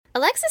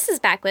Alexis is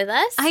back with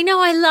us. I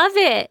know, I love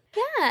it.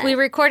 Yeah. We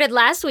recorded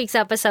last week's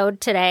episode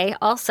today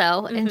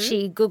also, and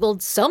she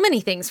Googled so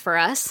many things for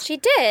us. She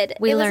did.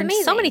 We It was learned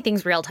amazing. so many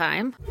things real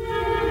time.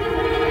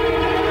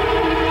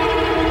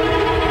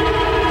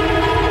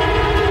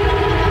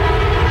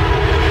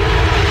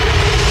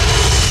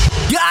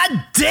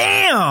 God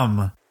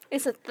damn!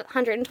 It's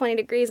 120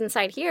 degrees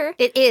inside here.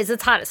 It is.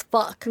 It's hot as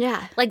fuck.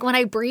 Yeah. Like when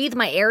I breathe,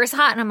 my air is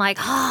hot and I'm like,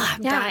 oh,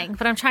 I'm dying.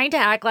 But I'm trying to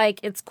act like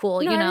it's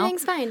cool, No, you know?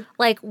 everything's fine.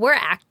 Like we're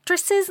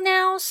actresses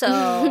now,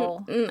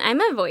 so. I'm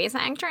a voice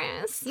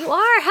actress. You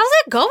are. How's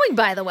it going,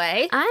 by the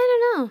way? I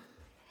don't know.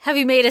 Have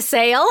you made a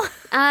sale?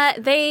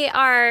 They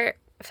are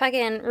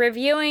fucking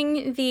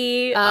reviewing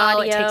the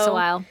audio. It takes a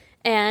while.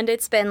 And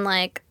it's been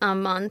like a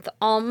month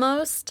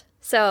almost.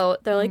 So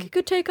they're like, it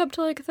could take up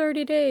to like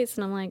 30 days.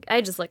 And I'm like, I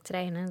just looked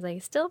today and I was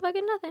like, still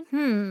fucking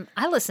nothing.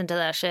 I listened to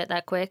that shit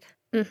that quick.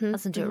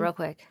 Listen to it real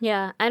quick.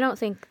 Yeah, I don't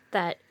think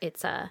that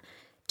it's a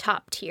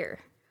top tier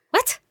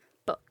What?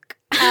 book.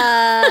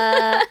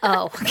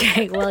 Oh,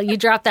 okay. Well, you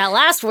dropped that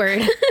last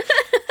word.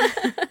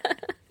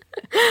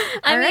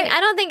 I mean, right. I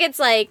don't think it's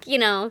like,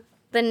 the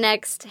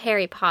next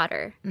Harry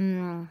Potter.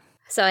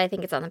 So I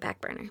think it's on the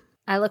back burner.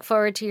 I look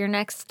forward to your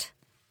next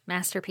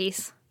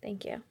masterpiece.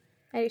 Thank you.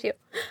 I do too.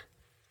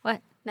 What?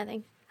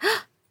 Nothing.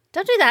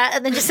 Don't do that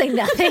and then just say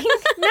nothing.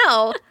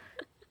 No.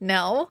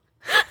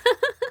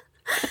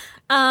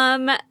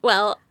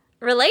 Well,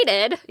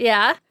 related,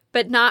 Yeah.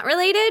 but not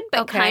related,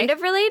 but Okay. kind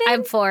of related.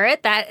 I'm for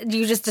it. That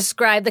you just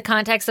described the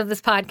context of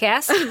this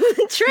podcast.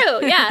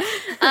 True, yeah.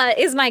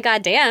 Is my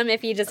goddamn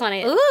if you just want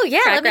to Ooh,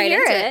 yeah. crack Let me right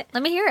hear into it.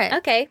 Let me hear it.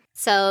 Okay.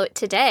 So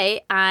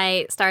today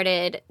I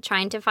started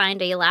trying to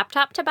find a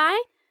laptop to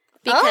buy.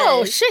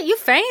 Oh, shit. You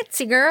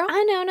fancy, girl.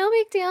 I know, no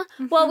big deal.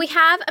 Well, we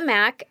have a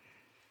Mac,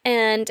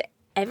 and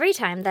every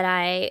time that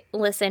I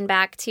listen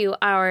back to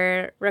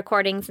our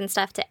recordings and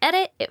stuff to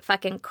edit, it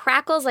fucking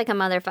crackles like a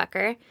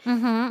motherfucker.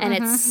 And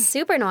it's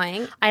super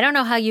annoying. I don't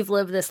know how you've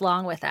lived this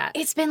long with that.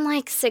 It's been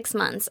like 6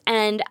 months,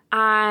 and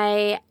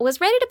I was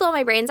ready to blow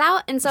my brains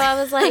out, and so I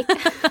was like,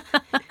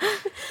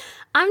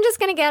 I'm just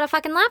going to get a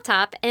fucking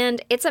laptop,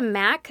 and it's a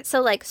Mac,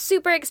 so like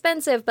super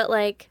expensive, but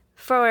like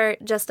for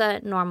just a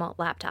normal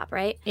laptop,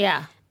 right?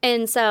 Yeah.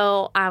 And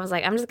so I was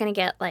like, I'm just going to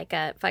get like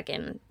a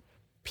fucking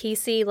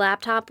PC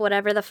laptop,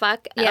 whatever the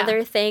fuck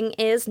other thing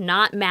is,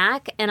 not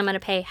Mac, and I'm going to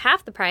pay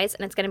half the price,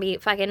 and it's going to be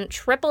fucking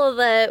triple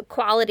the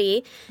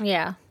quality,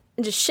 Yeah.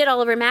 and just shit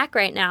all over Mac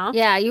right now.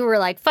 Yeah. You were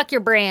like, fuck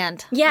your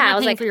brand. Yeah, I'm not I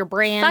was paying like, for your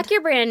brand. fuck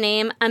your brand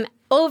name. I'm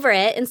over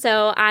it. And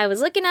so I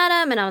was looking at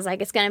them and I was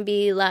like, it's going to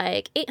be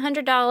like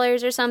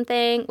 $800 or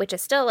something, which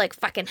is still like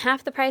fucking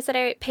half the price that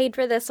I paid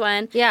for this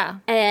one. Yeah.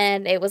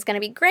 And it was going to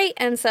be great.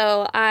 And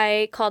so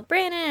I called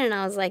Brandon and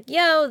I was like,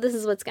 yo, this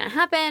is what's going to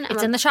happen.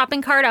 It's in the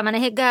shopping cart. I'm going to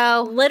hit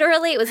go.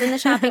 Literally, it was in the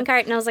shopping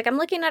cart. And I was like, I'm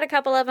looking at a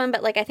couple of them,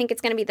 but like, I think it's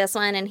going to be this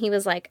one. And he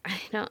was like, I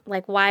don't,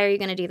 like, why are you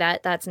going to do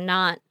that? That's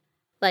not,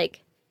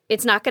 like,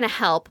 it's not going to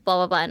help, blah,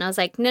 blah, blah. And I was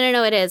like, no,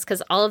 it is,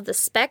 because all of the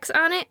specs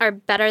on it are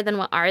better than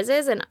what ours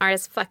is, and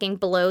ours fucking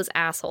blows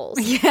assholes.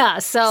 Yeah.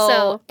 So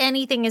So-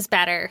 anything is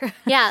better.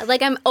 Yeah,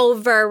 like, I'm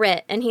over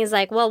it. And he's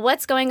like, well,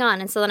 what's going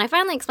on? And so then I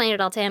finally explained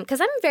it all to him, because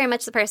I'm very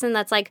much the person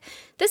that's like,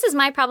 this is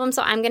my problem,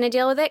 so I'm going to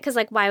deal with it, because,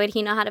 like, why would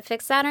he know how to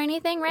fix that or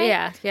anything, right?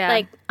 Yeah.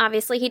 Like,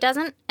 obviously he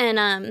doesn't.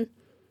 And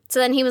so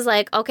then he was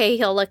like, okay,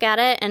 he'll look at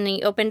it, and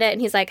he opened it, and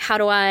he's like, how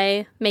do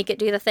I make it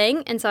do the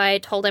thing? And so I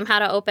told him how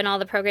to open all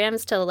the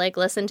programs to, like,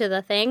 listen to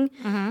the thing.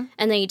 And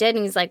then he did,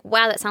 and he's like,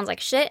 wow, that sounds like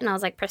shit. And I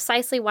was like,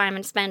 precisely why I'm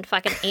going to spend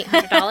fucking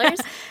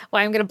 $800.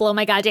 Why I'm going to blow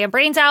my goddamn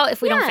brains out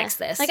if we don't fix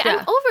this. Like, Yeah.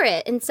 I'm over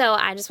it. And so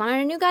I just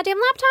wanted a new goddamn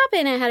laptop,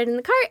 and I had it in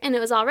the cart, and it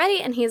was all ready.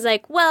 And he's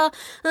like, well,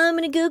 I'm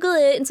going to Google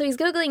it. And so he's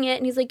Googling it,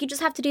 and he's like, you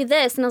just have to do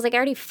this. And I was like, I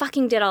already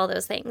fucking did all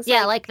those things.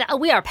 Yeah, like that,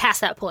 we are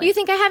past that point. You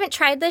think I haven't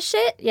tried this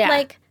shit? Yeah.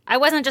 Like, I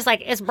wasn't just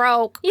like, it's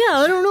broke. yeah,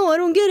 I don't know. I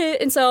don't get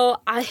it. And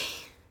so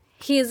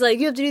he's like,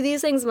 you have to do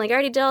these things. I'm like, I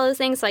already did all those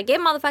things. So I gave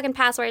him all the fucking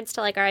passwords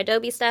to, like, our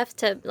Adobe stuff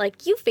to,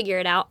 like, you figure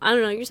it out. I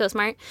don't know. You're so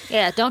smart.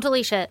 Yeah, don't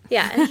delete shit.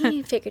 Yeah, and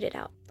he figured it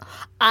out.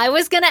 I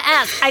was going to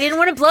ask. I didn't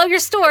want to blow your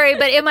story,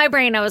 but in my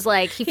brain, I was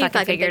like, he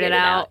fucking figured it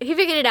out. He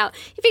figured it out.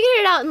 He figured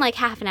it out in, like,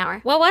 half an hour.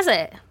 What was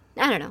it?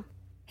 I don't know.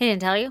 He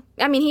didn't tell you?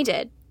 I mean, he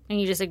did. And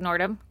you just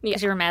ignored him?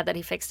 Because you were mad that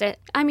he fixed it?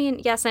 I mean,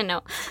 yes and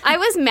no. I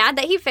was mad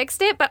that he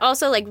fixed it, but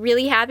also, like,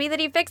 really happy that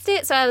he fixed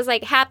it. So I was,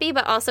 like, happy,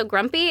 but also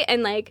grumpy.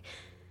 And, like,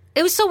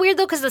 It was so weird,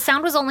 though, because the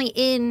sound was only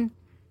in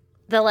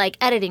the, like,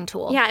 editing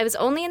tool. yeah, it was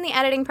only in the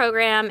editing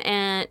program.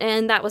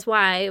 And that was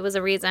why. It was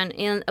a reason.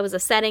 And it was a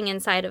setting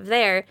inside of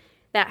there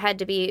that had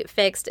to be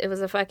fixed. It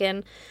was a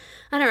fucking,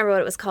 I don't remember what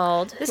it was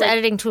called. This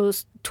editing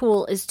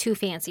tool is too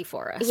fancy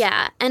for us.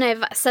 Yeah, and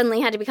I've suddenly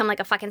had to become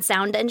like a fucking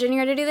sound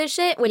engineer to do this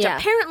shit, which Yeah.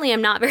 apparently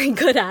I'm not very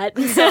good at.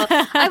 And so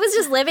I was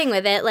just living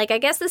with it. Like, I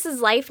guess this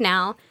is life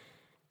now.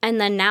 And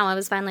then now I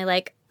was finally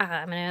like,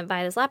 I'm going to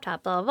buy this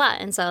laptop, blah, blah, blah.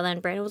 And so then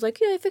Brandon was like,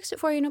 yeah, I fixed it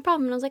for you, no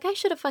problem. And I was like, I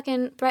should have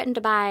fucking threatened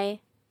to buy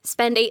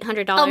spend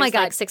 $800 Oh my God.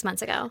 like 6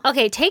 months ago.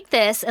 Okay, take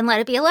this and let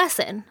it be a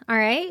lesson, all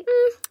right?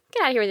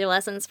 Get out of here with your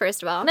lessons,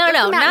 first of all. No,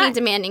 Don't come at not- me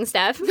demanding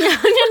stuff. No,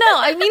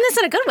 I mean this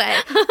in a good way.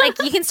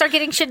 Like, you can start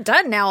getting shit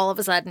done now all of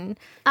a sudden.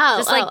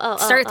 Just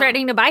start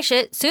threatening to buy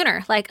shit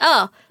sooner. Like,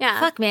 Yeah.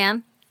 fuck,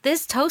 man,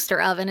 this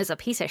toaster oven is a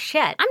piece of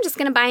shit. I'm just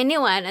going to buy a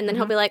new one. And then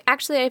he'll be like,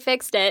 actually, I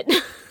fixed it.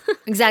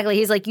 Exactly.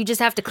 He's like, you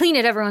just have to clean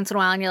it every once in a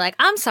while. And you're like,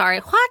 I'm sorry,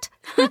 what?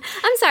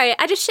 I'm sorry.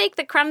 I just shake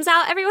the crumbs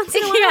out every once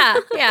in a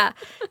while. Yeah.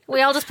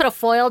 We all just put a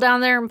foil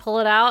down there and pull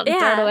it out and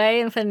throw Yeah. it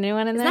away and put a new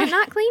one in Is there. that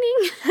not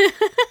cleaning?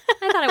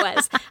 I thought it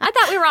was. I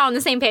thought we were all on the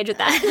same page with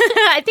that.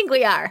 I think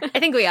we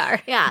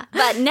are. Yeah.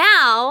 But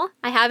now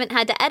I haven't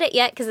had to edit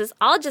yet because this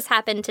all just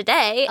happened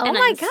today. Oh and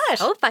my I'm gosh.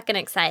 so fucking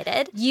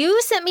excited.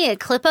 You sent me a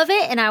clip of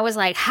it, and I was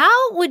like,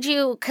 how would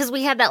you, because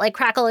we had that like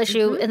crackle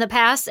issue in the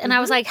past, and I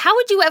was like, how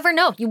would you ever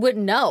know? You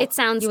wouldn't know. It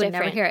sounds You would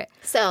different. never hear it.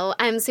 So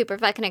I'm super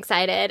fucking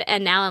excited.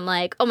 And now I'm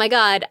like, oh my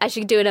God, I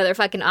should do another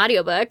fucking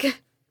audiobook.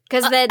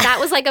 Because that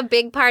was like a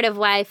big part of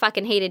why I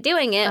fucking hated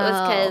doing it was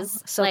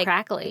because so like,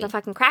 crackly. the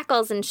fucking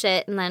crackles and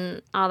shit and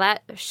then all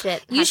that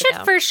shit. You had to should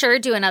go. for sure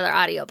do another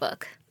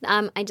audiobook.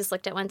 I just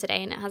looked at one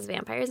today and it has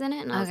vampires in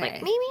it. And I was like,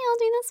 Okay. maybe I'll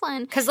do this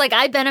one. Because like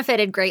I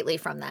benefited greatly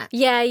from that.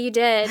 Yeah, you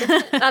did.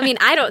 I mean,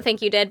 I don't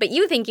think you did, but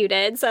you think you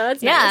did. So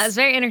it's Yeah, nice. it was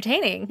very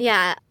entertaining.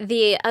 Yeah.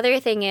 The other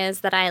thing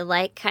is that I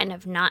like kind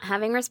of not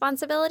having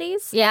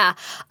responsibilities. Yeah,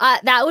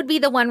 that would be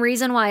the one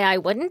reason why I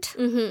wouldn't.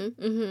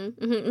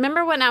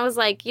 Remember when I was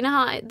like, you know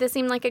how this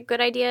seemed like a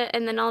good idea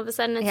and then all of a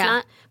sudden it's Yeah.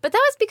 not? But that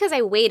was because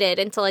I waited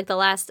until like the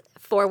last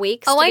 4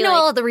 weeks. Oh, to I be know like,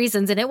 all of the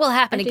reasons, and it will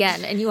happen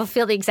again, and you will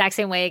feel the exact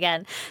same way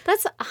again.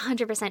 That's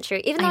 100% true.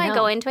 Even though I I know.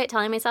 go into it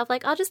telling myself,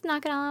 like, I'll just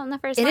knock it all out in the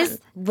first It month. is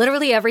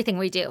literally everything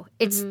we do.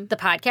 It's the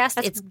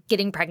podcast. It's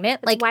getting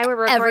pregnant. Like, why we're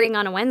recording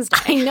on a Wednesday.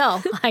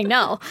 I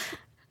know.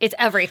 It's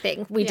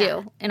everything we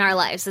do in our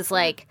lives. It's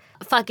like,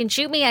 fucking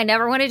shoot me. I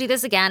never want to do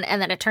this again.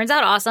 And then it turns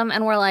out awesome.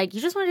 And we're like,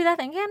 you just want to do that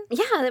thing again?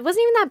 Yeah, it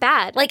wasn't even that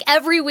bad. Like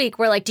every week,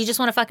 we're like, do you just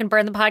want to fucking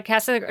burn the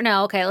podcast?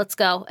 No, okay, let's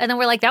go. And then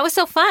we're like, that was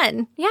so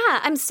fun. Yeah,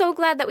 I'm so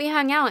glad that we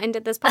hung out and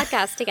did this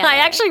podcast together. I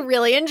actually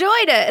really enjoyed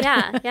it.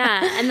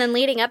 Yeah. And then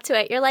leading up to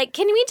it, you're like,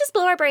 can we just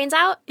blow our brains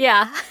out?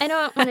 Yeah. I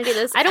don't want to do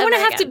this. I don't want to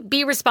ever have to again.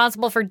 be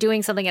responsible for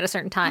doing something at a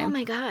certain time. Oh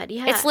my God,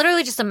 yeah. It's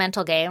literally just a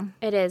mental game.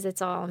 It is.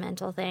 It's all a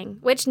mental thing.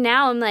 Which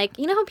now I'm like,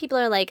 you know how people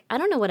are like, I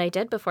don't know what I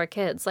did before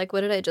kids. Like,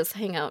 what did I just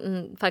hang out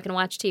and fucking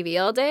watch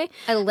TV all day?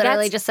 I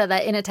literally just said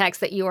that in a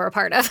text that you were a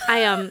part of.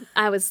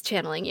 I was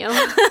channeling you.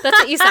 That's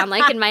what you sound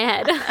like in my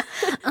head.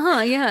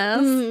 Oh,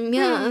 yes.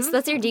 Yes,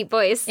 that's your deep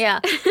voice.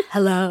 Yeah.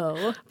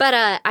 Hello.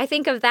 But I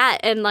think of that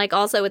and like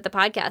also with the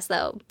podcast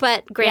though.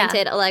 But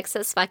granted,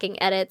 Alexis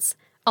fucking edits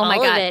Oh my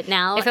all God. of it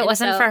now. If it and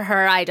wasn't so- for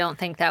her, I don't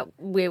think that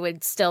we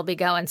would still be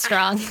going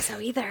strong. So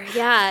either.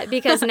 Yeah,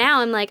 because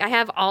now I'm like, I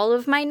have all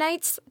of my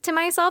nights to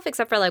myself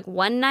except for like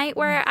one night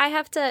where I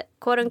have to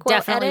quote unquote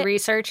Definitely edit.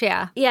 rese's,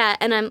 yeah. Yeah,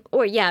 and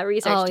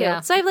research Oh, too.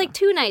 yeah. So I have like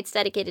 2 nights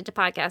dedicated to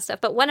podcast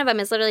stuff, but one of them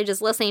is literally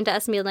just listening to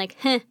us and being like,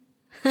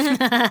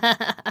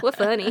 what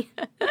funny.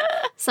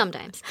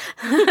 Sometimes.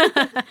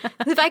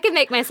 If I can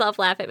make myself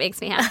laugh, it makes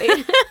me happy.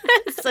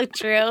 So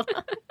true.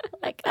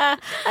 Like, I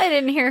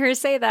didn't hear her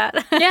say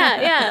that.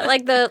 Yeah,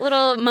 like the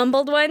little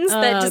mumbled ones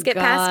that just get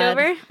passed God.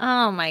 over.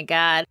 Oh my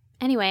God.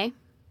 Anyway,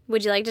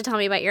 would you like to tell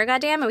me about your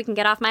goddamn and we can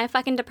get off my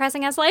fucking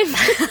depressing ass life?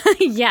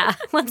 Yeah,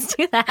 let's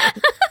do that.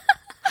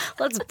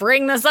 Let's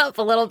bring this up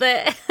a little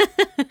bit.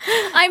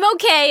 I'm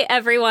okay,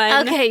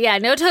 everyone. Okay, yeah,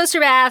 no toaster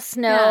baths,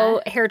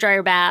 no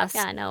hairdryer baths.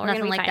 Yeah, no, we're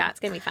nothing gonna be like fine. that. It's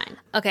gonna be fine.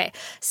 Okay,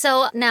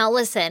 so now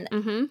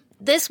listen.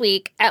 This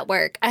week at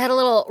work, I had a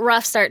little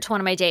rough start to one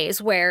of my days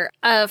where,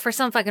 for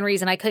some fucking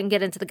reason, I couldn't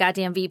get into the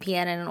goddamn VPN,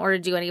 and in order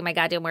to do any of my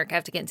goddamn work, I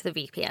have to get into the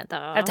VPN.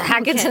 I have to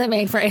hack into the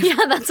mainframe.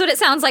 Yeah, that's what it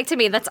sounds like to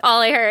me. That's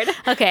all I heard.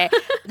 Okay,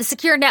 the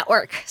secure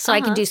network, so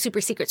I can do super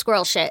secret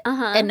squirrel shit,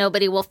 and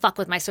nobody will fuck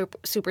with my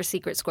super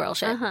secret squirrel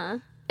shit.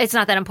 It's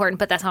not that important,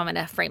 but that's how I'm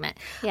gonna frame it.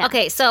 Yeah.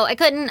 Okay, so I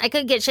couldn't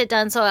get shit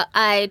done, so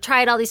I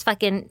tried all these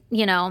fucking,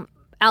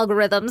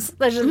 algorithms.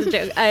 That's just a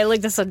joke. I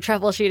looked at some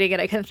troubleshooting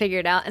and I couldn't figure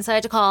it out. And so I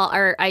had to call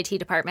our IT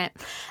department.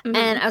 And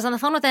I was on the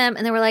phone with them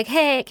and they were like,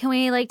 hey, can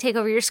we take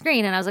over your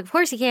screen? And I was like, of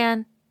course you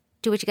can.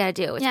 Do what you gotta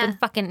do. It's been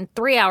fucking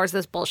 3 hours of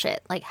this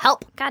bullshit. Like,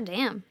 help. God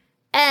damn.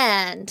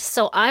 And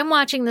so I'm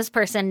watching this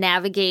person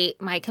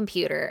navigate my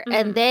computer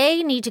and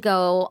they need to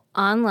go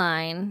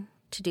online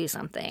to do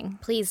something.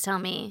 Please tell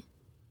me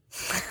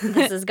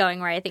this is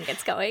going where I think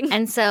it's going.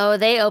 And so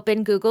they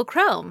open Google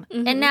Chrome.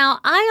 And now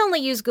I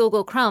only use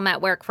Google Chrome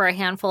at work for a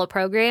handful of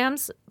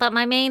programs, but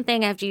my main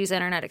thing I have to use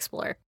Internet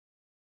Explorer.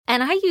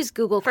 And I use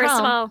Google Chrome. First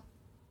of all,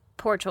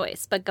 poor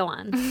choice, but go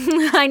on.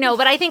 I know,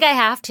 but I think I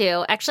have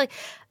to. Actually,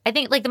 I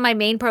think my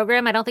main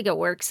program, I don't think it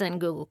works in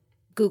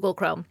Google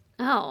Chrome.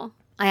 Oh,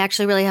 I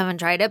actually really haven't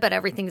tried it, but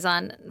everything's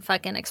on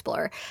fucking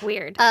Explorer.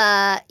 weird.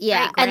 Yeah.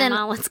 Right, and then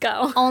Grandma, let's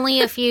go.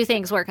 only a few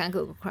things work on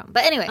Google Chrome.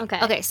 But anyway.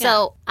 Okay.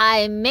 So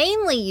I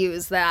mainly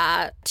use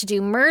that to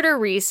do murder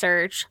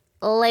research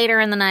later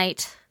in the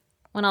night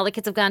when all the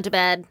kids have gone to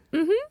bed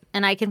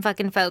and I can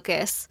fucking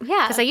focus.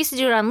 Yeah. Because I used to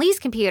do it on Lee's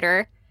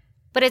computer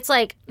But it's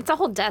like, It's a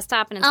whole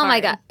desktop and it's oh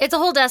my hard. God. It's a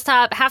whole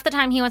desktop. Half the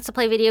time he wants to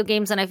play video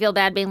games and I feel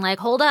bad being like,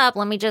 hold up,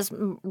 let me just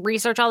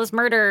research all this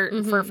murder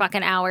for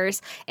fucking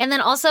hours. And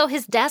then also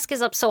his desk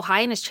is up so high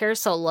and his chair is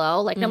so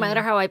low. Like no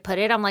matter how I put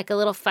it, I'm like a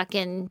little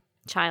fucking,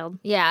 Child.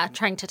 yeah,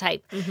 trying to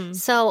type.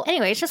 So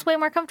anyway, it's just way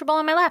more comfortable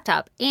on my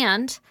laptop.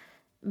 And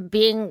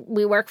being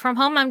we work from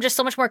home, I'm just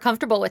so much more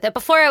comfortable with it.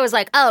 Before I was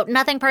like, oh,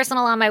 nothing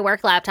personal on my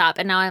work laptop.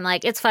 And now I'm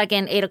like, it's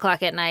fucking 8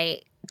 o'clock at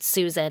night.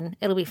 Susan,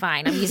 it'll be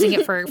fine. I'm using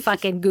it for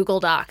fucking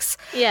Google Docs.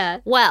 Yeah.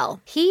 Well,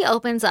 he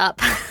opens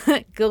up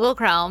Google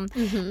Chrome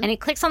and he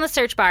clicks on the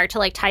search bar to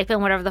like type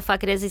in whatever the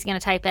fuck it is he's going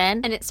to type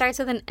in. And it starts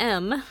with an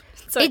M.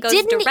 So It it goes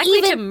didn't directly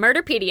even- to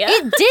Murderpedia.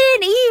 It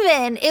didn't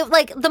even. It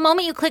like the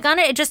moment you click on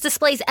it, it just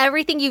displays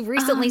everything you've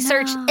recently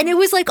searched, and it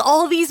was like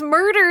all these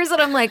murders,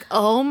 and I'm like,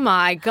 oh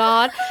my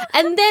God.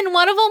 And then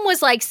one of them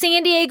was like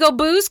San Diego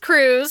Booze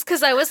Cruise,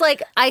 because I was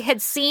like, I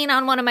had seen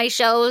on one of my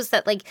shows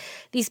that like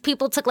these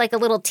people took like a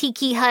little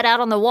tiki hut out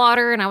on the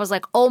water, and I was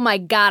like, oh my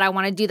God, I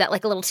want to do that,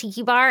 like a little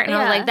tiki bar, and I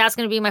was Yeah. like, that's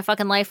gonna be my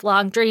fucking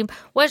lifelong dream.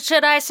 What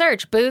should I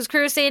search? Booze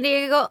Cruise San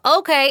Diego.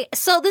 Okay,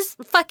 so this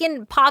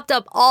fucking popped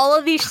up all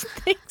of these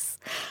things.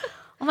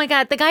 Oh my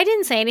God, the guy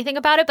didn't say anything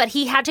about it, but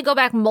he had to go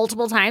back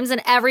multiple times.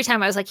 And every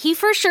time I was like, he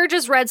for sure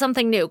just read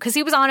something new because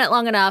he was on it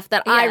long enough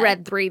that I Yeah.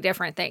 read 3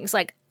 different things,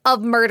 like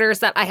of murders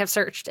that I have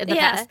searched in the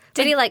past.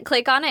 Did he like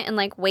click on it and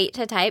like wait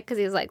to type because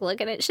he was like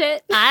looking at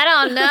shit? I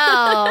don't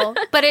know.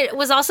 But it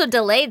was also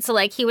delayed. So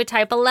like he would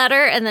type a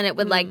letter and then it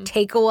would like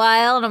take a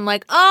while. And I'm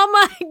like, oh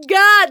my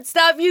God,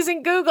 stop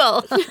using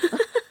Google.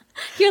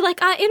 You're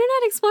like, Internet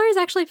Explorer is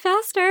actually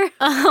faster.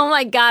 Oh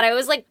my God, I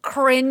was like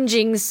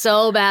cringing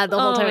so bad the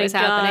whole Oh time my it was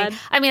happening. God.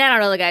 I mean, I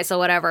don't know the guy, so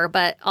whatever,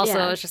 but also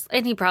Yeah. it was just,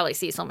 and he probably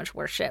sees so much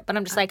worse shit, but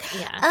I'm just like,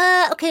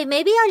 yeah. okay,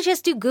 maybe I'll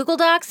just do Google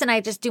Docs and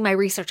I just do my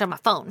research on my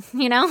phone,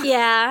 you know?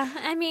 Yeah.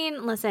 I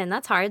mean, listen,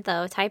 that's hard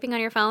though. Typing on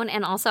your phone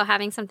and also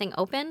having something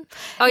open.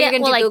 Oh, Yeah, you're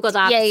going to well, do like, Google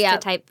Docs yeah. to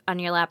type on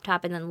your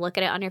laptop and then look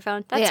at it on your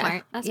phone? That's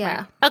smart. That's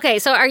smart. Okay,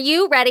 so are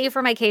you ready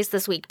for my case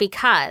this week?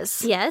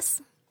 Because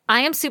Yes.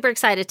 I am super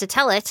excited to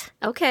tell it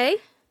Okay.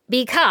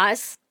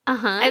 because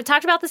Uh-huh. I've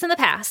talked about this in the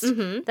past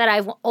that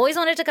I've always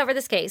wanted to cover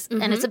this case,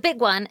 and it's a big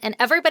one, and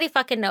everybody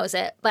fucking knows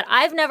it. But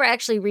I've never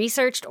actually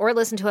researched or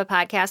listened to a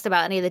podcast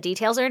about any of the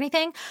details or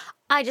anything.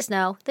 I just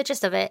know the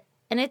gist of it,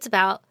 and it's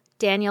about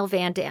Daniel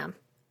Van Dam.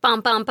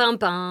 Bum, bum, bum,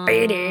 bum.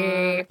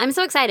 I'm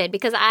so excited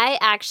because I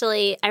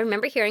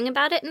remember hearing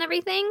about it and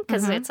everything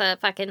because it's a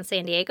fucking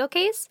San Diego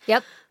case.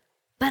 Yep.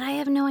 But I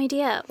have no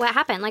idea what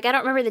happened. Like, I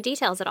don't remember the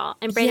details at all.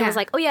 And Brandon Yeah. was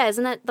like, oh, yeah,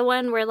 isn't that the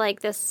one where, like,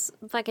 this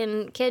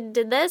fucking kid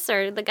did this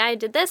or the guy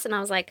did this? And I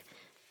was like,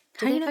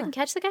 did they fucking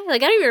catch the guy?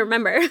 Like, I don't even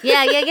remember.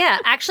 Yeah.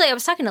 Actually, I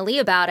was talking to Lee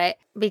about it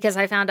because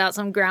I found out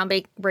some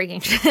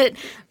groundbreaking shit,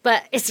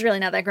 but it's really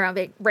not that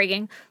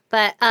groundbreaking.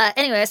 But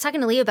anyway, I was talking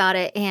to Lee about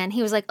it, and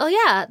he was like, oh,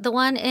 yeah, the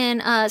one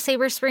in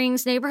Sabre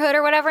Springs neighborhood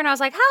or whatever. And I was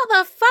like, how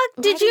the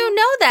fuck did you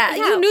know that?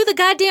 Yeah. You knew the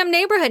goddamn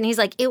neighborhood. And he's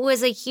like, it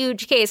was a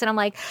huge case. And I'm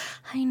like,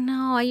 I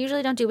know, I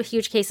usually don't do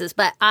huge cases,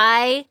 but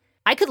I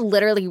could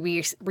literally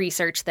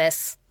research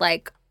this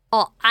like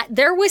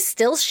there was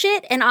still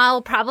shit, and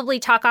I'll probably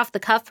talk off the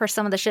cuff for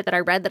some of the shit that I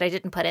read that I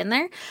didn't put in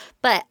there.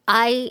 But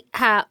I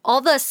have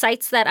all the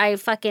sites that I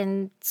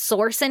fucking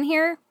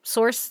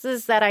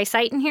sources that I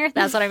cite in here.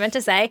 That's what I meant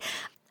to say.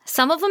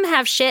 Some of them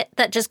have shit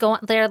that just go on.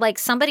 They're like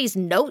somebody's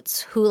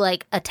notes who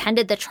like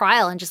attended the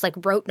trial and just like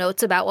wrote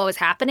notes about what was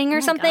happening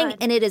or something. God.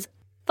 And it is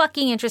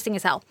fucking interesting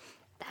as hell.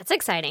 That's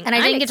exciting. And I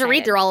didn't I'm get to read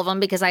excited. through all of them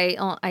because I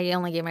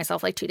only gave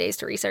myself like 2 days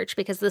to research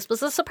because this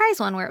was a surprise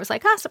one where it was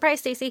like, surprise,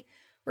 Stacey.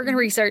 We're going to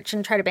research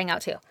and try to bang out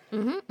too.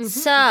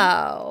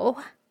 So,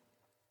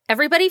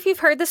 everybody, if you've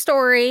heard the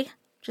story,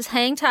 just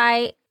hang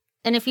tight.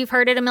 And if you've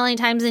heard it a million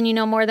times and you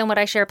know more than what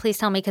I share, please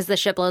tell me because this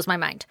shit blows my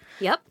mind.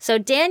 Yep. So,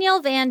 Daniel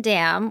Van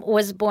Dam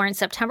was born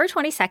September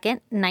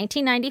 22nd,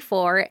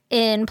 1994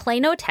 in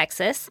Plano,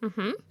 Texas.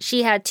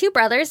 She had 2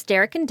 brothers,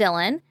 Derek and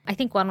Dylan. I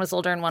think one was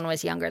older and one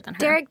was younger than her.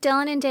 Derek,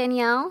 Dylan, and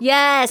Danielle.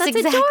 Yes, That's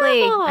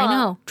exactly. adorable. I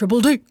know.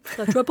 Triple D.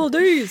 The triple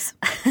D's.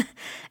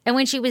 And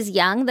when she was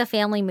young, the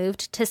family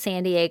moved to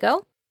San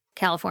Diego,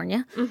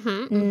 California,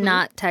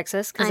 not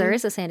Texas, because there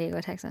is a San Diego,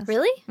 Texas.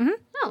 Really?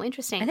 Oh,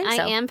 interesting. I think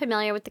so. I am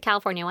familiar with the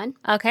California one.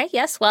 Okay,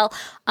 yes. Well,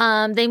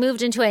 they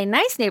moved into a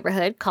nice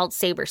neighborhood called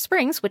Sabre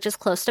Springs, which is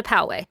close to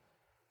Poway.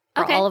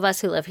 For Okay. all of us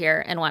who live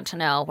here and want to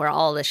know where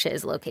all this shit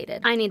is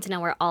located. I need to know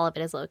where all of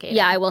it is located.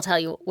 Yeah, I will tell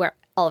you where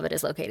all of it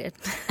is located.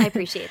 I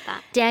appreciate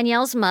that.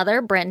 Danielle's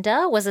mother,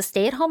 Brenda, was a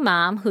stay-at-home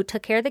mom who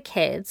took care of the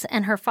kids,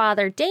 and her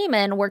father,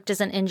 Damon, worked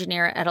as an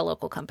engineer at a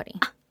local company.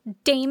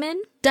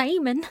 Damon,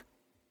 Damon.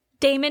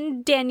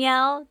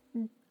 Danielle.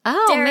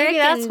 Oh, Derek maybe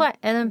that's and why.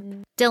 And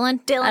then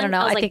Dylan. Dylan? I don't know.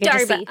 I was like, think it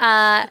just Darby.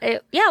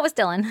 said- yeah, it was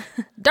Dylan.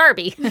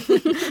 Darby.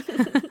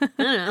 I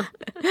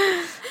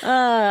don't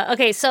know.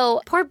 Okay,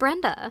 so Poor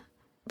Brenda.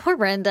 poor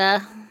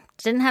Brenda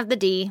didn't have the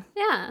D.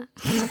 Yeah.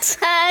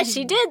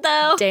 She did,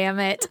 though. Damn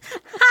it.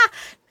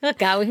 Oh,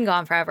 God, we can go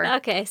on forever.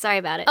 Okay, sorry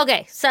about it.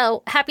 Okay,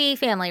 so happy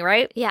family,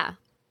 right? Yeah.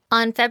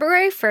 On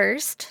February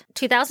 1st,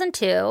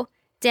 2002,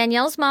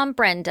 Danielle's mom,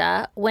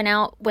 Brenda, went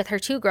out with her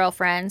 2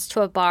 girlfriends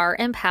to a bar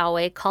in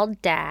Poway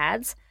called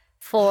Dad's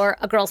for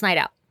a girls' night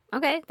out.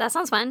 Okay, that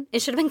sounds fun.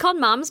 It should have been called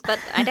Mom's, but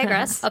I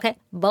digress. Okay,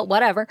 but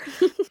whatever.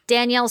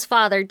 Danielle's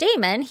father,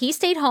 Damon, he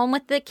stayed home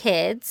with the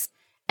kids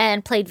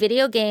and played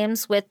video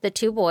games with the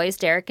 2 boys,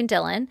 Derek and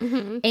Dylan.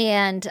 Mm-hmm.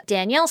 And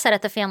Danielle sat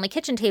at the family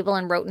kitchen table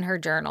and wrote in her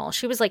journal.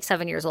 She was like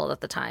 7 years old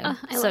at the time. Oh,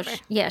 I love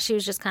her. She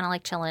was just kind of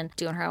like chilling,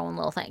 doing her own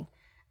little thing.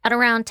 At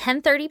around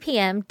 10:30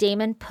 p.m.,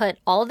 Damon put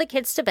all of the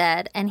kids to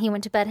bed, and he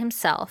went to bed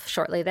himself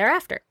shortly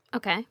thereafter.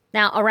 Okay.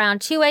 Now,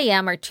 around 2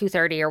 a.m. or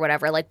 2:30 or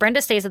whatever, like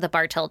Brenda stays at the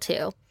bar till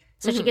 2.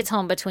 So she gets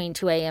home between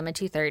 2 a.m. and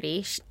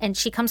 2:30, and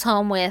she comes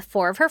home with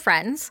 4 of her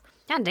friends.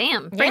 God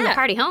damn. Bring the Yeah.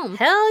 party home.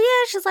 Hell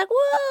yeah. She's like,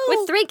 whoa.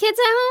 With 3 kids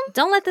at home?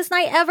 Don't let this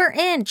night ever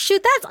end.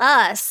 Shoot, that's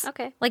us.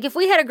 Okay. Like, if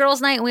we had a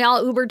girls' night and we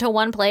all Ubered to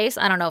one place,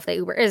 I don't know if they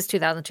Uber. It was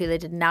 2002. They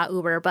did not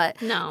Uber, but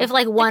No. if,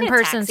 like, one They could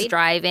have person's taxied.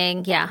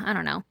 driving, I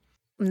don't know.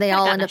 They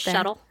all Got end in a up there.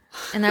 shuttle.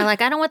 And they're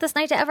like, I don't want this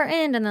night to ever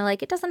end. And they're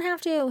like, it doesn't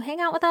have to.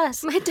 Hang out with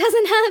us. It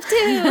doesn't have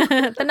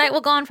to. The night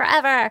will go on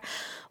forever.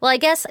 Well, I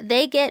guess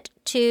they get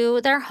to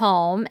their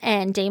home,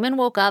 and Damon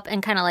woke up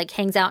and kind of like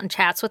hangs out and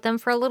chats with them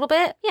for a little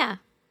bit. Yeah.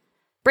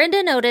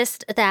 Brenda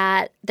noticed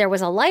that there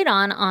was a light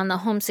on the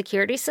home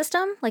security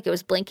system, like it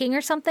was blinking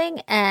or something,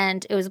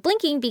 and it was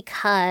blinking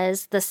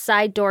because the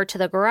side door to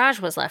the garage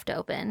was left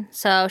open.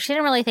 So she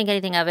didn't really think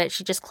anything of it.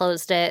 She just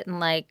closed it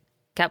and like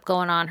kept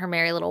going on her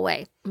merry little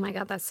way. Oh my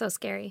God, that's so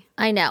scary.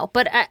 I know,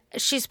 but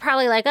she's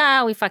probably like,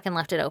 we fucking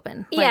left it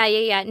open. Like,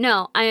 Yeah.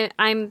 No,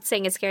 I'm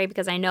saying it's scary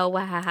because I know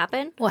what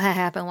happened. what had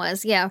happened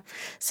was,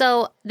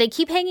 So they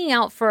keep hanging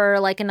out for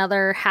like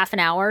another half an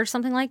hour or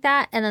something like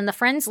that. And then the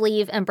friends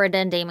leave and Brenda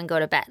and Damon go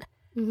to bed.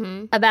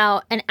 Mm-hmm.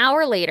 About an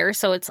hour later,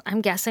 so it's,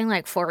 I'm guessing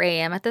like 4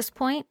 a.m. at this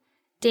point,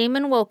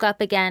 Damon woke up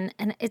again.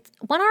 And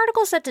one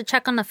article said to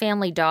check on the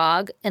family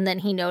dog. And then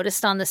he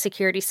noticed on the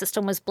security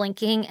system was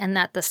blinking and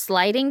that the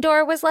sliding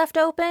door was left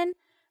open.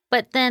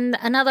 But then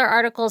another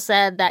article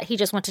said that he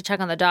just went to check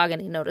on the dog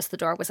and he noticed the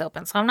door was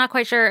open. So I'm not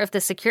quite sure if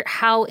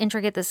how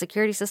intricate the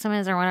security system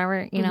is or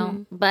whatever, you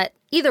know. But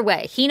either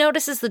way, he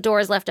notices the door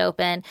is left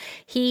open.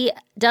 He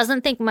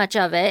doesn't think much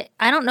of it.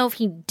 I don't know if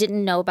he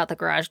didn't know about the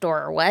garage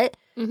door or what.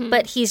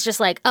 But he's just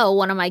like, oh,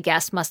 one of my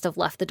guests must have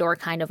left the door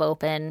kind of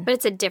open. But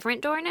it's a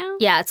different door now?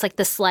 Yeah, it's like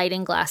the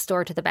sliding glass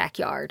door to the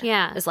backyard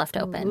is left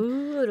open.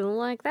 Ooh, I don't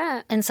like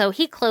that. And so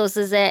he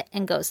closes it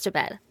and goes to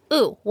bed.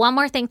 Ooh, one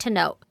more thing to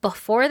note.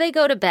 Before they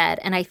go to bed,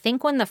 and I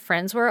think when the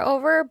friends were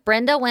over,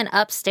 Brenda went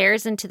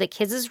upstairs into the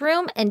kids'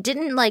 room and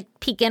didn't like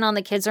peek in on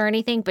the kids or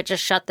anything, but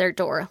just shut their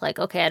door. Like,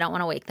 okay, I don't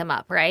want to wake them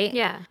up, right?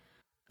 Yeah.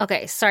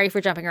 Okay, sorry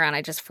for jumping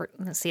around.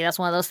 See, that's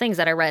one of those things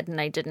that I read and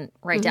I didn't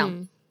write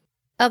down.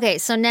 Okay,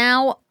 so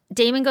now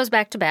Damon goes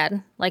back to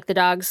bed. Like the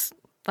dog's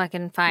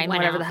fucking fine, Went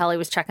whatever out. the hell he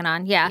was checking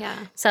on. Yeah. Yeah.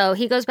 So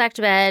he goes back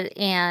to bed,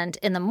 and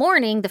in the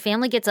morning, the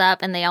family gets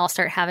up and they all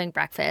start having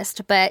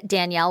breakfast, but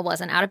Danielle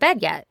wasn't out of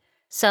bed yet.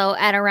 So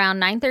at around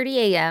 9:30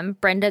 a.m.,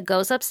 Brenda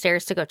goes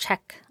upstairs to go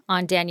check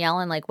on Danielle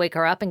and like wake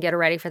her up and get her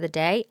ready for the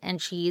day,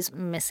 and she's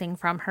missing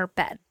from her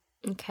bed.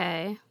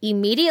 Okay.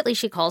 Immediately,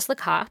 she calls the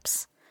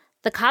cops.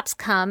 The cops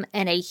come,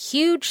 and a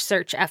huge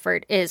search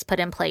effort is put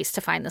in place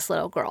to find this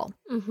little girl.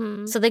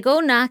 So they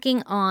go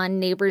knocking on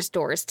neighbors'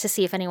 doors to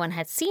see if anyone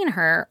had seen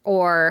her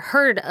or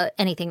heard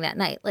anything that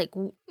night, like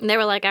And they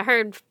were like, I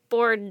heard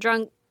 4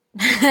 drunk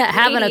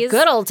having a ladies.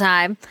 good old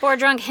time 4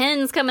 drunk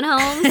hens coming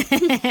home.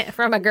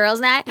 from a girls'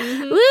 night.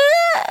 Woo!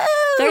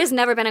 There's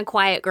never been a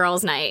quiet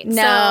girls' night.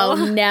 No,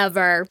 So.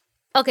 never.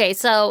 Okay,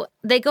 so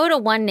they go to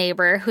one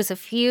neighbor who's a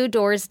few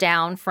doors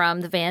down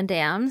from the Van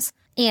Dams,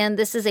 and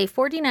this is a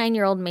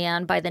 49-year-old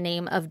man by the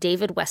name of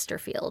David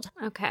Westerfield.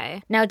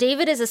 Okay. Now,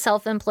 David is a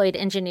self-employed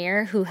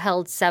engineer who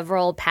held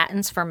several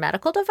patents for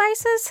medical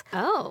devices,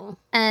 Oh,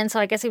 and so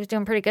I guess he was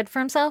doing pretty good for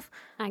himself.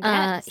 I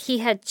guess. He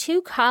had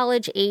 2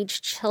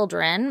 college-age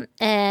children,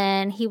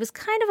 and he was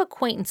kind of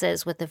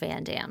acquaintances with the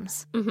Van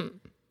Dams.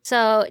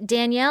 So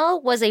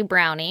Danielle was a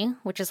brownie,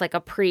 which is like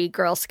a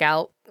pre-Girl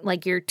Scout.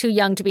 Like you're too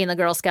young to be in the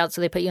Girl Scouts, so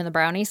they put you in the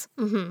brownies.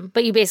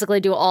 But you basically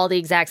do all the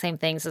exact same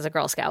things as a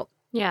Girl Scout.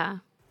 Yeah.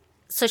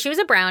 So she was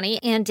a brownie,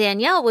 and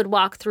Danielle would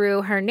walk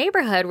through her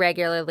neighborhood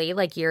regularly,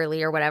 like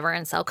yearly or whatever,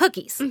 and sell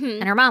cookies.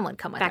 And her mom would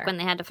come with Back her. when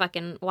they had to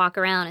fucking walk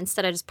around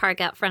instead of just park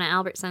out front of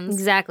Albertsons.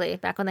 Exactly.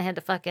 Back when they had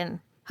to fucking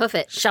Hoof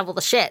it. shovel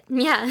the shit.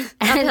 Yeah.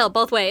 Uphill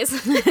both ways.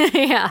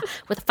 Yeah.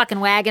 With a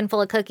fucking wagon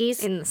full of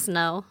cookies In the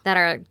snow. that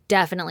are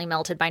definitely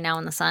melted by now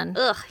in the sun.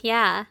 Ugh,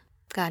 yeah.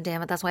 God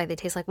damn it. That's why they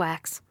taste like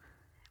wax.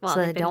 Well,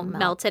 So they've they been don't melt.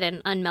 melted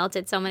and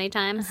unmelted so many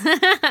times.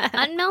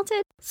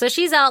 Unmelted? So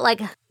she's out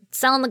like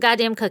selling the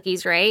goddamn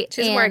cookies, right?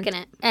 She's working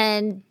it.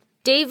 And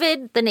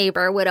David, the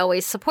neighbor, would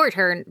always support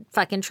her and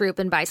fucking troop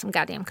and buy some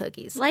goddamn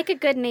cookies. Like a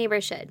good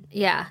neighbor should.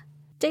 Yeah.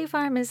 Day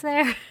Farm is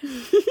there.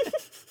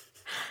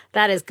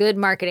 That is good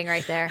marketing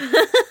right there.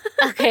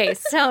 Okay,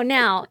 so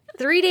now,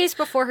 3 days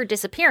before her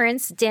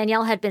disappearance,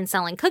 Danielle had been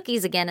selling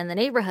cookies again in the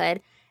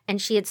neighborhood,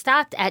 And she had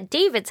stopped at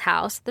David's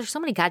house. There's so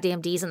many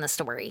goddamn D's in the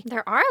story.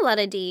 There are a lot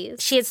of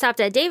D's. She had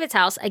stopped at David's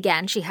house.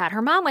 Again, she had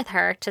her mom with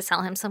her to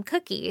sell him some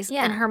cookies.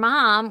 Yeah. And her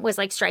mom was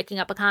like striking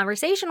up a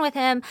conversation with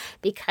him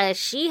because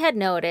she had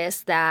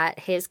noticed that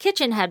his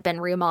kitchen had been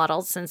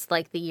remodeled since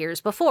like the years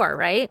before,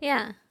 right?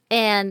 Yeah.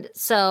 And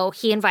so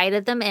he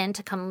invited them in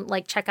to come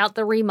like check out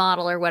the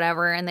remodel or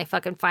whatever, and they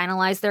fucking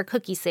finalized their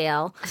cookie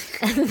sale.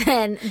 And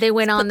then they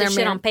went on Put their the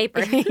shit on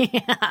paper.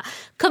 Yeah.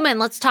 Come in,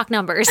 let's talk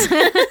numbers.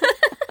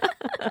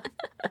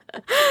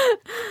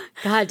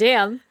 God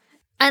damn.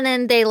 And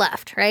then they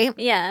left, right?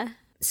 Yeah.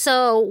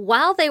 So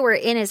while they were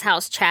in his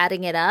house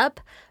chatting it up,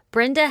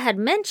 Brenda had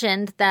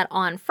mentioned that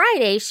on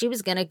Friday she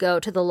was going to go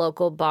to the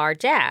local bar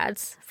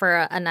Dad's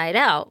for a night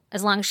out,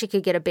 as long as she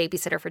could get a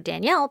babysitter for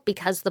Danielle,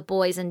 because the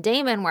boys and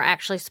Damon were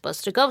actually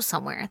supposed to go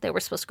somewhere. They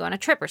were supposed to go on a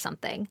trip or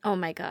something. Oh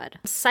my God.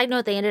 Side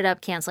note, they ended up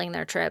canceling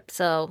their trip,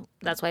 so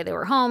that's why they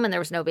were home and there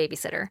was no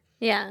babysitter.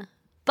 Yeah.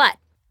 But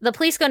the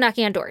police go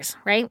knocking on doors,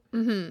 right?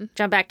 Mm-hmm.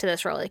 Jump back to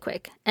this really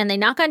quick. And they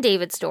knock on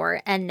David's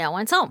door and no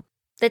one's home.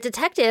 The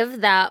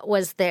detective that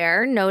was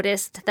there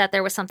noticed that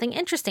there was something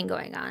interesting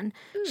going on.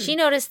 She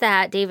noticed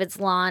that David's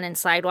lawn and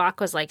sidewalk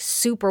was like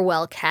super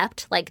well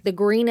kept, like the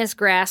greenest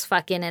grass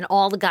fucking in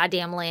all the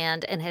goddamn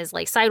land, and his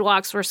like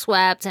sidewalks were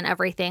swept and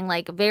everything,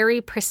 like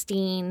very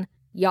pristine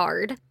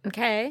yard.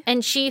 Okay.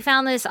 And she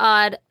found this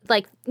odd,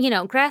 like, you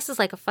know, grass is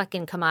like a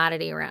fucking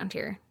commodity around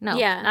here. No,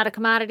 Yeah. not a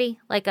commodity,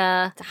 like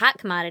a It's a hot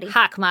commodity.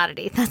 hot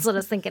commodity. That's what I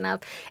was thinking of.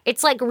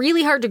 It's like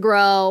really hard to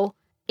grow.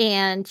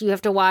 And you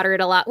have to water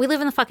it a lot. We live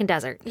in the fucking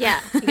desert.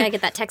 Yeah. You got to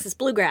get that Texas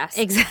bluegrass.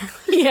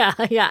 Exactly. Yeah.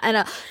 And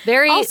a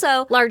very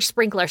Also, large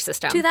sprinkler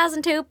system.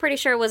 2002, pretty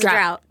sure was a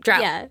drought.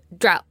 Yeah.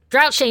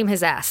 Drought shame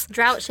his ass.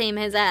 Drought shame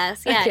his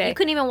ass. Yeah. Okay. You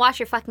couldn't even wash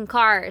your fucking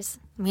cars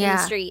in the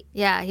street.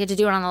 Yeah. You had to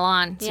do it on the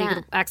lawn so you Yeah.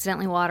 could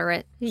accidentally water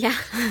it. Yeah.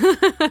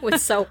 With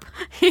soap.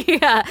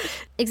 Yeah.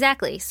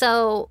 Exactly.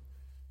 So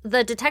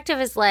the detective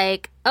is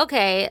like,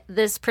 okay,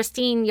 this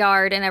pristine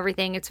yard and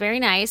everything, it's very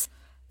nice.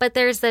 But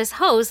there's this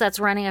hose that's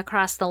running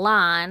across the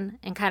lawn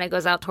and kind of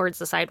goes out towards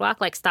the sidewalk,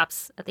 like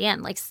stops at the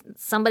end. Like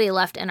somebody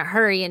left in a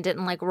hurry and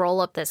didn't like roll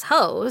up this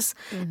hose.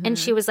 And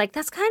she was like,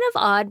 that's kind of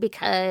odd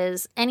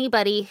because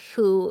anybody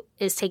who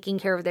is taking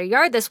care of their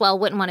yard this well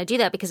wouldn't want to do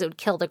that because it would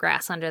kill the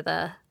grass under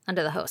the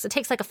hose. It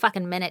takes like a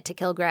fucking minute to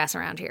kill grass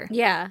around here.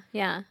 Yeah.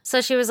 Yeah.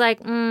 So she was like,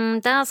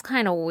 that's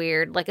kind of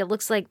weird. Like, it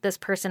looks like this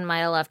person might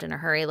have left in a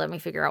hurry. Let me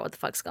figure out what the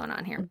fuck's going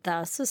on here.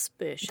 That's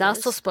suspicious.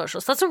 That's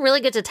suspicious. That's a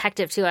really good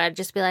detective, too. I'd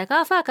just be like,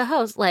 oh, fuck, a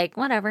hose. Like,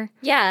 whatever.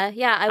 Yeah.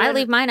 Yeah. I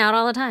leave mine out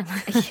all the time.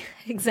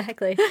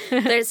 Exactly.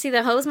 See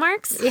the hose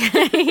marks?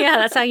 Yeah,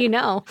 that's how you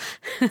know.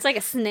 It's like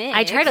a snake.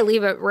 I try to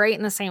leave it right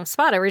in the same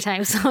spot every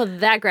time. So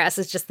that grass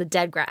is just the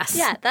dead grass.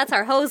 Yeah. That's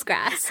our hose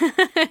grass.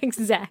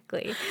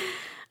 Exactly.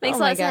 Makes a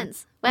lot of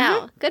sense.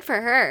 Wow. Good for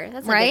her.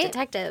 That's a good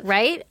detective.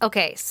 Right?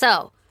 Okay,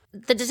 so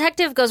the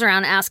detective goes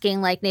around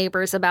asking, like,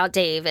 neighbors about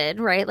David,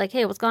 right? Like,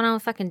 hey, what's going on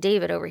with fucking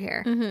David over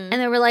here? And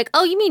they were like,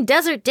 oh, you mean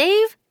Desert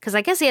Dave? Because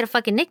I guess he had a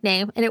fucking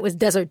nickname, and it was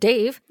Desert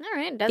Dave. All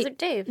right. Desert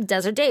Dave.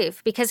 Desert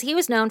Dave, because he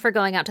was known for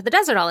going out to the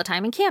desert all the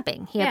time and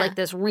camping. He had, like,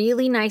 this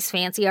really nice,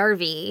 fancy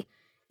RV.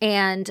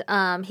 And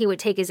he would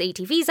take his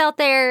ATVs out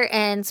there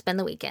and spend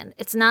the weekend.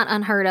 It's not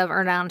unheard of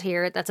around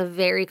here. That's a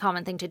very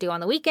common thing to do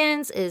on the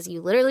weekends is you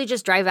literally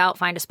just drive out,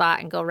 find a spot,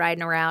 and go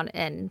riding around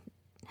and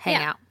hang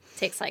out.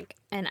 Takes like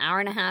an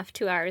hour and a half,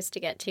 2 hours to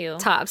get to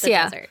Tops, the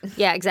yeah. desert.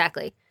 Yeah,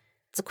 exactly.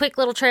 It's a quick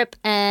little trip,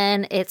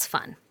 and it's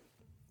fun.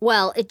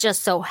 Well, it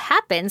just so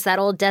happens that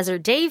old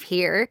Desert Dave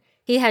here,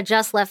 he had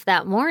just left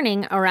that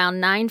morning around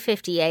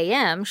 9:50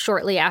 a.m.,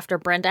 shortly after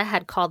Brenda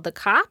had called the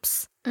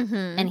cops.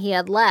 And he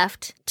had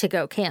left to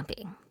go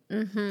camping.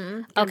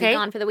 Okay.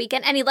 Gone for the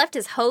weekend. And he left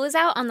his hose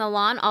out on the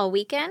lawn all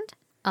weekend?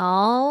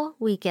 All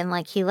weekend,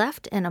 like he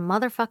left in a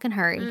motherfucking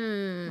hurry.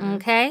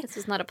 Okay? This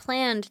is not a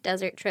planned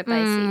desert trip,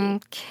 I see.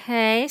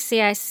 Okay.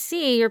 See, I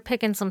see you're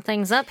picking some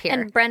things up here.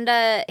 And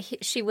Brenda,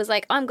 she was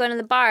like, oh, I'm going to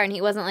the bar. And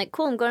he wasn't like,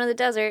 cool, I'm going to the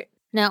desert.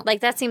 No. Like,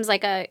 that seems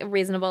like a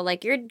reasonable,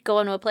 like, you're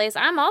going to a place.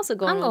 I'm also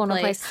going to a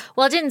place.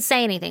 Well, it didn't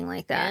say anything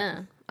like that.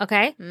 Yeah.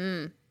 Okay?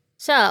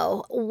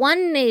 So,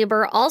 one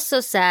neighbor also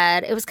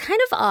said it was kind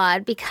of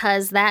odd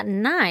because that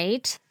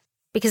night,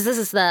 because this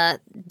is the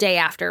day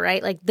after,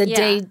 right? Like the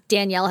day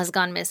Danielle has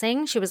gone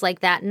missing. She was like,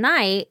 that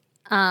night,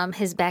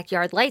 his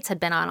backyard lights had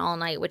been on all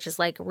night, which is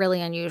like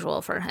really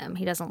unusual for him.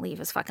 He doesn't leave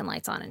his fucking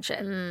lights on and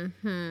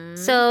shit.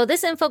 So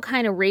this info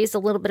kind of raised a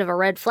little bit of a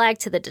red flag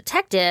to the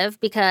detective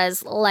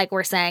because, like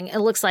we're saying, it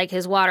looks like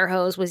his water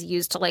hose was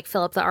used to like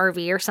fill up the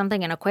RV or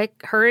something in a quick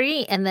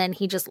hurry. And then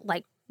he just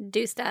like,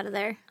 deuced out of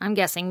there. I'm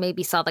guessing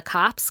maybe saw the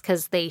cops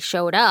because they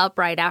showed up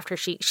right after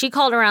she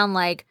called around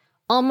like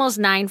almost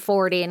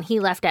 9:40 and he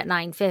left at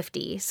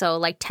 9:50. So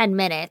like 10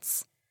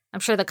 minutes. I'm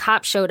sure the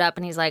cops showed up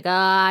and he's like,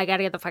 I got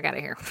to get the fuck out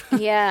of here.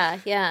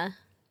 Yeah.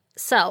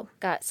 So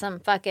Got some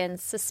fucking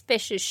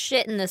suspicious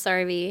shit in this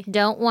RV.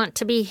 don't want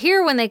to be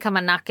here when they come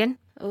a knocking.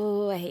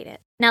 Oh, I hate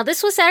it. Now,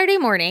 this was Saturday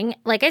morning,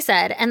 like I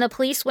said, and the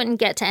police wouldn't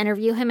get to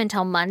interview him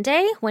until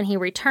Monday when he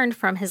returned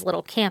from his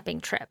little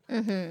camping trip.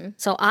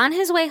 So on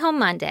his way home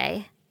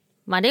Monday,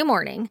 Monday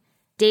morning,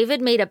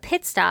 David made a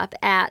pit stop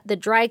at the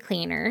dry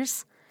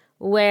cleaners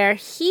where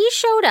he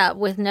showed up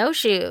with no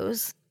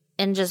shoes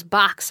and just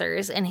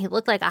boxers, and he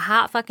looked like a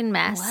hot fucking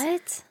mess.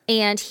 What?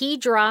 And he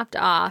dropped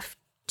off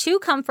 2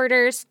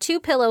 comforters, 2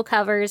 pillow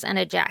covers, and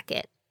a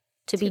jacket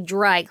to be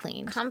dry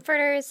cleaned.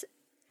 Comforters,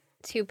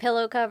 2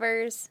 pillow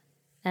covers,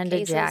 And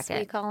cases, a jacket.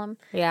 we call them.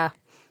 Yeah.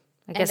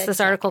 I guess a this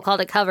article called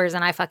it covers,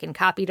 and I fucking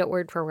copied it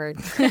word for word.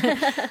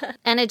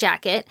 And a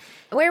jacket.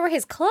 Where were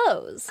his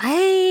clothes?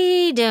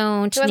 I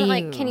don't It wasn't know.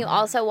 like, can you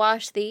also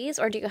wash these,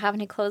 or do you have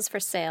any clothes for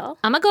sale?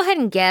 I'm going to go ahead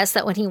and guess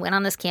that when he went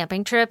on this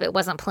camping trip, it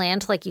wasn't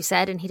planned, like you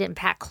said, and he didn't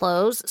pack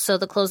clothes. So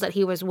the clothes that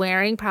he was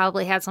wearing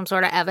probably had some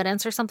sort of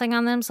evidence or something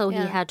on them. So he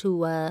had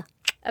to,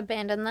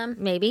 Abandon them?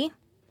 maybe.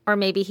 Or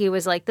maybe he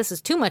was like, this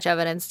is too much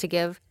evidence to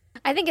give.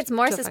 I think it's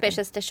more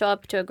suspicious to show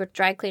up to a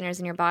dry cleaners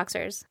in your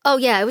boxers. Oh,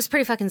 yeah, it was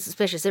pretty fucking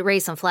suspicious. It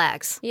raised some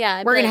flags. Yeah,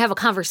 I'd We're be going to like, have a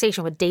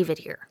conversation with David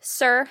here.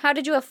 Sir, how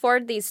did you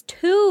afford these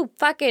 2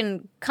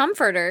 fucking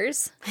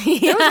comforters?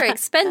 Those are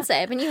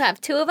expensive, and you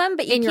have 2 of them,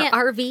 but you In can't.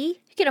 your RV?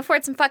 You can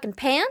afford some fucking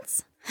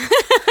pants?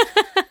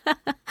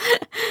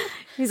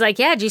 He's like,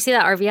 yeah, did you see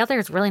that RV out there?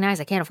 It's really nice.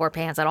 I can't afford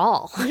pants at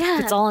all. Yeah.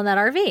 It's all in that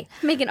RV.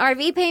 Making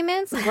RV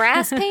payments,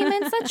 grass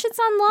payments, that shit's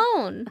on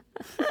loan.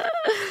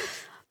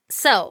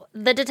 So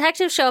the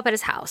detectives show up at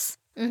his house.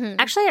 Mm-hmm.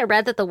 Actually, I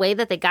read that the way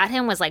that they got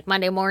him was like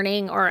Monday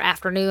morning or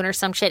afternoon or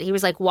some shit. He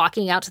was like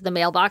walking out to the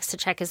mailbox to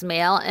check his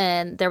mail,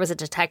 and there was a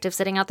detective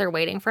sitting out there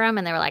waiting for him,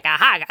 and they were like,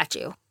 aha, I got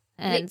you.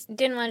 And They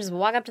didn't want to just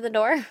walk up to the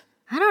door?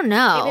 I don't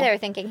know. Maybe they were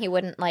thinking he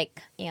wouldn't, like,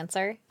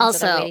 answer. Also-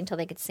 Instead of waiting until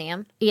they could see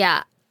him.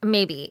 Yeah,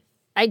 maybe.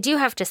 I do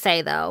have to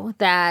say, though,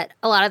 that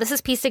a lot of this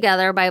is pieced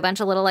together by a bunch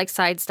of little, like,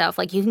 side stuff.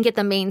 Like, you can get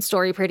the main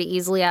story pretty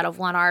easily out of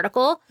one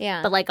article.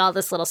 Yeah. But, like, all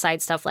this little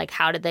side stuff, like,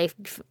 how did they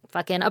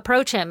fucking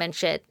approach him and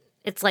shit?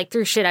 It's, like,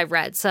 through shit I've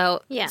read.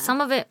 So, Yeah.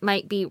 some of it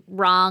might be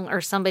wrong or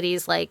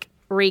somebody's, like,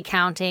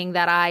 recounting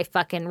that I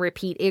fucking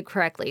repeat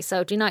incorrectly.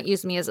 So, do not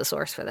use me as a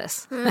source for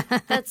this.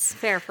 That's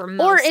fair for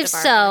most Or if of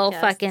our so, podcasts.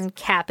 fucking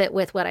cap it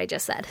with what I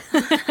just said.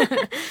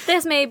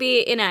 This may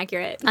be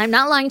inaccurate. I'm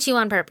not lying to you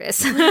on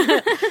purpose.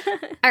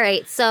 All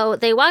right, so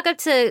they walk up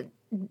to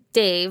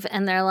Dave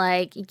and they're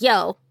like,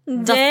 yo,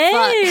 the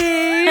fuck?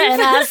 And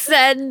I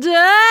said,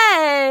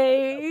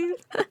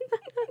 Dave.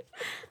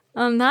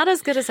 I'm not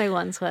as good as I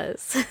once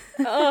was.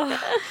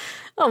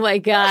 Oh my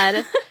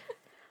God.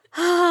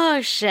 Oh,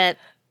 shit.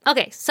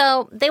 Okay,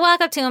 so they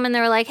walk up to him and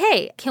they're like,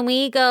 hey, can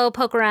we go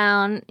poke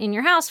around in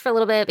your house for a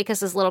little bit because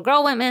this little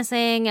girl went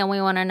missing and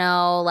we want to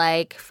know,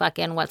 like,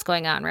 fucking what's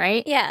going on,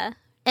 right? Yeah.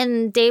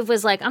 And Dave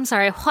was like, I'm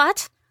sorry,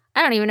 what?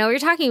 I don't even know what you're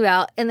talking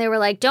about. And they were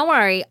like, don't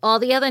worry. All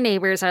the other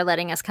neighbors are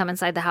letting us come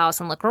inside the house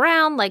and look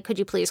around. Like, could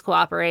you please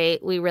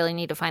cooperate? We really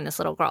need to find this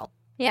little girl.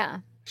 Yeah.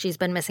 She's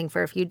been missing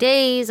for a few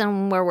days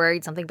and we're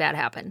worried something bad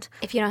happened.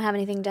 If you don't have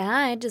anything to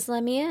hide, just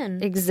let me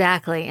in.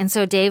 Exactly. And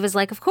so Dave is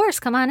like, of course,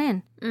 come on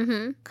in.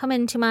 Mm-hmm. Come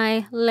into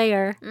my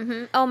lair.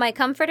 Mm-hmm. Oh, my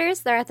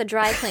comforters? They're at the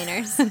dry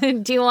cleaners.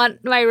 Do you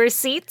want my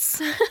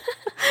receipts?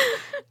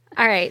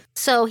 All right.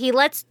 So he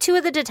lets 2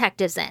 of the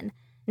detectives in.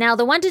 Now,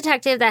 the one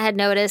detective that had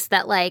noticed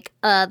that, like,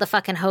 the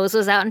fucking hose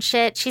was out and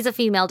shit, she's a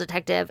female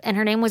detective, and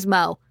her name was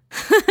Mo.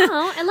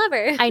 Oh, I love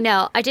her. I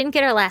know. I didn't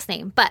get her last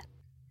name, but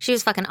she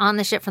was fucking on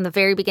the shit from the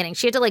very beginning.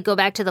 She had to, like, go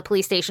back to the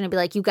police station and be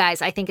like, you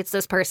guys, I think it's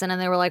this person. And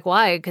they were like,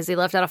 why? Because he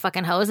left out a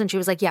fucking hose? And she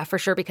was like, yeah, for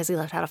sure, because he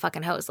left out a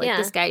fucking hose. Like, Yeah.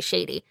 this guy's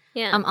shady.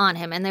 Yeah. I'm on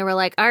him. And they were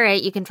like, all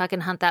right, you can fucking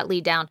hunt that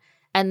lead down.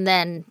 And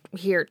then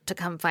here to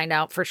come find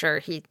out for sure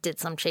he did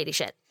some shady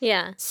shit.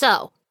 Yeah.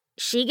 So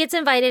she gets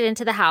invited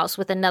into the house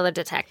with another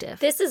detective.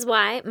 This is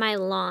why my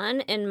lawn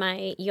in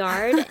my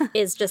yard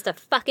is just a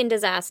fucking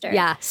disaster.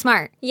 Yeah,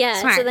 smart. Yeah,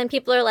 Smart. so then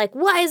people are like,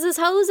 why is this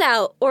hose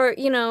out? Or,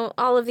 you know,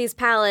 all of these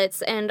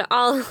pallets and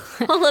all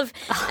of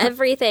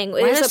everything.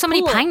 Why are there so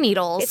many pine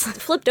needles? It's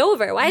flipped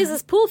over. Why is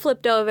this pool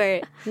flipped over?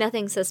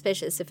 Nothing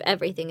suspicious if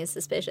everything is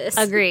suspicious.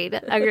 Agreed.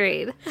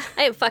 Agreed.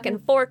 I have fucking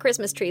 4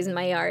 Christmas trees in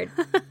my yard.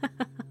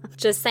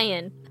 Just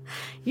saying.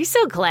 You're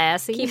so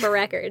classy. Keep a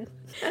record.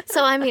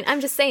 So, I mean, I'm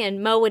just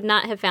saying, Mo would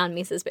not have found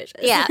me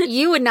suspicious. Yeah,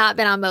 you would not have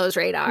been on Mo's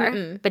radar.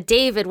 But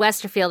David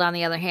Westerfield, on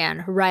the other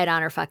hand, right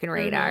on her fucking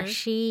radar.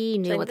 She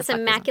knew Like, what the this fuck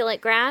was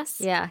immaculate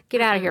grass? Yeah, get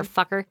out of here,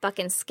 fucker.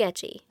 Fucking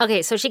sketchy.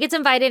 Okay, so she gets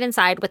invited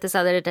inside with this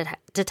other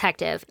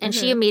detective, and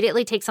she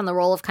immediately takes on the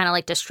role of kind of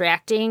like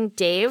distracting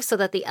Dave so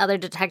that the other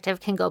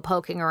detective can go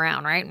poking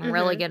around, right? And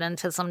really get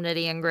into some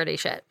nitty and gritty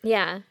shit.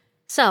 Yeah.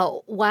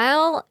 So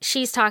while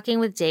she's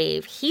talking with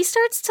Dave, he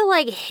starts to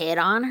like hit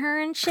on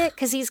her and shit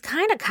because he's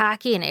kind of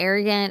cocky and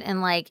arrogant and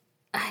like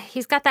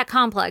he's got that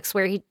complex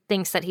where he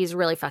thinks that he's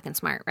really fucking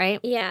smart, right?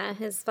 Yeah,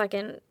 his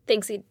fucking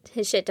thinks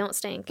his shit don't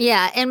stink.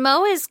 Yeah, and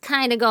Mo is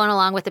kind of going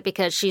along with it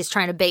because she's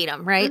trying to bait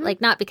him, right? Like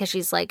not because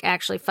she's like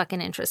actually fucking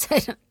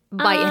interested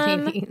by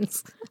any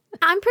means.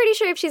 I'm pretty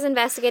sure if she's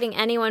investigating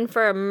anyone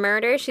for a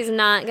murder, she's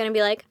not going to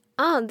be like,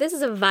 oh, this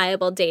is a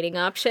viable dating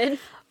option.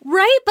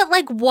 Right? But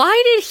like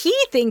why did he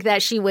think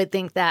that she would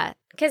think that?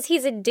 Because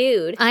he's a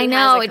dude. I who know,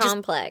 has a it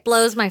complex. just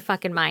blows my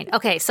fucking mind.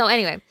 Okay, so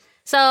anyway,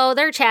 So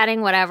they're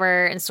chatting,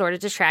 whatever, and sort of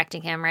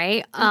distracting him,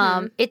 right?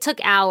 It took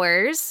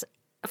hours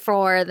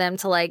for them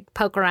to like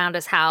poke around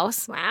his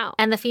house. Wow.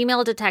 And the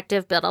female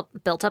detective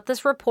built up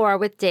this rapport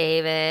with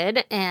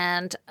David,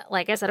 and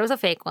like I said, it was a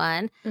fake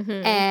one.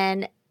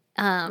 And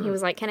He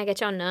was like, can I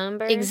get your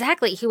number?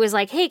 exactly, he was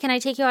like, hey, can I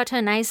take you out to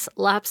a nice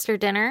lobster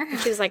dinner?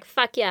 She was like,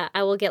 fuck yeah,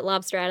 I will get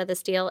lobster out of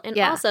this deal and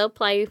also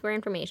apply you for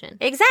information.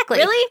 Exactly.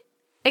 Really?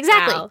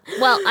 Exactly. Wow.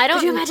 Well, I don't.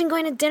 Could you imagine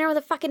going to dinner with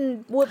a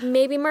fucking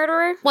maybe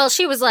murderer? Well,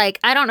 she was like,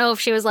 I don't know if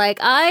she was like,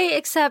 I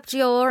accept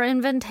your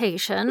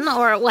invitation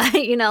or what,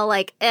 you know,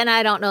 like, and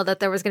I don't know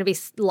that there was going to be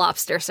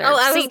lobster served. Oh,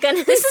 I was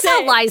gonna This is how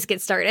say. lies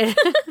get started.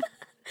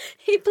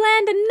 He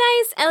planned a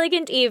nice,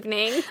 elegant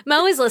evening.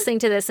 Mo is listening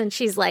to this and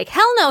she's like,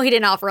 hell no, he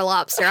didn't offer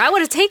lobster. I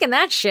would have taken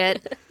that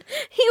shit.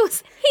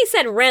 He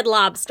said red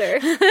lobster,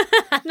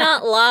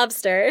 not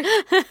lobster.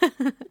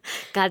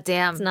 God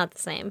damn. It's not the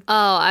same.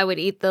 Oh, I would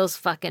eat those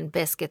fucking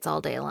biscuits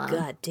all day long.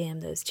 God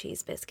damn those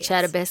cheese biscuits.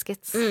 Cheddar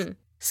biscuits.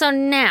 So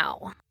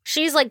now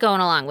she's like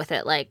going along with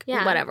it, like,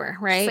 Yeah. whatever,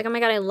 right? She's like, oh my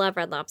God, I love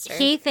red lobster.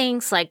 He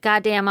thinks, like,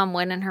 goddamn, I'm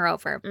winning her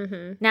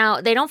over.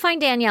 Now, they don't find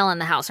Danielle in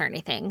the house or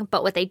anything,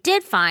 but what they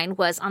did find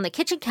was on the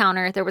kitchen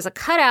counter, there was a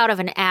cutout of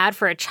an ad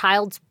for a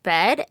child's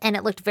bed, and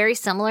it looked very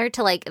similar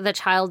to, like, the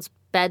child's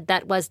bed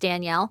that was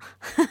Danielle.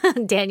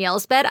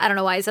 Danielle's bed. I don't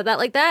know why I said that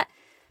like that.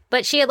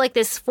 But she had, like,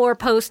 this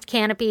 4-post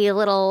canopy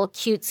little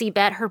cutesy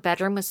bed. Her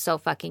bedroom was so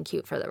fucking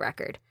cute, for the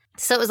record.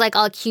 So it was, like,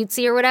 all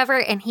cutesy or whatever,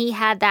 and he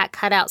had that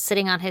cutout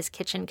sitting on his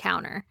kitchen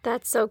counter.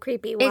 That's so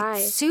creepy. Why?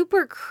 It's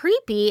super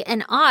creepy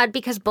and odd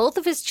because both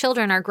of his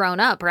children are grown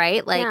up,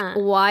 right? Like, Yeah.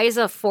 why is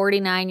a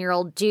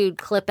 49-year-old dude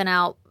clipping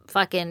out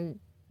fucking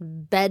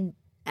bed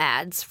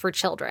ads for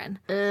children?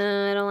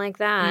 I don't like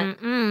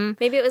that.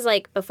 Maybe it was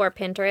like before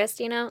Pinterest,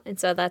 you know? And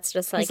so that's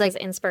just like his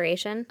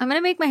inspiration. I'm going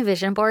to make my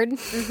vision board,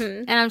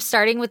 and I'm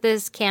starting with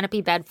this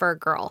canopy bed for a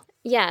girl,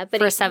 Yeah, but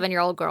for a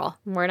 7-year-old girl.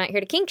 we're not here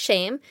to kink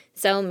shame.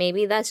 So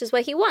maybe that's just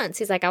what he wants.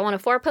 He's like, I want a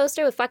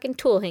 4-poster with fucking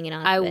tool hanging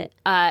off of it.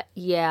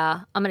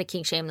 Yeah, I'm going to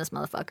kink shame this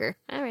motherfucker.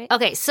 All right.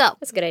 Okay, so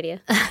That's a good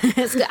idea.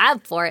 it's good. I'm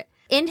for it.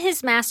 In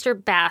his master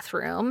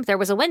bathroom, there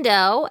was a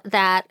window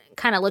that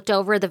kind of looked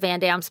over the Van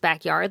Damme's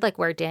backyard, like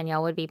where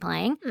Danielle would be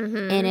playing.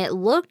 And it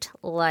looked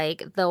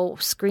like the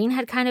screen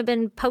had kind of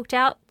been poked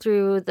out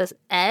through the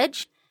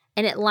edge.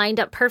 And it lined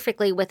up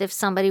perfectly with if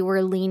somebody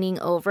were leaning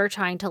over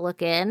trying to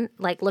look in,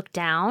 like look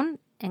down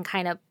and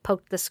kind of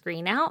poked the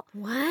screen out.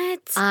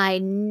 What? I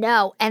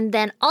know. And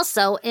then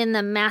also in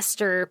the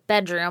master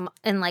bedroom,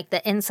 in like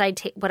the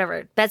inside,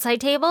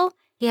 bedside table,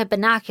 he had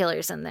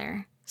binoculars in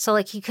there. So,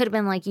 like, he could have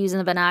been, like, using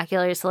the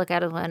binoculars to look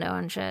out his window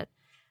and shit.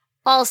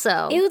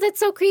 Also, Ew, that's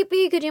so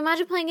creepy. Could you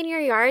imagine playing in your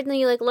yard and then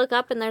you like look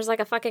up and there's like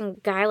a fucking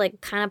guy like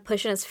kind of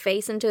pushing his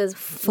face into his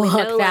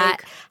window? that.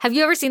 Like, Have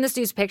you ever seen this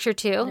dude's picture,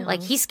 too?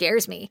 Like, he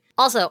scares me.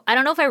 Also, I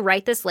don't know if I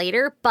write this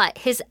later, but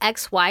his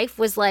ex-wife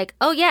was like,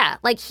 oh, yeah.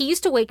 Like, he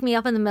used to wake me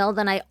up in the middle of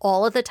the night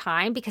all of the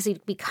time because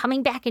he'd be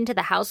coming back into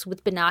the house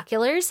with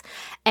binoculars,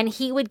 and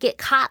he would get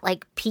caught,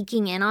 like,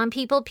 peeking in on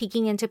people,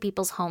 peeking into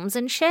people's homes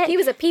and shit. he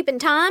was a peeping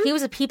Tom. He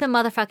was a peeping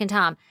motherfucking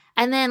Tom.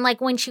 And then, like,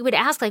 when she would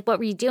ask, like, what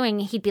were you doing?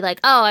 He'd be like,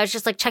 oh, I was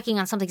just, like, checking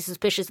on something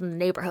suspicious in the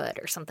neighborhood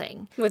or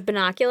something. With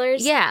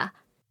binoculars? Yeah.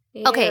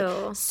 Ew.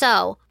 Okay.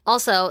 So,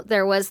 also,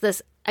 there was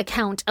this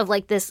account of,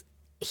 like, this,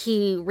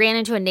 he ran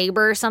into a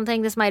neighbor or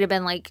something. This might have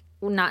been, like,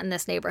 not in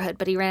this neighborhood,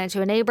 but he ran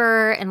into a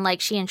neighbor and, like,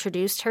 she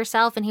introduced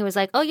herself and he was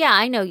like, oh, yeah,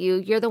 I know you.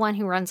 You're the one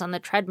who runs on the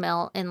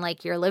treadmill in,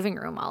 like, your living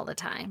room all the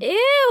time.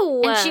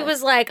 Ew. And she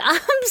was like,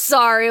 I'm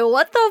sorry,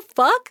 what the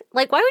fuck?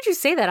 Like, why would you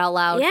say that out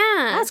loud?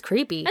 Yeah. That's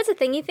creepy. That's a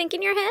thing you think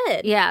in your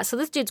head. Yeah, so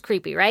this dude's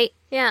creepy, right?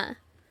 Yeah.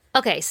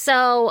 Okay,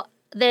 so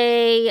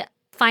they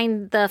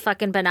find the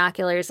fucking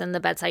binoculars in the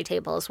bedside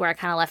table is where I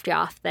kind of left you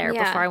off there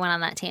Yeah. before I went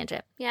on that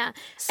tangent. Yeah.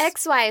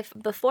 Ex-wife,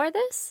 before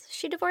this,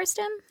 she divorced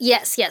him?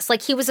 Yes.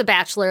 Like he was a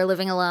bachelor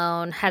living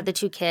alone, had the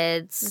 2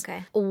 kids.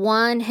 Okay.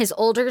 One, his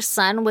older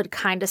son would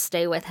kind of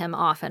stay with him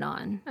off and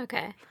on.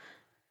 Okay.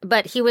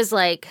 But he was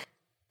like,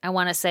 I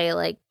want to say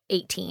like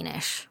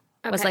 18-ish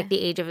was Okay. like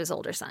the age of his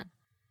older son.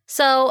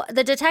 So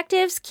the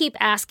detectives keep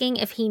asking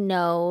if he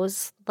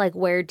knows like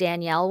where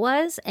Danielle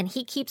was, and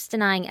he keeps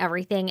denying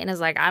everything and is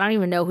like, I don't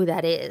even know who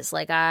that is.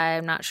 Like,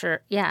 I'm not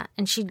sure. Yeah.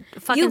 And she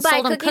fucking You buy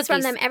sold him cookies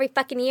from them every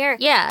fucking year.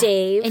 Yeah.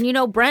 Dave. And you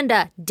know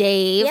Brenda.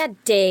 Dave. Yeah,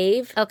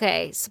 Dave.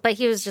 Okay. But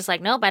he was just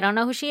like, nope, I don't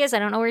know who she is. I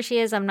don't know where she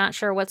is. I'm not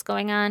sure what's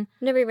going on.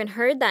 Never even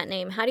heard that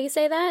name. How do you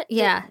say that?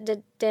 Yeah.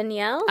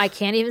 Danielle? I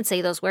can't even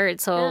say those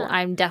words, so Yeah.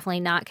 I'm definitely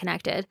not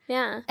connected.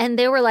 Yeah. And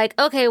they were like,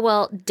 okay,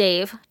 well,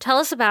 Dave, tell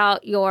us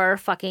about your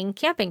fucking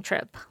camping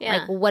trip. Yeah.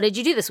 Like, what did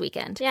you do this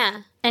weekend?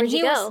 Yeah. And Where'd you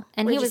he was- go?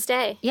 and Where'd he you was-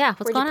 stay? Yeah,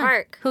 what's Where'd going you on?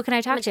 park? Who can I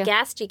How talk much to?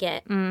 gas did you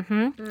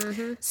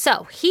get?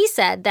 So he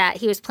said that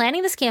he was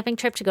planning this camping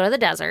trip to go to the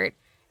desert,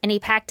 and he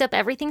packed up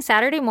everything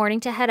Saturday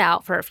morning to head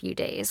out for a few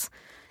days.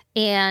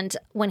 And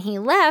when he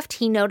left,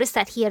 he noticed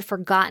that he had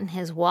forgotten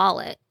his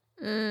wallet.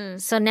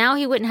 So now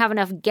he wouldn't have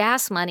enough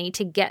gas money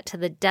to get to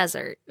the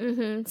desert.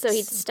 So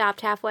he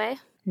stopped halfway?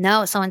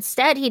 No, so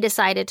instead he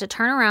decided to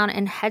turn around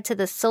and head to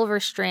the Silver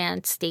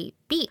Strand State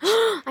Beach.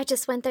 I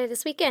just went there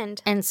this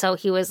weekend. And so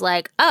he was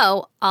like,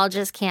 oh, I'll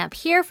just camp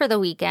here for the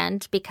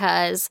weekend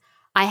because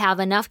I have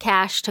enough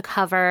cash to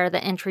cover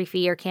the entry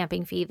fee or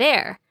camping fee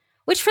there.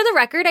 Which, for the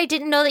record, I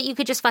didn't know that you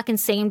could just fucking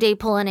same day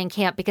pull in and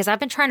camp because I've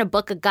been trying to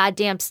book a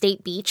goddamn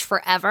state beach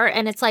forever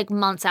and it's like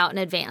months out in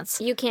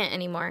advance. You can't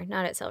anymore.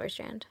 Not at Silver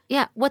Strand.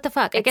 Yeah, what the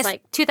fuck? I guess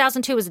like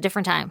 2002 was a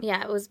different time.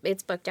 Yeah,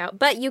 it's booked out.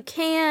 But you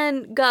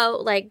can go,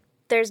 like,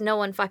 there's no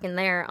one fucking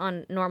there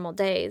on normal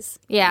days.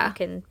 Yeah. You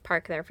can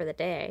park there for the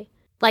day.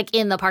 Like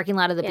in the parking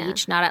lot of the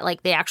beach, not at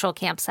like the actual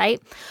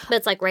campsite. But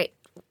it's like right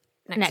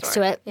next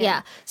to it.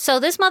 Yeah. So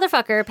this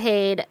motherfucker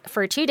paid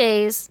for 2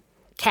 days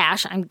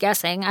cash, I'm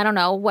guessing. I don't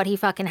know what he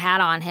fucking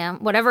had on him.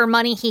 Whatever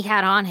money he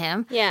had on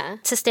him. Yeah.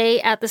 To stay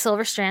at the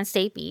Silver Strand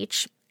State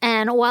Beach.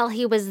 And while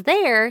he was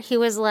there, he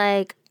was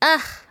like,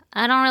 ugh,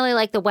 I don't really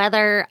like the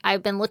weather.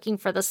 I've been looking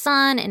for the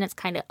sun and it's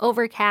kind of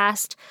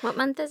overcast. What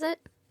month is it?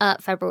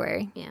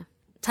 February. Yeah.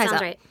 Ties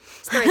Sounds up.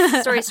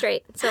 right. Story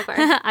straight so far.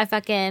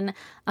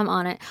 I'm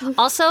on it.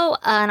 Also,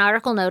 an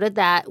article noted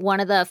that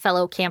one of the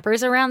fellow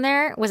campers around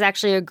there was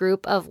actually a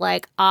group of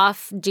like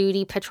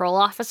off-duty patrol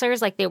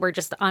officers. Like they were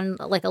just on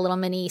like a little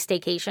mini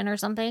staycation or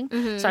something.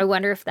 Mm-hmm. So I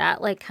wonder if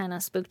that like kind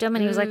of spooked him.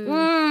 And he was like,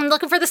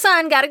 looking for the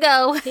sun, gotta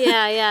go.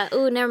 Yeah.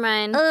 Ooh, never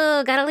mind.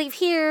 Oh, gotta leave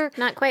here.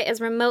 Not quite as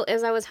remote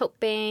as I was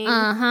hoping.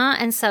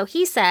 And so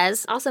he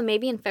says. Also,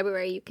 maybe in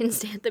February you can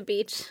stay at the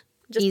beach.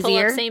 Just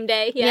easier. Pull up same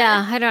day.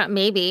 Yeah, I don't,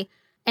 maybe.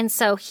 And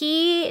so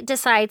he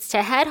decides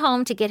to head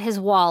home to get his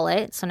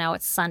wallet. So now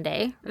it's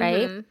Sunday,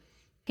 right? Mm-hmm.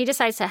 He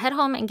decides to head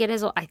home and get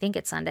his, I think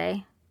it's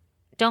Sunday.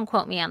 Don't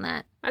quote me on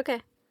that. Okay.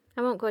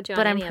 I won't quote you on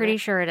but any I'm pretty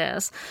sure it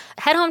is.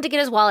 Head home to get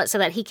his wallet so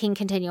that he can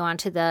continue on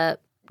to the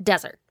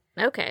desert.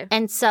 Okay.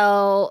 And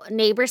so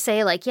neighbors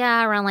say like,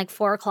 yeah, around like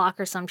 4 o'clock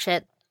or some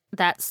shit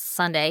that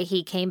Sunday,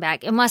 he came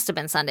back. It must have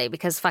been Sunday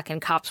because fucking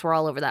cops were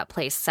all over that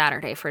place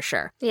Saturday for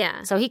sure.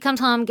 Yeah. So he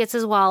comes home, gets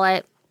his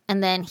wallet.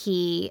 And then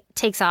he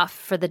takes off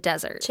for the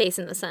desert.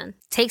 Chasing the sun.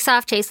 Takes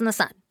off chasing the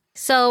sun.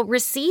 So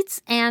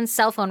receipts and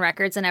cell phone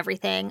records and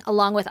everything,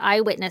 along with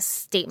eyewitness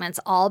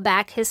statements, all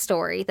back his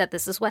story that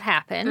this is what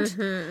happened.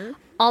 Mm-hmm.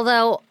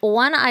 Although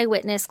one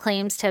eyewitness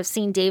claims to have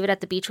seen David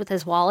at the beach with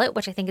his wallet,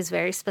 which I think is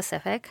very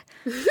specific.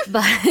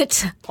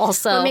 But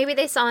also... Well, maybe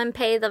they saw him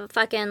pay the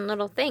fucking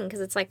little thing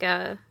because it's like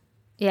a...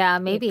 Yeah,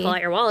 maybe. You pull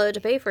out your wallet to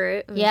pay for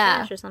it.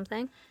 Cash or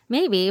something.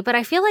 Maybe, but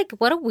I feel like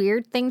what a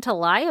weird thing to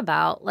lie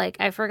about. Like,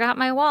 I forgot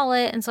my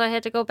wallet, and so I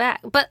had to go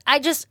back. But I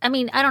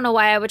don't know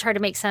why I would try to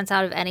make sense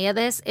out of any of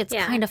this. It's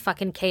kind of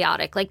fucking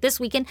chaotic. Like, this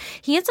weekend,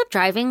 he ends up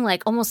driving,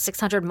 like, almost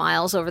 600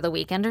 miles over the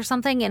weekend or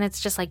something, and it's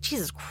just like,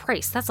 Jesus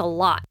Christ, that's a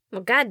lot. Well,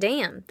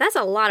 goddamn. That's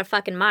a lot of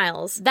fucking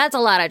miles. That's a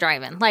lot of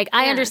driving. Like,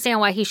 I understand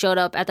why he showed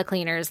up at the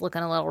cleaners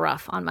looking a little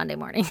rough on Monday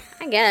morning.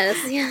 I guess.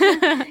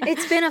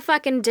 It's been a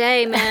fucking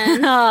day,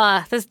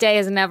 man. This day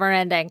is never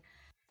ending.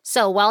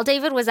 So while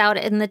David was out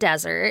in the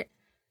desert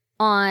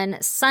on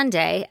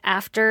Sunday,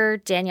 after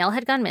Danielle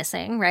had gone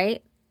missing,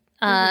 right?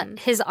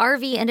 His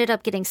RV ended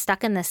up getting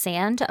stuck in the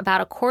sand about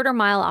a quarter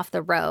mile off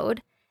the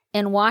road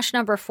in wash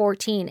number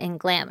 14 in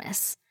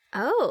Glamis.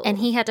 Oh. And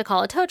he had to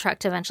call a tow truck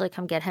to eventually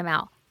come get him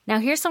out. Now,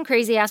 here's some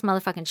crazy ass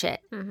motherfucking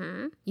shit.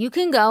 Mm-hmm. You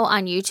can go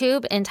on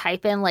YouTube and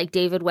type in like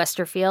David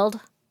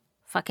Westerfield,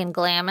 fucking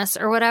Glamis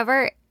or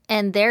whatever,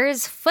 and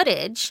there's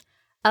footage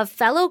of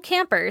fellow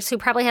campers who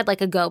probably had like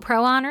a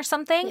GoPro on or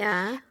something.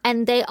 Yeah.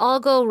 And they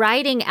all go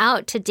riding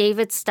out to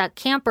David's stuck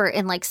camper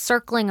and like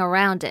circling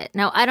around it.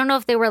 Now, I don't know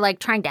if they were like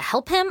trying to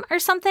help him or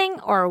something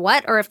or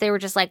what, or if they were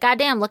just like,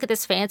 goddamn, look at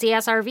this fancy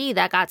ass RV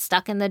that got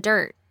stuck in the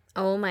dirt.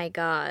 Oh my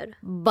God.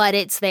 But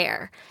it's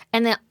there.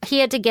 And then he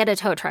had to get a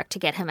tow truck to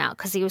get him out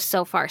because he was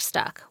so far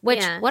stuck.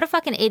 Which, what a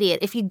fucking idiot.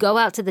 If you go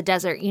out to the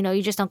desert, you know,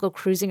 you just don't go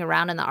cruising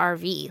around in the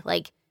RV.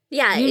 Like,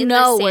 yeah, you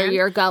know where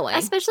you're going.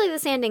 Especially the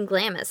sand in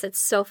Glamis. It's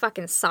so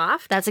fucking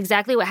soft. That's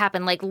exactly what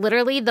happened. Like,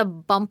 literally, the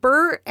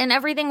bumper and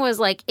everything was,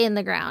 like, in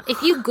the ground.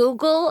 If you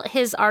Google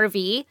his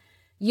RV,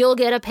 you'll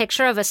get a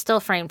picture of a still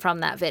frame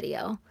from that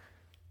video.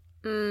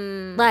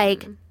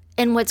 Like,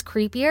 and what's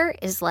creepier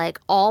is, like,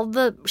 all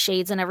the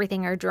shades and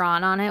everything are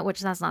drawn on it, which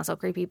that's not so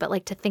creepy. But,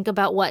 like, to think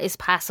about what is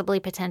possibly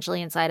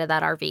potentially inside of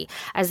that RV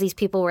as these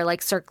people were,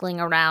 like,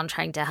 circling around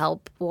trying to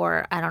help,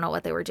 or I don't know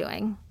what they were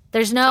doing.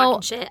 There's no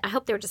talking shit. I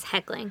hope they were just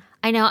heckling.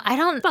 I know.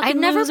 I've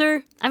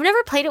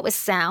never played it with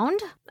sound.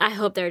 I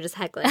hope they were just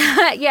heckling.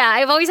 Yeah,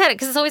 I've always had it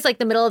because it's always like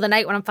the middle of the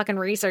night when I'm fucking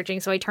researching,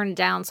 so I turn it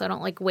down so I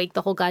don't like wake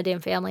the whole goddamn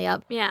family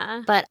up.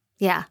 Yeah. But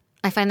yeah,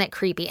 I find that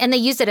creepy, and they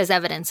used it as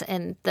evidence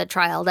in the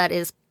trial that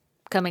is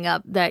coming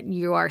up that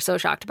you are so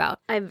shocked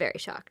about. I'm very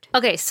shocked.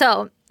 Okay,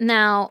 so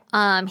now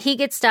he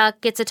gets stuck,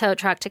 gets a tow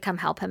truck to come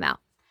help him out,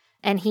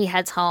 and he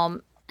heads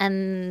home.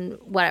 And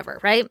whatever,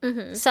 right?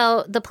 Mm-hmm.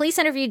 So the police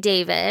interviewed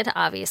David,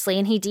 obviously,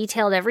 and he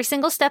detailed every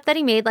single step that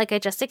he made, like I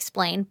just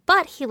explained,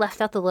 but he left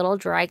out the little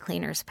dry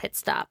cleaners pit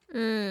stop.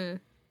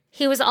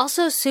 He was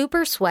also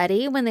super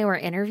sweaty when they were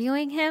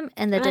interviewing him.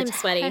 And I'm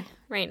sweaty.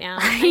 right now.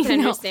 I can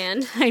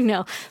understand. I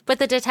know. But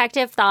the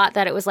detective thought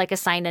that it was like a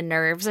sign of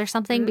nerves or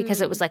something because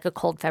it was like a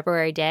cold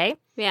February day.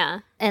 Yeah.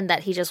 And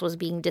that he just was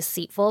being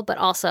deceitful, but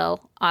also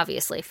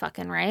obviously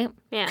fucking right.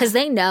 Yeah. Because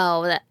they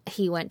know that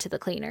he went to the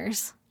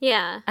cleaners.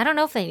 Yeah. I don't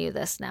know if they knew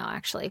this now,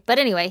 actually. But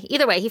anyway,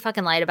 either way, he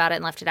fucking lied about it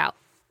and left it out.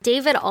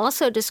 David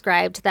also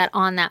described that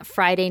on that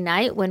Friday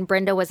night when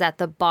Brenda was at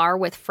the bar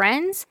with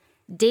friends,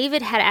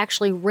 David had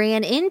actually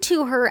ran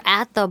into her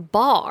at the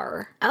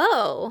bar.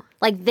 Oh.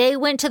 Like, they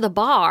went to the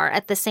bar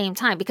at the same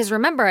time. Because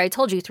remember, I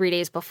told you 3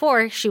 days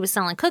before she was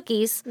selling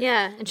cookies.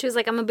 Yeah. And she was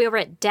like, I'm going to be over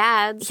at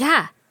Dad's.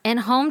 Yeah. And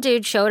home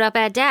dude showed up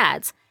at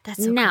Dad's.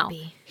 That's so now,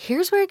 creepy.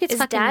 here's where it gets Is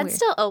fucking Dad weird.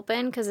 still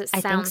open? Because it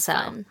sounds I think so.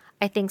 fun.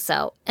 I think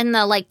so. In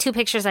the, like, 2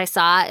 pictures I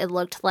saw, it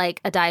looked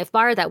like a dive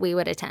bar that we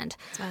would attend.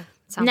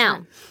 Sounds Now,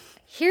 fun.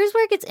 here's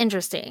where it gets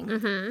interesting.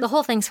 The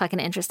whole thing's fucking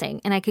interesting,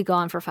 and I could go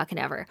on for fucking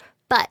ever.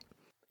 But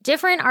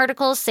different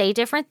articles say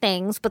different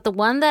things, but the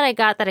one that I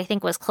got that I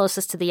think was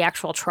closest to the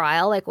actual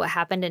trial, like what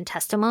happened in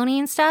testimony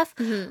and stuff,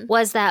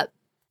 was that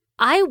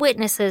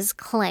eyewitnesses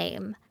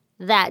claim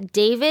that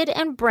David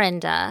and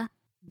Brenda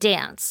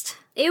danced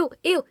Ew,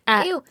 ew,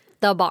 at ew.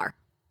 the bar.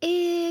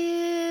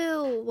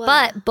 Ew.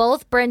 But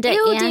both Brenda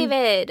Ew, and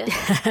David.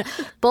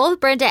 both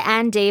Brenda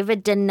and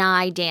David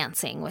deny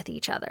dancing with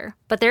each other.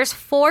 But there's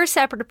 4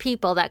 separate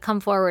people that come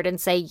forward and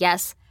say,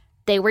 yes,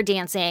 they were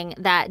dancing,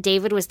 that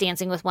David was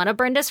dancing with one of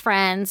Brenda's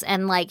friends,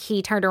 and like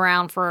he turned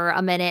around for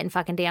a minute and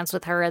fucking danced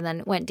with her and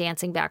then went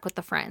dancing back with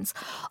the friends.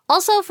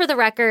 Also, for the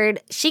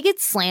record, she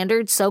gets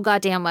slandered so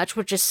goddamn much,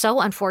 which is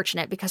so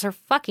unfortunate because her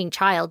fucking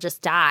child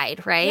just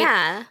died, right?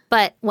 Yeah.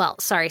 But, well,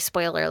 sorry,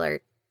 spoiler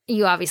alert.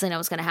 You obviously know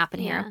what's going to happen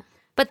Yeah. here.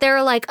 But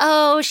they're like,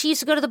 oh, she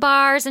used to go to the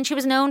bars and she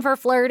was known for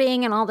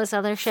flirting and all this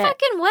other shit.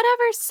 Fucking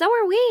whatever. So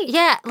are we.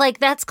 Yeah, like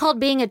that's called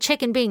being a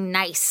chick and being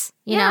nice.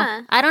 You Yeah.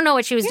 know? I don't know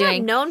what she was You're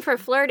doing. not known for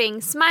flirting,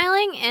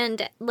 smiling,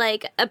 and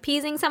like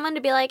appeasing someone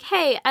to be like,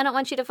 "Hey, I don't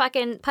want you to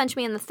fucking punch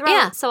me in the throat."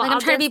 Yeah, so like, I'm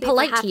I'll trying to dance be for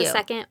polite half to a you.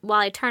 second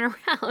while I turn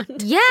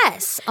around.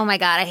 Yes. Oh my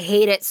God, I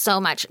hate it so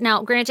much.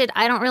 Now, granted,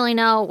 I don't really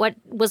know what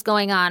was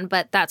going on,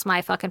 but that's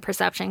my fucking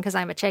perception because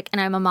I'm a chick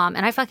and I'm a mom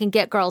and I fucking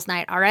get girls'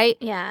 night, all right?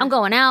 Yeah. I'm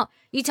going out.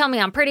 You tell me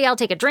I'm pretty, I'll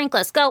take a drink.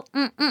 Let's go.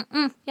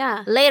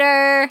 Yeah.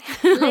 Later.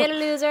 Little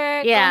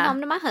loser. Yeah. Going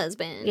home to my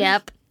husband.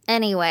 Yep.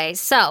 Anyway,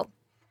 so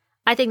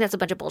I think that's a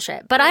bunch of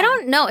bullshit. But I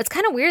don't know. It's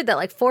kind of weird that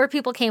like 4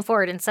 people came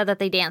forward and said that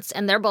they danced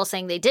and they're both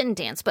saying they didn't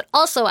dance. But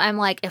also I'm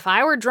like, if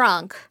I were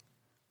drunk,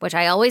 which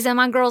I always am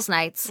on girls'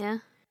 nights, Yeah.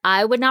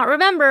 I would not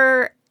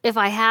remember if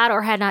I had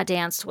or had not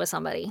danced with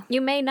somebody.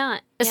 You may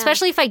not.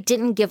 Especially if I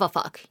didn't give a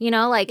fuck. You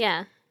know, like,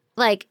 Yeah.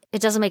 like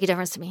it doesn't make a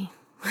difference to me.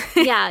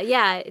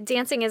 Yeah.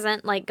 Dancing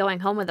isn't like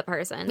going home with a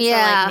person.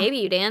 Yeah. So, like, maybe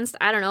you danced.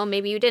 I don't know.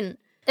 Maybe you didn't.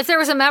 If there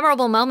was a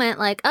memorable moment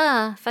like,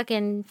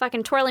 fucking,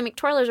 Fucking Twirly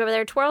McTwirlers over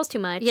there twirls too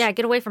much. yeah,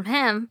 get away from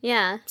him.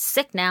 Yeah.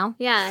 Sick now.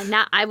 Yeah.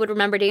 Not I would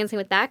remember dancing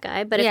with that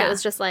guy. But if Yeah. it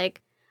was just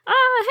like,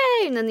 oh,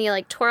 hey, and then you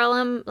like twirl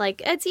him,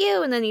 like, it's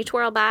you, and then you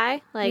twirl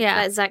by, like,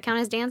 Yeah. does that count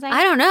as dancing?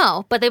 I don't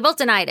know, but they both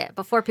denied it.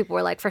 Before people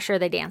were like, for sure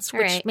they danced,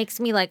 which Right. makes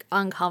me like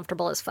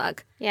uncomfortable as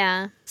fuck.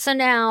 Yeah. So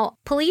now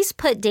police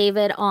put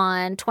David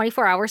on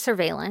 24-hour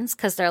surveillance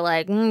because they're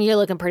like, you're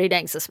looking pretty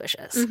dang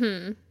suspicious.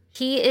 Mm-hmm.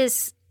 He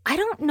is, I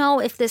don't know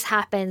if this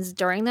happens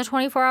during the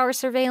 24-hour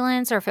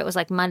surveillance or if it was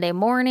like Monday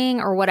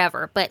morning or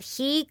whatever, but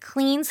he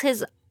cleans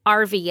his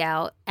RV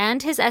out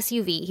and his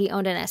SUV. He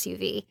owned an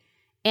SUV.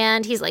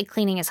 And he's like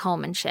cleaning his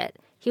home and shit.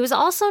 He was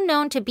also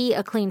known to be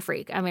a clean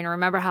freak. I mean,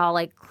 remember how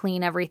like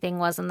clean everything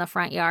was in the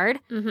front yard?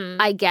 Mm-hmm.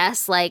 I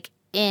guess like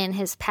in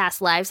his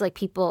past lives, like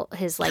people,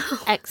 his like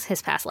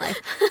his past life,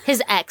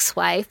 his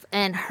ex-wife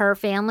and her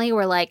family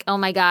were like, oh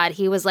my God,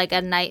 he was like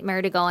a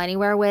nightmare to go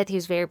anywhere with. He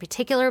was very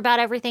particular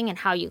about everything and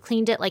how you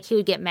cleaned it. Like he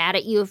would get mad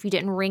at you if you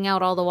didn't wring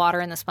out all the water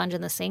and the sponge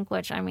in the sink,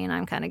 which I mean,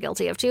 I'm kind of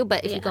guilty of too.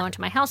 But if you go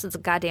into my house, it's a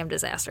goddamn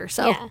disaster.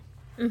 So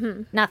Yeah.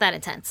 not that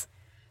intense.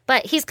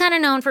 But he's kind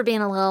of known for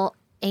being a little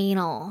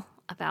anal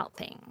about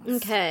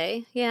things.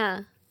 Okay.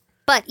 Yeah.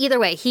 But either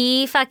way,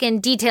 he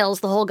fucking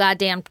details the whole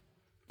goddamn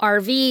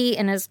RV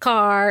and his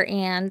car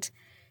and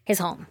his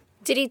home.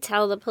 Did he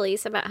tell the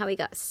police about how he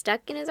got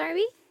stuck in his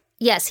RV?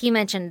 Yes, he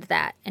mentioned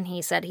that, and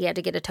he said he had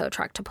to get a tow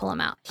truck to pull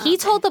him out. He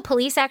told the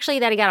police, actually,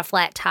 that he got a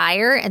flat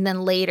tire, and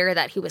then later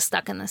that he was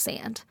stuck in the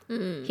sand.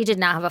 He did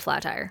not have a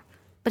flat tire.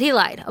 But he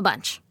lied a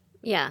bunch,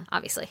 Yeah.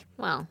 obviously.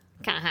 Well,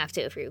 kind of have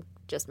to if you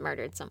just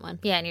murdered someone.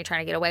 Yeah, and you're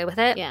trying to get away with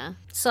it? Yeah.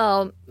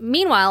 So,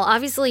 meanwhile,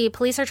 obviously,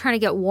 police are trying to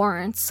get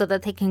warrants so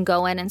that they can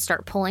go in and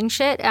start pulling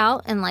shit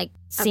out and, like,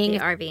 seeing the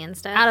RV and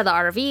stuff. out of the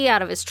RV,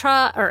 out of his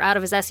truck, or out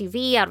of his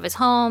SUV, out of his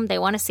home. They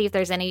want to see if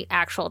there's any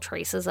actual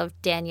traces of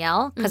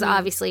Danielle, because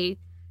obviously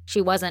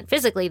she wasn't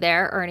physically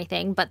there or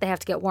anything, but they have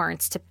to get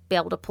warrants to be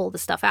able to pull the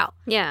stuff out.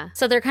 Yeah.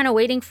 So they're kind of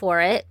waiting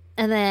for it,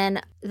 and then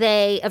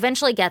they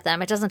eventually get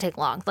them. It doesn't take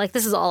long. Like,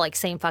 this is all, like,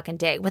 same fucking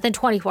day, within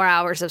 24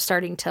 hours of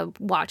starting to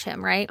watch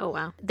him, right? Oh,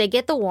 wow. They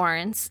get the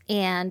warrants,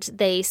 and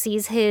they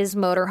seize his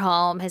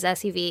motorhome, his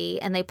SUV,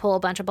 and they pull a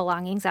bunch of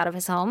belongings out of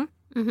his home.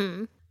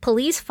 Mm-hmm.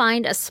 Police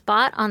find a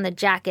spot on the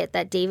jacket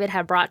that David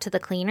had brought to the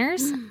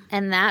cleaners,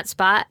 and that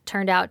spot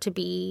turned out to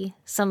be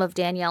some of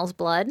Danielle's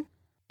blood.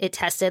 It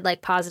tested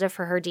like positive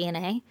for her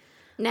DNA.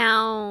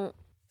 Now,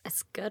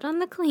 it's good on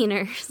the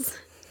cleaners,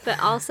 but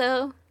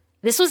also,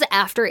 This was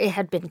after it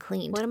had been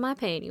cleaned. what am I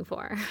paying you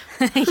for?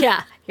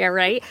 yeah,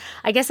 right.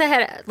 I guess I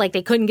had like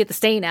they couldn't get the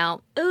stain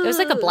out. It was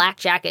like a black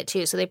jacket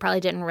too, so they probably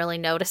didn't really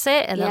notice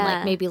it, and then Yeah.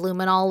 like maybe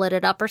luminol lit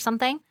it up or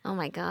something. Oh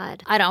my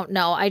God. I don't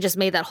know. I just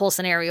made that whole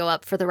scenario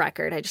up for the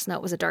record. I just know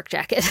it was a dark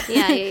jacket.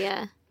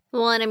 Yeah.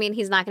 Well, and I mean,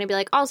 he's not going to be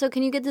like, also,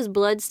 can you get this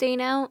blood stain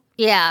out?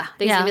 yeah.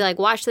 He's going to be like,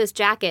 wash this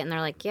jacket. And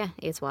they're like, yeah,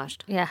 it's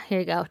washed. Yeah, here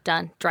you go.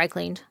 Done. Dry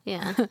cleaned.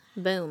 Yeah.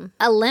 Boom.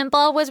 A lint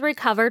ball was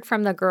recovered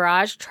from the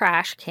garage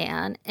trash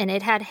can, and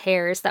it had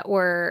hairs that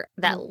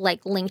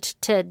like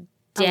linked to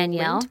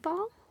Danielle. A lint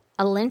ball?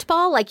 A lint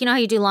ball? Like, you know how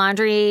you do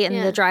laundry in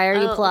Yeah. the dryer,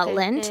 you Oh, pull out okay.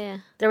 lint? Yeah.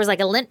 There was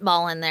like a lint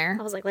ball in there.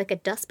 I was like a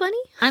dust bunny?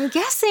 I'm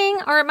guessing,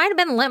 or it might have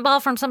been a lint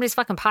ball from somebody's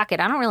fucking pocket.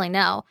 I don't really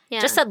know.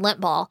 Yeah. Just said lint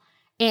ball.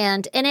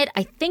 And in it,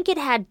 I think it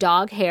had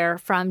dog hair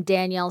from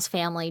Danielle's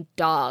family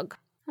dog.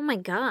 Oh my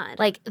God.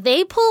 Like,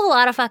 they pull a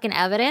lot of fucking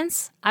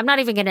evidence. I'm not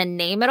even going to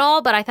name it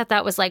all, but I thought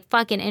that was, like,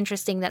 fucking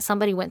interesting that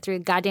somebody went through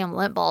goddamn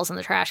lint balls in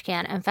the trash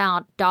can and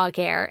found dog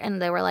hair.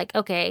 And they were like,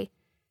 okay,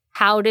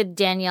 how did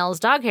Danielle's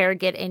dog hair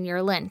get in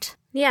your lint?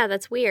 Yeah,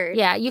 that's weird.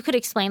 Yeah, you could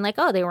explain, like,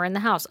 oh, they were in the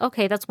house.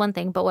 Okay, that's one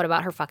thing, but what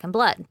about her fucking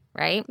blood,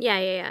 right?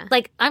 Yeah.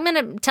 Like, I'm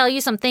going to tell you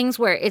some things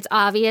where it's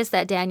obvious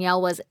that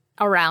Danielle was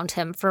around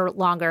him for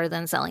longer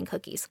than selling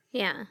cookies.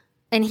 Yeah.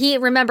 And he,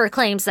 remember,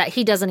 claims that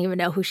he doesn't even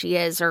know who she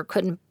is or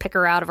couldn't pick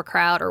her out of a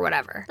crowd or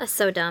whatever. That's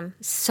so dumb.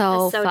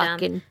 So That's so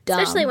fucking dumb.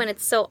 Especially when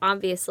it's so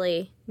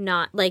obviously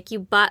not, like, you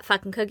bought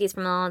fucking cookies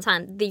from them all the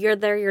time.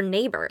 They're your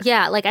neighbor.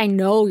 Yeah, like, I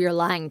know you're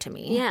lying to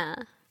me. Yeah.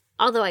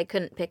 Although I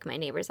couldn't pick my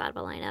neighbors out of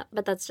a lineup,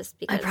 but that's just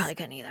because I probably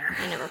couldn't either.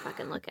 I never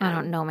fucking look at I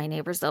them. don't know my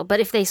neighbors, though.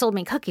 But if they sold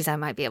me cookies, I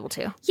might be able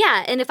to.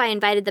 Yeah, and if I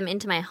invited them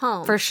into my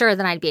home. For sure,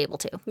 then I'd be able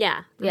to.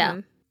 Yeah. Yeah.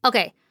 Mhm.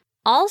 Okay.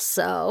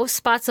 Also,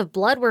 spots of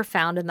blood were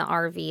found in the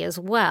RV as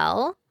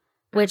well,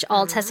 which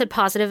all tested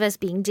positive as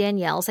being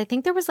Danielle's. I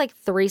think there was like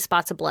 3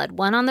 spots of blood.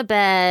 One on the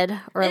bed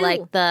or Ew.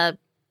 like the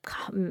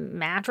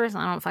mattress.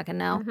 I don't fucking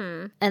know.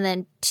 And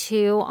then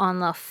 2 on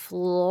the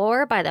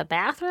floor by the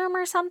bathroom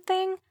or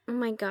something. Oh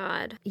my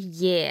God.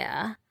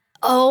 Yeah.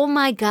 Oh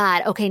my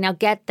God. Okay, now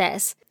get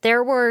this.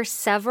 There were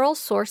several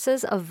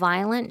sources of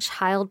violent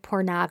child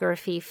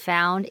pornography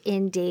found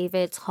in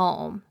David's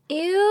home.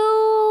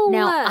 Ew.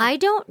 Now, I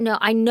don't know.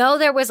 I know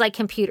there was like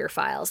computer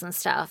files and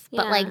stuff,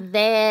 but Yeah. like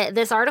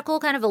this article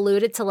kind of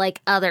alluded to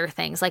like other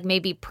things, like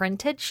maybe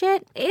printed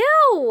shit.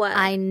 Ew.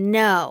 I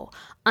know.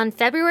 On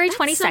February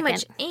 22nd. so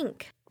much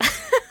ink.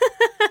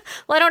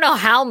 Well, I don't know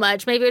how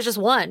much. Maybe it was just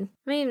one.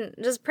 I mean,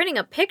 just printing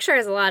a picture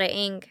is a lot of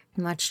ink.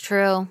 Much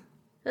true.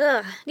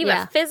 Ugh. Do you Yeah.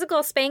 have a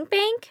physical spank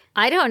bank?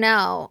 I don't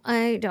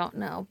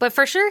know. But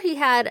for sure he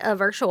had a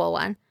virtual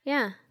one.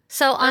 Yeah.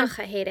 So on Ugh,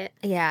 I hate it.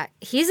 Yeah,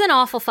 he's an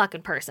awful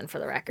fucking person for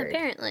the record.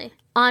 Apparently.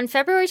 On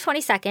February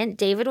 22nd,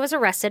 David was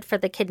arrested for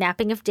the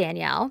kidnapping of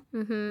Danielle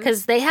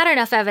because they had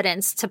enough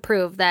evidence to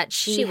prove that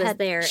She was had,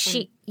 there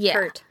and yeah,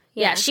 hurt.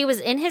 Yeah, Yeah. she was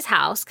in his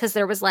house because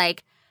there was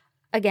like,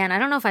 again, I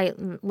don't know if I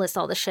list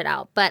all this shit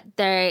out, but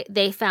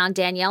they found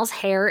Danielle's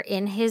hair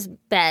in his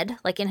bed,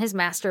 like in his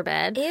master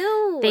bed.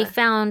 Ew. They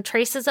found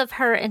traces of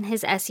her in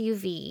his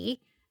SUV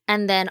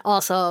and then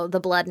also the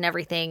blood and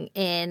everything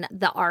in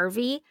the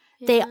RV.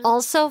 They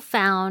also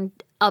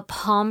found a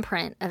palm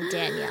print of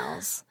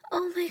Danielle's.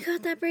 Oh my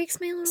God, that breaks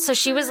my little So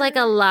she was heart. like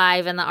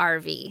alive in the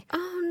RV.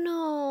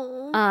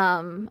 Oh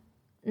no.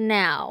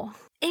 Now,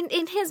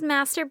 In his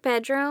master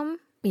bedroom?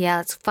 yeah,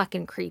 it's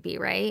fucking creepy,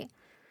 right?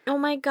 Oh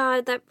my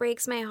God, that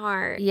breaks my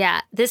heart.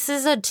 Yeah, this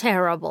is a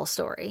terrible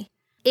story.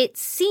 It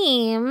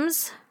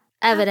seems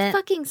evident. That's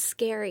fucking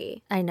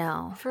scary I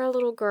know. for a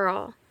little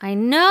girl. I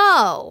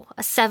know.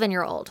 A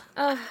 7-year-old.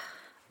 Ugh.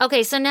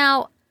 Okay, so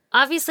now,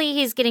 obviously,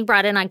 he's getting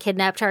brought in on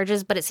kidnap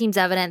charges, but it seems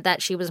evident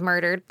that she was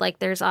murdered. Like,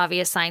 there's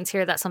obvious signs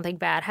here that something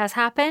bad has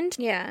happened.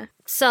 Yeah.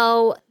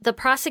 So the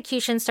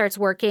prosecution starts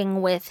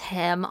working with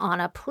him on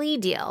a plea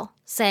deal,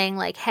 saying,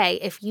 like, hey,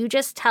 if you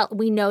just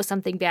we know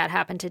something bad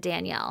happened to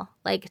Danielle.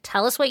 Like,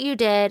 tell us what you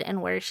did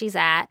and where she's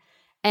at,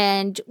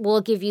 and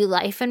we'll give you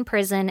life in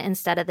prison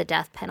instead of the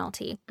death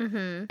penalty.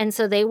 Mm-hmm. And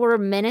so they were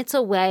minutes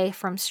away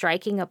from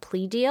striking a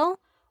plea deal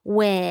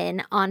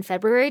when, on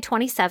February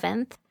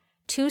 27th,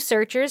 2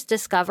 searchers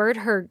discovered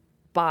her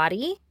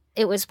body.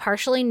 It was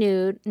partially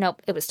nude.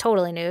 Nope, it was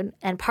totally nude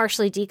and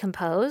partially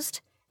decomposed.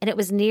 And it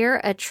was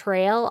near a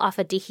trail off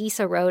a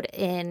Dehesa Road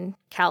in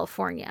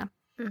California.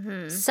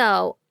 Mm-hmm.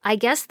 So I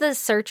guess the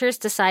searchers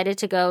decided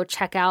to go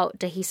check out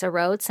Dehesa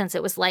Road since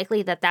it was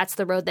likely that that's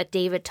the road that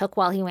David took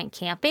while he went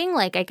camping.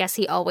 Like, I guess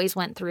he always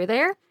went through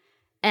there.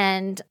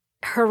 And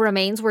her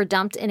remains were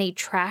dumped in a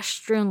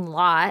trash-strewn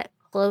lot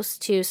close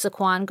to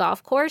Saquon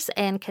Golf Course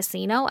and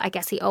Casino. I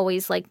guess he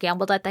always, like,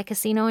 gambled at that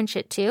casino and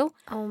shit, too.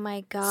 Oh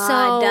my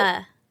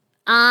God.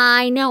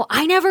 I know.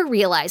 I never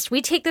realized.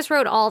 We take this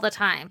road all the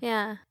time.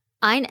 Yeah.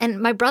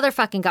 And my brother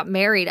fucking got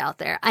married out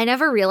there. I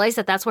never realized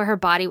that that's where her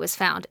body was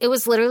found. It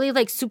was literally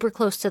like super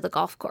close to the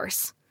golf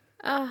course.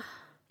 Oh,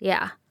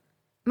 Yeah.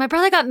 My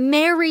brother got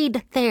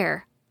married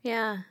there.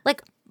 yeah.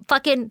 Like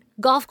fucking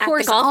golf At the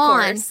course golf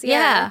on. course,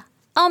 yeah.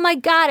 Oh my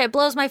God, it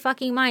blows my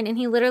fucking mind. And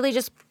he literally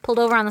just pulled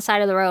over on the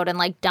side of the road and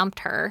like dumped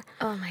her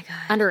Oh my God.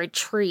 under a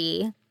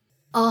tree.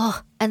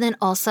 Oh, and then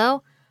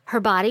also her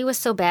body was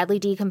so badly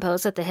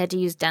decomposed that they had to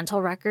use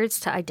dental records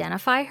to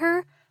identify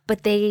her.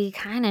 But they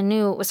kind of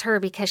knew it was her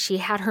because she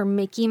had her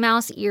Mickey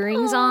Mouse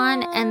earrings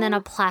on and then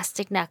a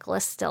plastic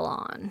necklace still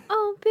on.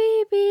 Oh,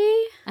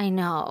 baby. I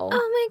know.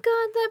 Oh my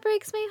God, that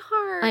breaks my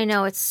heart. I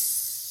know, it's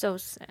so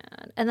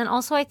sad. And then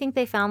also I think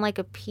they found like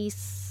a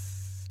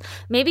piece,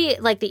 maybe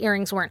like the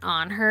earrings weren't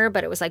on her,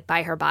 but it was like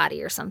by her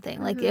body or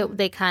something. Like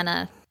they kind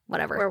of,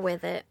 whatever. We're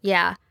with it.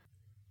 Yeah.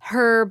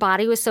 Her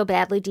body was so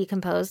badly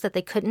decomposed that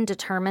they couldn't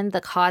determine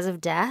the cause of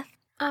death.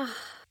 Ugh.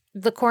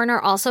 The coroner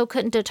also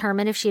couldn't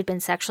determine if she had been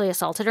sexually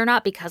assaulted or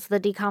not because of the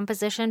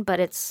decomposition, but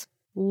it's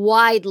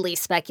widely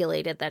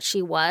speculated that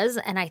she was.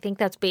 And I think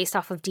that's based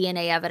off of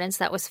DNA evidence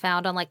that was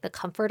found on like the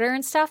comforter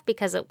and stuff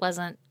because it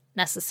wasn't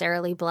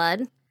necessarily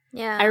blood.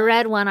 Yeah. I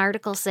read one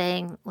article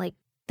saying like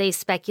they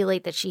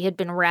speculate that she had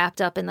been wrapped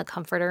up in the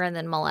comforter and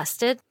then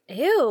molested.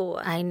 Ew.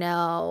 I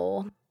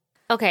know.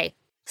 Okay,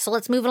 so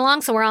let's move it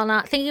along so we're all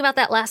not thinking about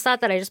that last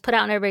thought that I just put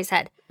out in everybody's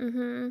head.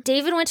 Mm-hmm.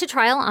 David went to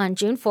trial on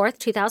June 4th,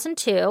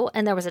 2002,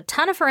 and there was a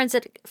ton of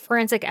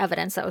forensic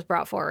evidence that was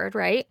brought forward,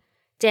 right?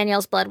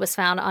 Danielle's blood was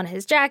found on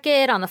his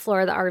jacket, on the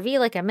floor of the RV,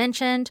 like I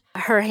mentioned.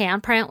 Her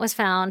handprint was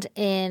found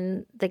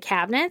in the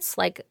cabinets,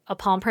 like a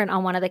palm print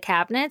on one of the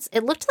cabinets.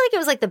 It looked like it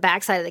was like the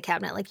backside of the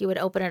cabinet, like you would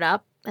open it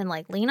up and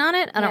like lean on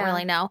it. I don't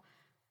really know.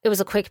 It was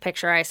a quick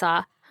picture I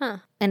saw. Huh.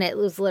 And it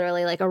was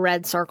literally like a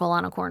red circle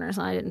on a corner,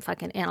 so I didn't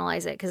fucking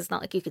analyze it because it's not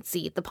like you could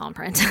see the palm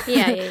print.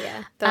 Yeah.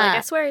 They're like,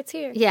 I swear it's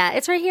here. Yeah,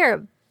 it's right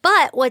here.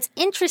 But what's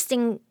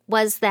interesting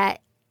was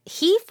that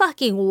he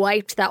fucking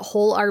wiped that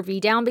whole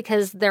RV down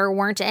because there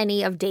weren't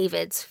any of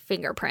David's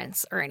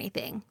fingerprints or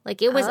anything.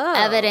 Like, it was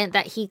evident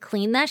that he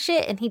cleaned that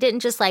shit and he didn't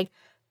just like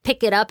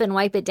pick it up and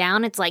wipe it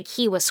down. It's like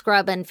he was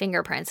scrubbing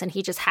fingerprints and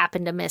he just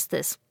happened to miss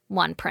this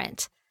one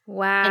print.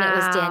 Wow. And it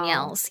was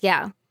Danielle's.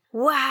 Yeah.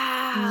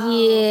 Wow.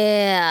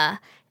 Yeah.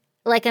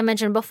 Like I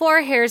mentioned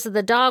before, hairs of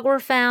the dog were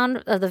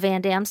found, of the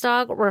Van Dam's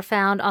dog, were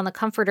found on the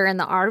comforter in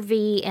the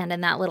RV and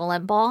in that little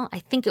lint ball. I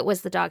think it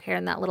was the dog hair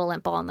in that little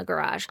lint ball in the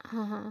garage.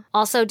 Uh-huh.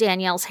 Also,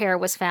 Danielle's hair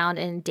was found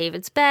in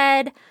David's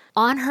bed.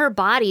 On her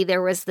body,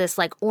 there was this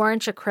like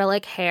orange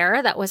acrylic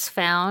hair that was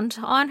found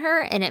on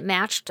her, and it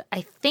matched,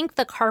 I think,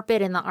 the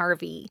carpet in the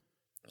RV.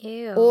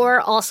 Ew.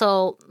 Or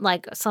also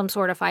like some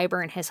sort of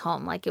fiber in his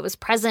home. Like it was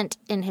present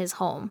in his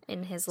home.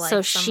 In his life.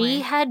 So somewhere.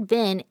 she had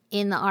been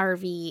in the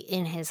RV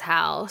in his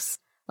house,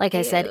 like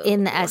I said,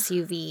 in the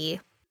SUV.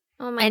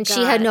 Oh my and God.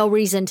 she had no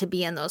reason to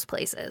be in those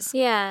places.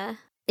 Yeah.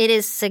 It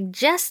is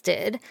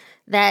suggested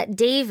that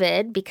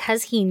David,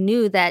 because he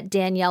knew that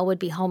Danielle would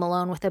be home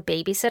alone with a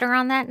babysitter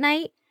on that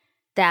night,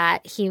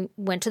 that he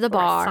went to the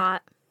bar.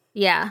 Thought.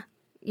 Yeah.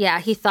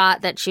 Yeah, he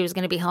thought that she was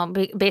going to be home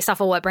based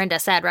off of what Brenda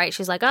said, right?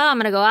 She's like, oh, I'm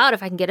going to go out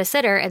if I can get a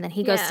sitter. And then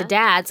he goes to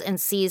Dad's and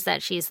sees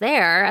that she's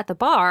there at the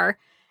bar.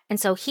 And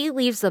so he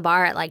leaves the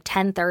bar at like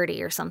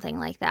 10:30 or something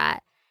like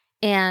that.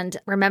 And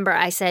remember,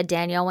 I said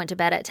Danielle went to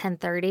bed at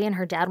 10:30 and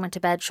her dad went to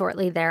bed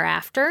shortly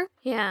thereafter.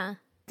 Yeah.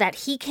 That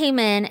he came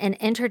in and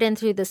entered in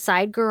through the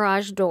side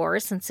garage door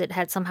since it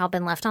had somehow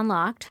been left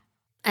unlocked.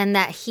 And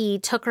that he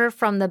took her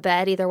from the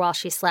bed either while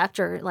she slept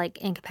or like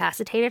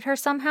incapacitated her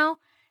somehow.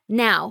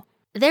 Now,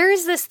 there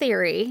is this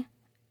theory,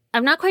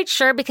 I'm not quite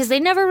sure because they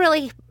never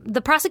really,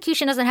 the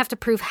prosecution doesn't have to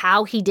prove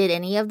how he did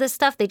any of this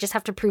stuff. They just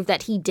have to prove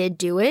that he did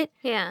do it.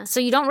 Yeah. So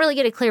you don't really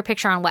get a clear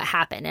picture on what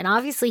happened. And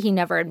obviously he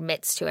never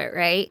admits to it,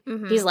 right?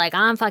 Mm-hmm. He's like,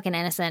 I'm fucking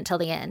innocent till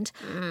the end.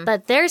 Mm-hmm.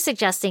 But they're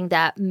suggesting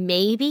that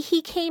maybe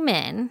he came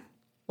in,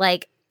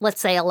 like, let's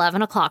say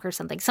 11 o'clock or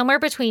something, somewhere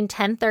between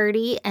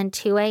 10:30 and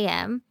 2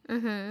 a.m.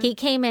 Mm-hmm. He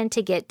came in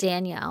to get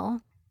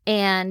Danielle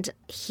and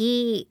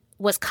he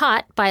was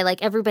caught by like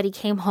everybody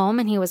came home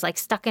and he was like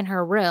stuck in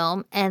her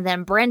room. And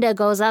then Brenda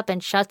goes up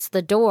and shuts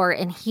the door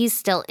and he's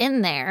still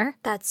in there.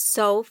 That's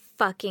so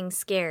fucking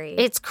scary.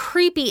 It's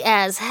creepy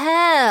as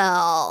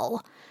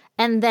hell.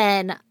 And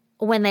then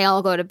when they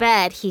all go to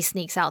bed, he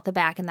sneaks out the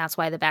back and that's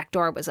why the back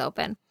door was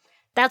open.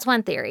 That's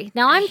one theory.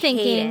 Now I'm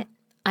thinking,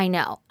 I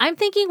know. I'm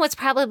thinking what's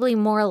probably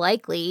more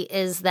likely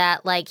is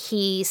that like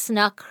he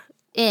snuck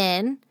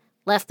in,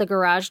 left the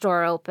garage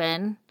door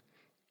open,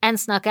 and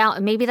snuck out.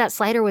 And maybe that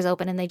slider was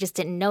open and they just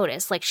didn't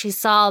notice. Like she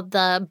saw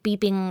the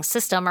beeping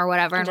system or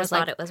whatever and just was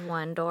thought like, it was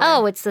one door.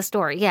 oh, it's this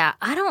door. Yeah.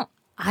 I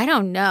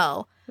don't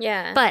know.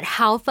 Yeah. But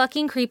how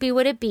fucking creepy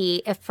would it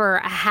be if for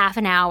a half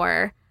an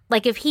hour,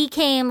 like if he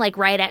came like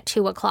right at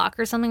 2 o'clock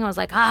or something, I was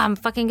like, I'm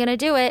fucking gonna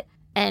do it.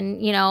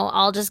 And, you know,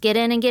 I'll just get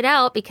in and get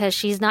out because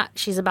she's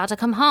about to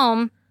come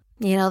home.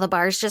 You know, the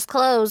bar's just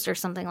closed or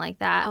something like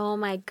that. Oh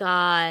my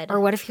God. Or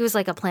what if he was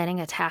like a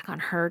planning attack on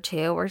her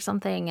too or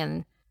something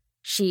and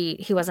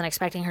he wasn't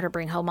expecting her to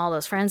bring home all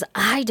those friends?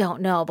 I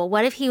don't know. But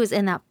what if he was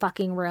in that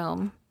fucking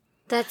room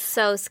That's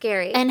so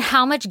scary. And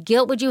how much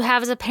guilt would you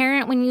have as a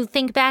parent when you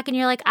think back and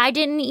you're like, I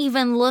didn't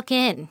even look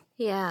in?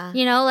 Yeah.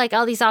 You know, like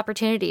all these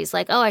opportunities.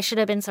 Like, oh, I should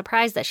have been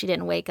surprised that she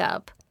didn't wake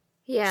up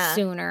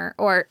sooner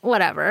or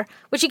whatever.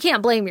 Which you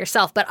can't blame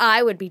yourself, but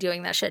I would be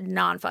doing that shit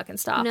non-fucking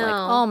stop. No. Like,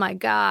 oh my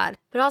God.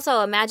 But also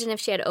imagine if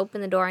she had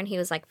opened the door and he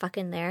was like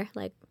fucking there.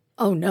 Like,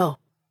 oh no.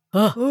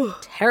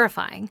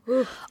 Terrifying.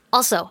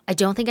 Also, I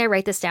don't think I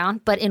write this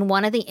down, but in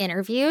one of the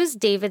interviews,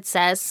 David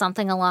says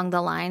something along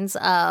the lines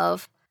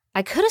of,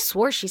 I could have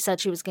swore she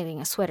said she was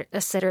getting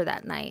a sitter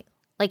that night.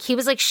 Like, he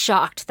was like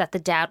shocked that the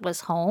dad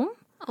was home.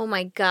 oh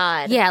my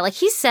God. Yeah, like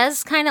he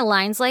says kind of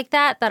lines like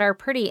that are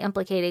pretty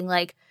implicating.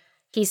 Like,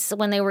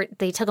 when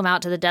they took him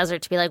out to the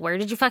desert to be like, where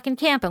did you fucking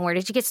camp and where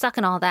did you get stuck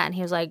and all that? And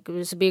he was like,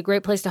 this would be a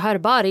great place to hide a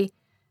body.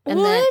 And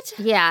What?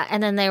 Then,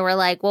 and then they were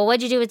like, well,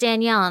 what'd you do with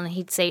Danielle? And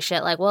he'd say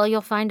shit like, well,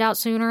 you'll find out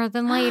sooner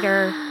than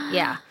later.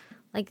 Yeah.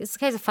 Like, this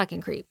guy's a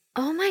fucking creep.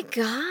 Oh my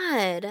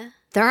God.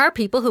 There are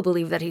people who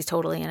believe that he's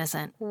totally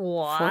innocent.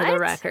 What? For the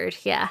record.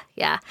 Yeah.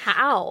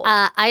 How?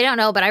 I don't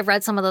know, but I've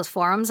read some of those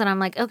forums and I'm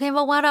like, okay,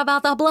 but what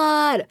about the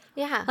blood?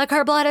 Yeah. Like,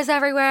 her blood is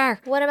everywhere.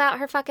 What about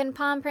her fucking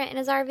palm print in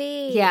his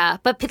RV? Yeah.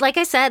 But like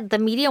I said, the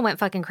media went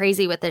fucking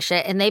crazy with this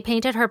shit and they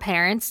painted her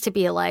parents to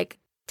be like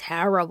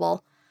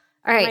terrible.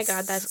 All right. Oh my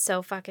God, that's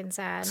so fucking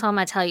sad. So I'm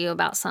going to tell you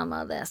about some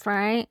of this,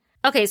 right?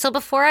 Okay, so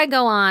before I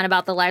go on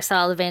about the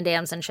lifestyle of the Van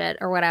Dams and shit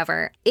or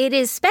whatever, it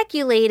is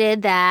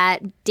speculated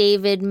that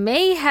David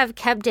may have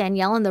kept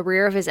Danielle in the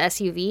rear of his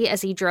SUV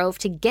as he drove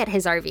to get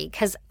his RV.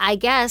 Because I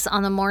guess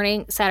on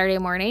the Saturday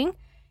morning,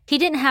 he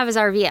didn't have his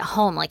RV at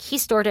home. Like, he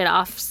stored it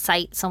off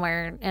site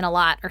somewhere in a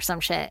lot or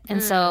some shit.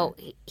 And so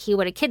he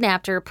would have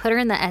kidnapped her, put her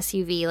in the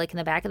SUV, like in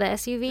the back of the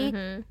SUV,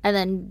 and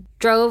then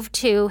drove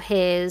to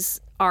his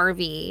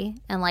RV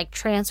and like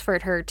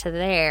transferred her to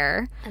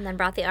there. And then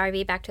brought the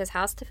RV back to his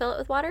house to fill it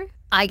with water?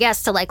 I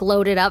guess to like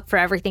load it up for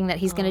everything that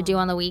he's going to do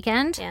on the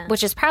weekend,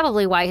 which is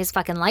probably why his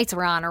fucking lights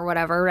were on or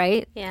whatever,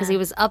 right? Yeah. Because he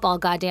was up all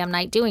goddamn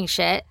night doing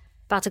shit,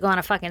 about to go on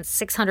a fucking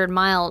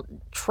 600-mile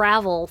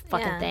travel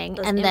fucking thing.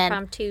 Those and then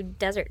impromptu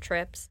desert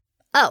trips.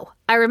 Oh,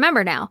 I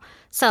remember now.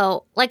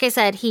 So, like I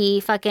said, he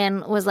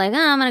fucking was like,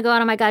 I'm going to go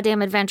out on my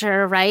goddamn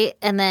adventure, right?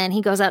 And then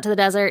he goes out to the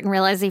desert and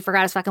realizes he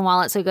forgot his fucking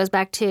wallet. So he goes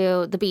back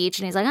to the beach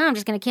and he's like, I'm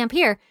just going to camp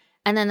here.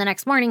 And then the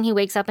next morning he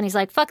wakes up and he's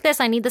like, fuck this,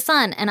 I need the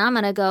sun and I'm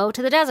going to go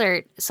to the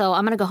desert. So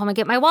I'm going to go home and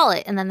get my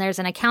wallet. And then there's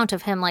an account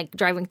of him like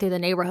driving through the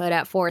neighborhood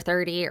at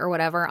 4:30 or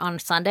whatever on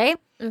Sunday.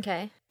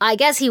 Okay. I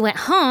guess he went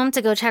home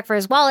to go check for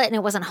his wallet and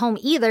it wasn't home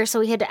either.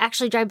 So he had to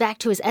actually drive back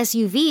to his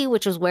SUV,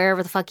 which was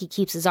wherever the fuck he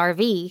keeps his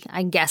RV,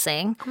 I'm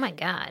guessing. Oh my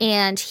God.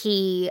 And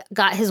he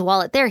got his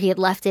wallet there. He had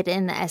left it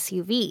in the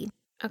SUV.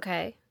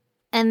 Okay.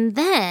 And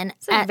then...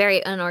 It's a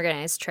very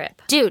unorganized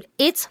trip. Dude,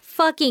 it's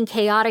fucking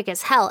chaotic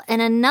as hell.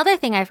 And another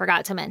thing I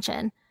forgot to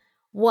mention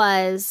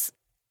was...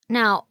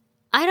 Now,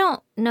 I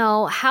don't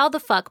know how the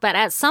fuck, but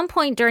at some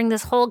point during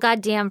this whole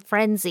goddamn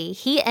frenzy,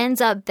 he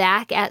ends up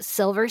back at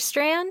Silver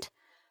Strand,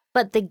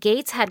 but the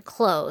gates had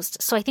closed.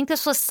 So I think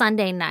this was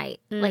Sunday night.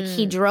 Like,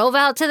 he drove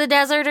out to the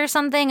desert or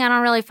something. I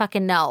don't really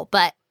fucking know.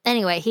 But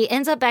anyway, he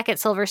ends up back at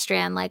Silver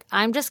Strand like,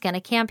 I'm just going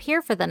to camp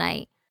here for the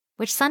night.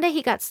 Which Sunday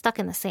he got stuck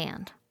in the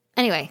sand.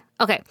 Anyway,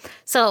 okay.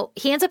 So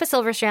he ends up at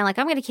Silver Strand like,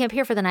 I'm going to camp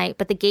here for the night.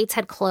 But the gates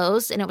had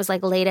closed and it was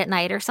like late at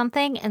night or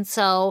something. And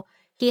so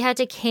he had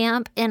to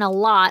camp in a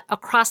lot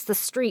across the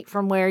street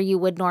from where you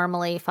would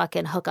normally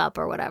fucking hook up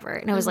or whatever.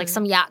 And it was like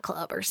some yacht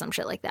club or some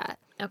shit like that.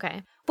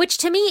 Okay. Which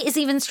to me is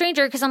even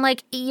stranger because I'm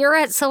like, you're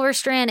at Silver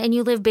Strand and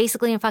you live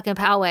basically in fucking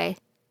Poway.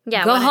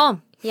 Yeah. Go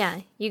home. Yeah.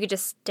 You could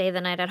just stay the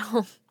night at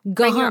home.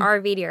 Go Bring home. your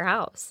RV to your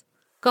house.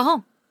 Go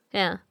home.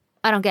 Yeah.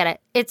 I don't get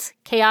it. It's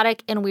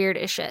chaotic and weird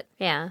as shit.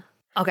 Yeah.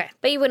 Okay.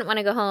 But you wouldn't want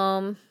to go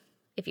home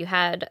if you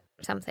had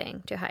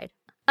something to hide.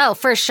 Oh,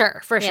 for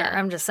sure. For Yeah. sure.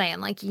 I'm just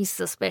saying, like, you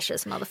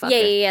suspicious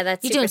motherfucker. Yeah.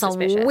 That's You're super doing some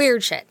suspicious.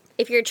 weird shit.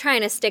 If you're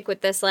trying to stick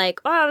with this, like,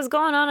 oh, I was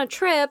going on a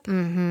trip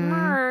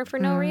for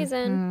no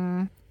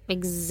reason.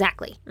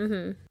 Exactly.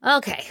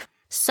 Okay.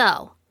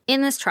 So,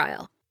 in this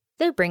trial,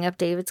 they bring up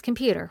David's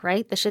computer,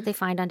 right? The shit they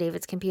find on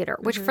David's computer,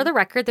 which for the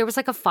record, there was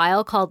like a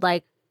file called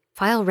like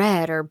File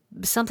Red or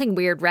something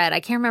weird red. I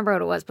can't remember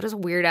what it was, but it was a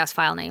weird ass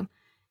file name.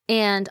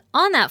 And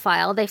on that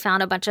file, they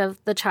found a bunch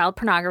of the child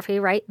pornography,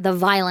 right? The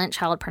violent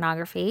child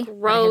pornography that I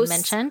Gross. had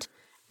mentioned.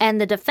 And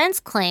the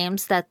defense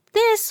claims that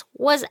this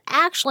was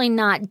actually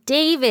not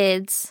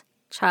David's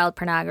child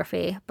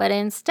pornography, but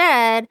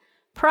instead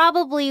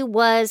probably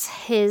was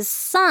his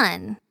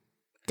son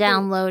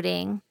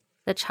downloading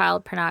the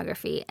child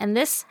pornography. And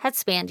this had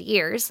spanned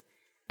years.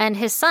 And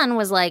his son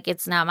was like,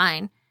 it's not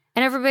mine.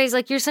 And everybody's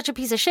like, you're such a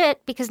piece of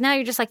shit because now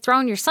you're just like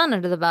throwing your son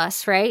under the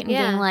bus, right? And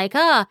being like,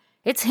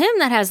 it's him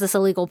that has this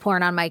illegal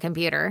porn on my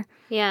computer.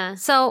 Yeah.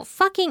 So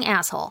fucking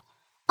asshole.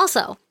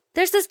 Also,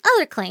 there's this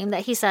other claim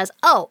that he says,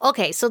 oh,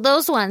 okay, so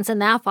those ones in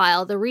that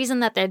file, the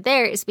reason that they're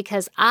there is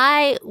because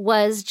I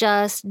was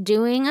just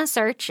doing a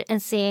search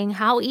and seeing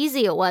how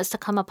easy it was to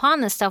come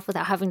upon this stuff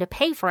without having to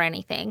pay for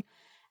anything.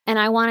 And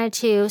I wanted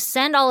to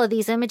send all of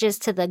these images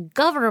to the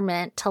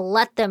government to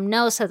let them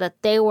know so that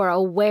they were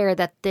aware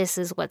that this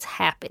is what's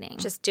happening.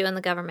 Just doing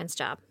the government's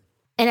job.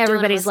 And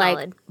everybody's like,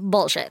 solid.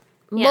 bullshit.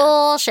 Yeah.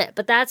 Bullshit.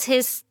 But that's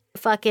his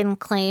fucking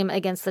claim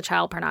against the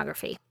child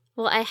pornography.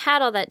 Well, I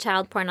had all that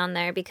child porn on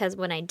there because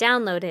when I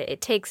download it, it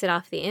takes it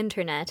off the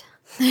internet.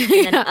 And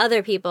then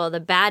other people,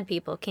 the bad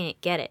people, can't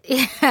get it.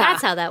 Yeah.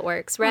 That's how that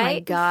works, right? Oh my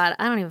God.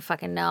 I don't even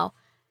fucking know.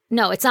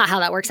 No, it's not how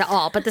that works at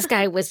all. But this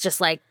guy was just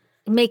like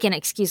making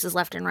excuses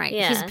left and right.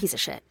 Yeah. He's a piece of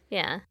shit.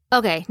 Yeah.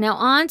 Okay, now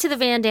on to the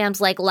Van Damme's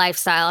like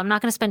lifestyle. I'm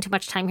not going to spend too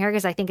much time here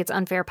because I think it's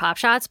unfair pop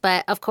shots.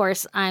 But of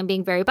course, I'm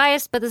being very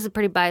biased. But this is a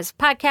pretty biased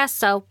podcast,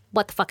 so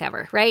what the fuck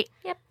ever, right?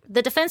 Yep.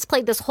 The defense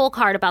played this whole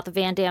card about the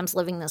Van Dammes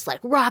living this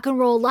like rock and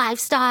roll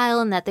lifestyle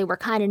and that they were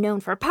kind of known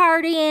for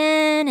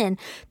partying and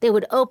they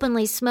would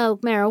openly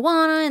smoke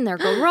marijuana in their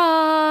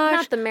garage.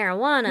 Not the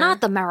marijuana.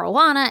 Not the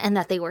marijuana, and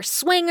that they were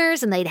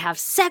swingers and they'd have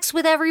sex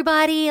with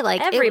everybody.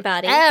 Like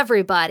Everybody.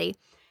 Everybody.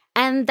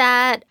 And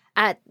that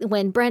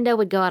when Brenda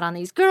would go out on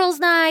these girls'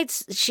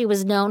 nights, she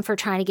was known for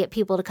trying to get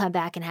people to come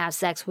back and have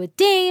sex with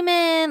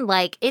Damon.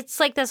 Like, it's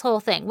like this whole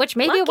thing, which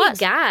maybe it Lucky was.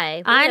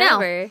 guy. I know.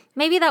 Whatever.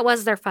 Maybe that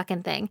was their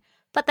fucking thing.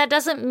 But that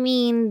doesn't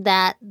mean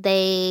that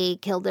they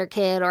killed their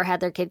kid or had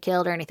their kid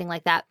killed or anything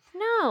like that.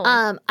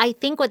 No. I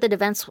think what the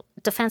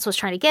defense was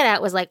trying to get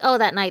at was like, oh,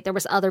 that night there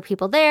was other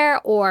people there,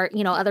 or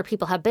other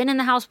people have been in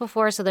the house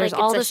before, so there's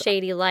like all it's this a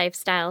shady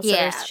lifestyle, so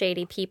Yeah. there's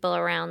shady people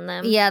around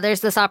them. Yeah,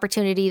 there's this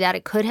opportunity that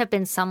it could have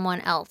been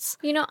someone else.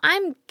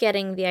 I'm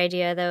getting the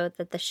idea though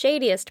that the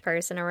shadiest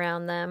person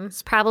around them,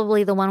 It's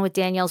probably the one with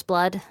Danielle's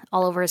blood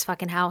all over his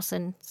fucking house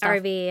and stuff.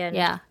 RV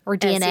and or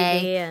DNA,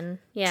 SUV and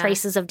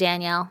traces of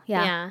Danielle.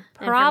 Yeah, yeah, and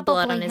her probably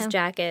blood on his him.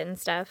 jacket and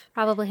stuff.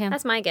 Probably him.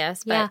 That's my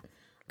guess. But Yeah.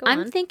 go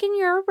I'm on. thinking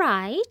you're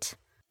right.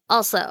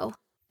 Also,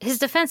 his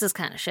defense is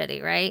kind of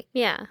shitty, right?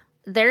 Yeah.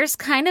 There's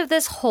kind of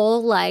this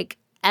whole like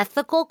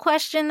ethical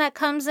question that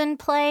comes in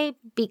play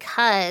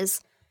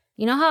because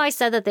you know how I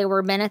said that they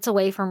were minutes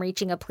away from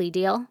reaching a plea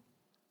deal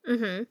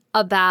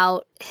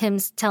about him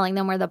telling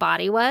them where the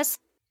body was?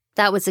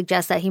 That would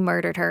suggest that he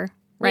murdered her,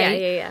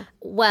 right? Yeah.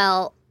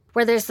 Well,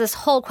 where there's this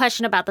whole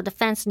question about the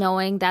defense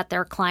knowing that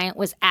their client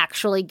was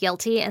actually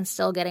guilty and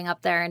still getting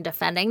up there and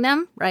defending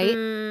them, right?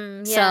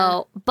 Yeah.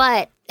 So,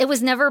 but it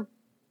was never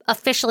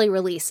officially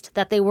released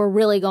that they were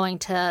really going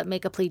to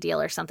make a plea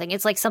deal or something.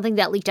 It's like something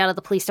that leaked out of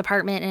the police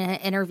department in an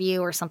interview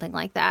or something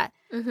like that.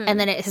 And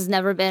then it has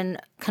never been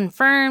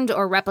confirmed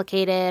or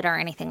replicated or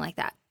anything like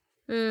that.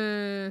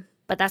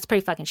 But that's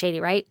pretty fucking shady,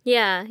 right?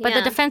 Yeah. But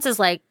the defense is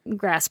like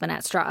grasping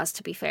at straws,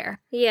 to be fair.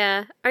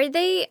 Yeah. Are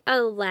they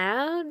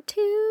allowed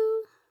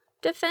to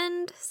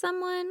defend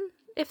someone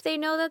if they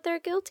know that they're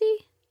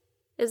guilty?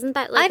 Isn't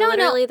that like I don't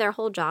know. literally their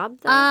whole job?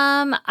 Though?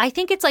 I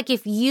think it's like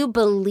if you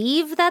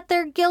believe that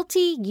they're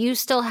guilty, you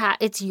still have,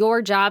 it's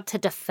your job to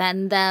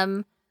defend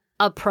them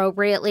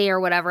appropriately or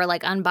whatever,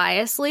 like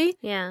unbiasedly.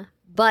 Yeah.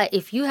 But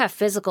if you have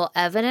physical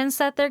evidence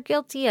that they're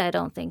guilty, I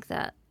don't think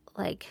that,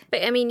 like...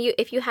 But, I mean,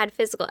 if you had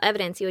physical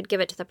evidence, you would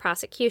give it to the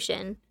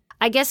prosecution.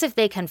 I guess if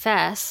they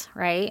confess,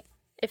 right?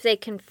 If they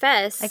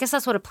confess... I guess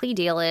that's what a plea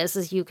deal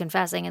is you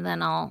confessing and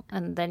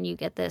then you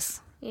get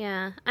this...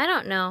 Yeah. I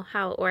don't know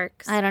how it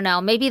works. I don't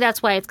know. Maybe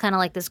that's why it's kind of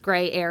like this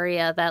gray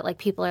area that like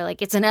people are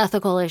like, it's an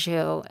ethical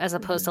issue as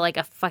opposed to like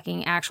a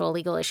fucking actual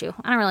legal issue.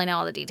 I don't really know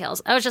all the details.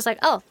 I was just like,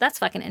 oh, that's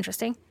fucking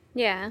interesting.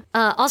 Yeah.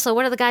 Also,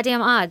 what are the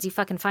goddamn odds? You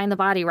fucking find the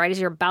body right as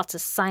you're about to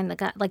sign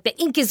like the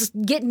ink is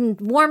getting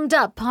warmed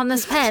up on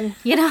this pen,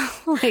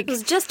 Like, I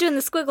was just doing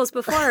the squiggles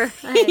before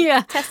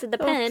I tested the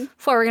pen.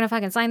 before we're gonna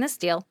fucking sign this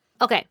deal.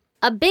 Okay.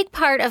 A big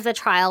part of the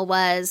trial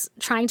was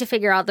trying to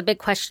figure out the big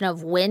question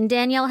of when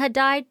Danielle had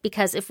died,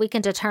 because if we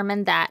can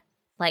determine that,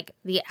 like,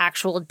 the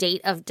actual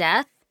date of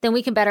death, then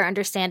we can better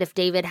understand if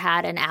David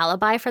had an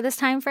alibi for this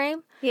time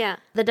frame. Yeah.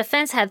 The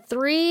defense had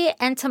 3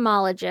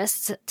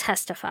 entomologists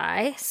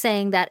testify,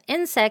 saying that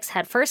insects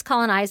had first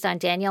colonized on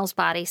Danielle's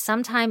body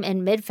sometime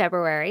in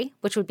mid-February,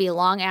 which would be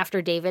long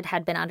after David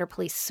had been under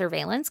police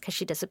surveillance because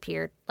she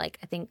disappeared, like,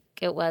 I think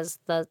it was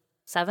the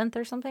 7th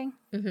or something.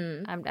 I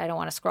don't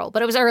want to scroll,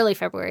 but it was early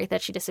February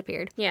that she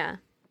disappeared. Yeah.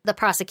 The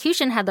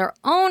prosecution had their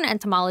own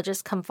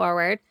entomologist come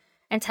forward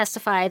and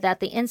testify that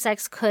the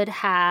insects could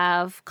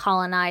have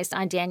colonized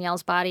on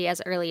Danielle's body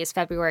as early as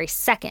February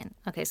 2nd.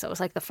 Okay, so it was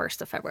like the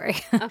 1st of February.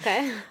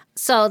 Okay.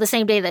 So the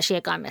same day that she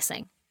had gone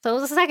missing. So it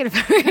was the 2nd of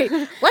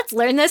February. Let's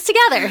learn this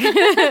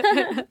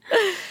together.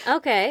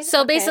 Okay.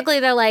 So basically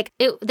they're like,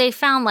 they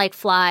found like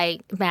fly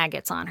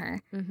maggots on her.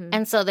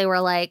 And so they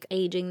were like,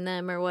 aging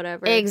them or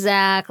whatever.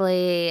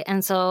 exactly.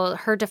 And so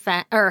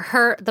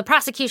the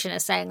prosecution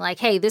is saying like,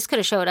 hey, this could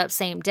have showed up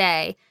same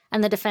day.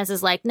 And the defense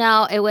is like,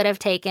 no, it would have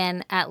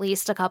taken at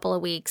least a couple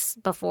of weeks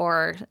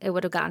before it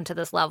would have gotten to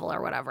this level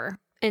or whatever.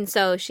 And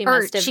so she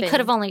Or must have she been... could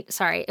have only,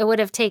 sorry, it would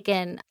have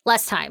taken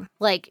less time.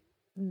 Like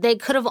they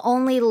could have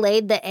only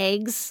laid the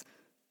eggs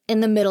in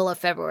the middle of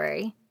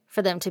February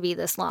for them to be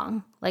this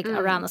long, like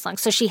around this long.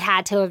 So she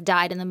had to have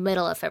died in the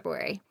middle of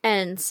February.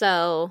 And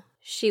so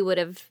she would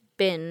have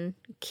been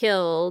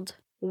killed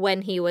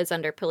when he was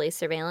under police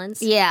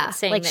surveillance. Yeah,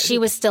 saying like that she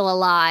was still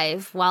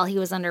alive while he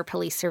was under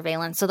police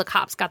surveillance, so the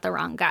cops got the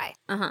wrong guy.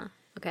 Uh-huh.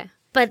 Okay.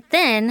 But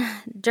then,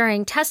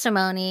 during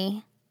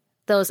testimony,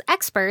 those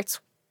experts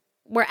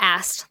were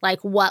asked, like,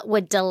 what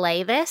would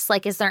delay this?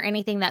 Like, is there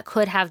anything that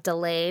could have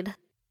delayed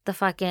the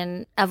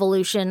fucking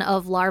evolution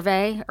of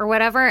larvae or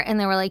whatever? And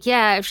they were like,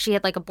 yeah, if she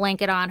had, like, a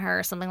blanket on her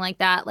or something like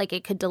that, like,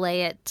 it could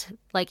delay it.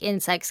 Like,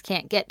 insects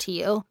can't get to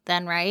you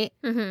then, right?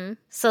 Mm-hmm.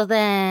 So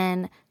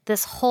then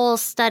this whole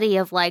study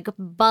of, like,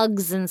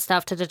 bugs and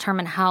stuff to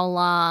determine how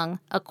long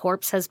a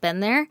corpse has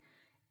been there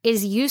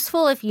is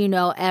useful if you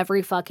know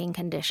every fucking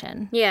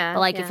condition. Yeah. But,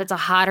 like, if it's a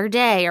hotter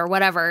day or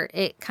whatever,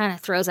 it kind of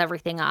throws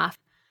everything off.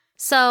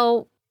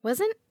 So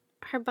wasn't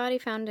her body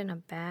found in a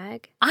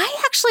bag?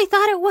 I actually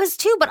thought it was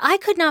too, but I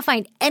could not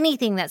find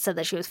anything that said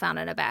that she was found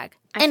in a bag.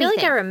 I feel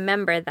like I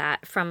remember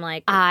that from,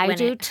 like, I when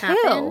do it too.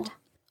 happened.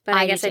 But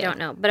I do guess I too. don't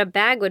know. But a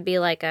bag would be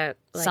like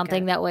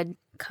something that would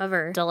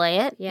cover. delay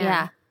it.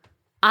 Yeah.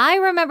 I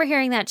remember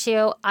hearing that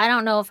too. I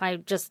don't know if I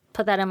just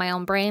put that in my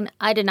own brain.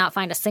 I did not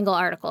find a single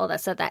article that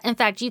said that. In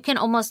fact, you can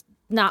almost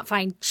not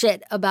find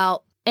shit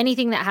about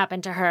anything that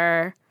happened to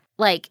her.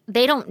 Like,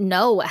 they don't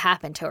know what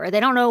happened to her. They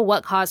don't know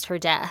what caused her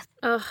death.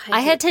 Ugh, I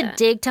had to hate that.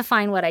 dig to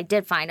find what I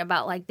did find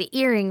about, like, the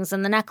earrings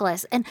and the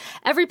necklace. And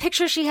every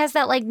picture she has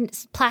that, like,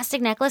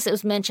 plastic necklace. It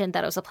was mentioned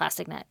that it was a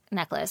plastic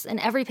necklace. And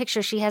every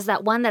picture she has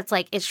that one that's,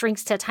 like, it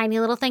shrinks to a tiny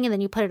little thing and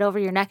then you put it over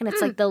your neck and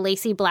it's, like, the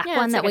lacy black Yeah,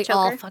 one it's that like we a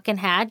all choker. fucking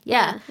had.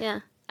 Yeah. Yeah.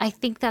 I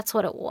think that's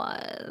what it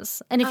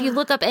was. And if you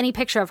look up any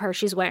picture of her,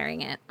 she's wearing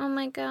it. Oh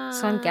my god.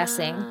 So I'm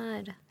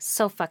guessing.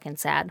 So fucking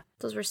sad.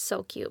 Those were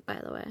so cute, by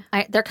the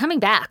way. They're coming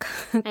back.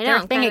 I They're know. a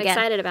I'm thing kind of again.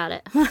 excited about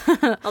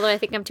it. Although I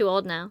think I'm too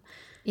old now.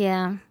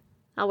 Yeah.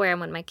 I'll wear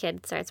them when my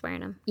kid starts wearing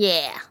them.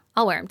 Yeah.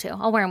 I'll wear them too.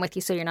 I'll wear them with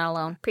you so you're not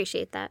alone.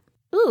 Appreciate that.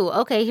 Ooh,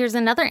 okay, here's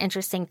another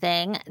interesting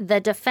thing. The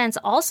defense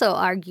also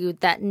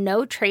argued that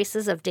no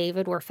traces of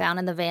David were found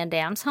in the Van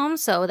Dam's home,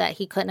 so that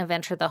he couldn't have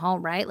entered the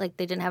home, right? Like,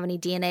 they didn't have any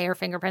DNA or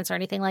fingerprints or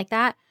anything like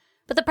that.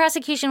 But the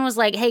prosecution was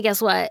like, hey,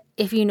 guess what?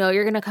 If you know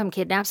you're going to come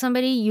kidnap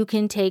somebody, you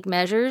can take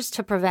measures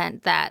to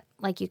prevent that.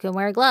 Like, you can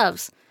wear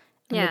gloves.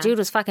 And Yeah. the dude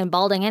was fucking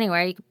balding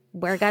anyway. You could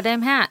wear a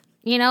goddamn hat.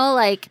 You know,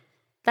 like,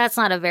 that's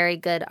not a very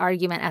good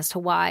argument as to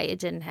why it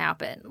didn't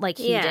happen. Like,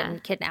 he Yeah.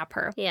 didn't kidnap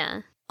her.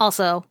 Yeah.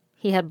 Also,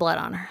 he had blood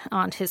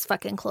on his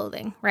fucking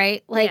clothing,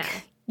 right? Like, Yeah.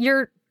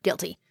 you're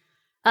guilty.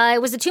 It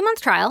was a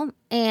 2-month trial,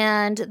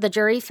 and the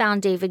jury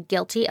found David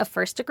guilty of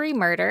first-degree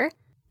murder,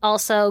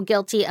 also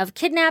guilty of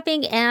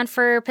kidnapping and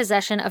for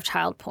possession of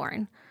child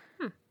porn.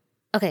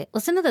 Okay,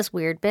 listen to this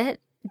weird bit.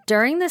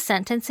 During the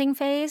sentencing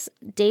phase,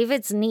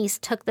 David's niece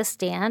took the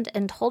stand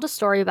and told a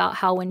story about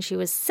how when she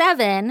was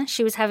 7,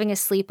 she was having a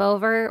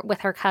sleepover with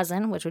her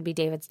cousin, which would be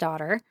David's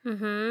daughter,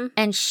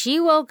 and she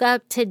woke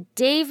up to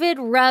David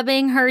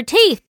rubbing her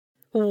teeth.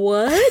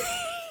 What?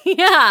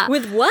 Yeah.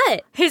 With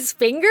what? His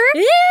finger.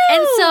 Ew.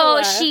 And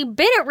so she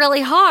bit it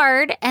really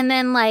hard. And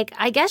then, like,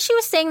 I guess she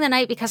was staying the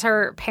night because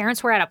her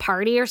parents were at a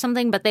party or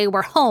something, but they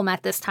were home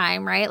at this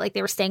time, right? Like,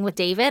 they were staying with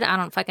David. I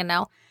don't fucking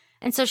know.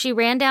 And so she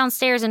ran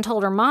downstairs and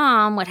told her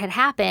mom what had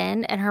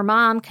happened. And her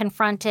mom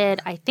confronted,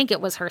 I think it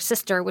was her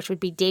sister, which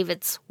would be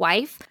David's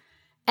wife.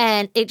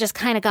 And it just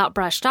kind of got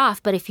brushed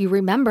off. But if you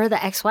remember,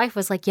 the ex-wife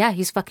was like, yeah,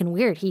 he's fucking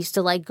weird. He used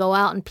to, like, go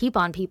out and peep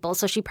on people.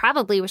 So she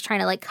probably was trying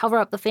to, like, cover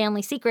up the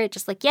family secret.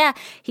 Just like, yeah,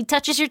 he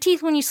touches your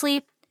teeth when you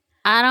sleep.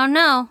 I don't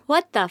know.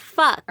 What the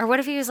fuck? Or what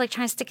if he was, like,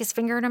 trying to stick his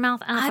finger in her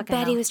mouth? I don't I fucking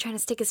bet know. he was trying to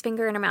stick his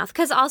finger in her mouth.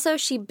 Because also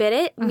she bit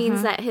it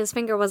means that his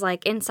finger was,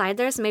 like, inside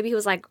there. So maybe he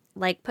was, like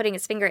putting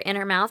his finger in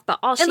her mouth. But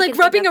all she And, like,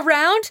 could think rubbing of,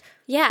 around?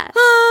 Yeah. But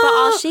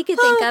all she could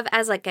think of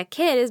as, like, a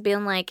kid is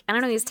being like, I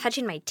don't know, he was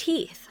touching my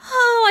teeth.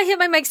 Oh, I hit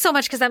my mic so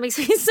much because that makes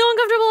me so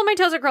uncomfortable and my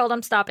toes are curled.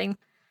 I'm stopping.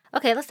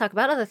 Okay, let's talk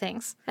about other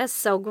things. That's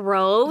so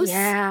gross.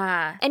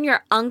 Yeah. And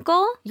your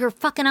uncle? Your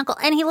fucking uncle.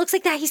 And he looks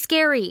like that. He's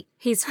scary.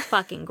 He's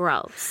fucking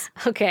gross.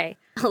 Okay.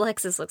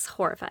 Alexis looks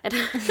horrified.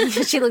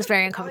 She looks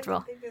very All I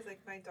uncomfortable. can think is, like,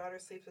 my daughter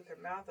sleeps with her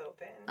mouth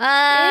open.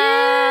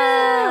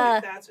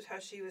 If If that's how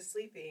she was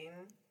sleeping,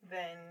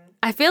 then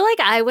I feel like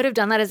I would have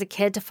done that as a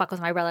kid to fuck with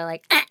my brother,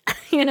 like,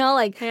 you know,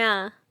 like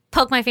Yeah.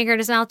 poke my finger in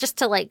his mouth just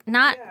to, like,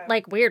 not Yeah.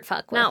 like weird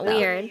fuck with. Not though.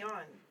 weird. early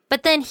on.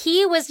 But then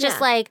he was just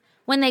Yeah. like,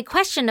 when they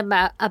questioned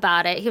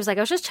about it, he was like,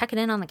 I was just checking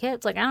in on the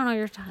kids. Like, I don't know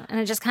your time. And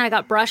it just kind of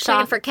got brushed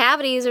Checking off. for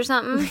cavities or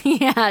something.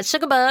 Yeah,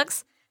 sugar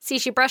bugs. See,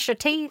 she brushed her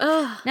teeth.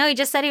 Ugh. No, he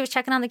just said he was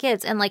checking on the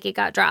kids and, like, it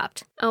got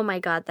dropped. Oh my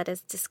God, that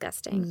is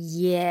disgusting.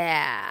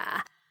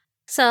 Yeah.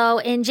 So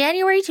in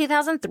January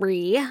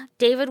 2003,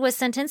 David was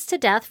sentenced to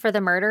death for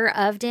the murder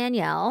of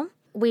Danielle.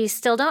 We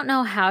still don't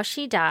know how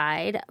she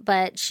died,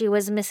 but she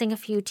was missing a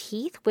few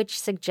teeth, which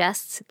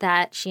suggests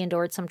that she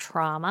endured some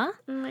trauma.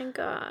 Oh my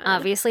God.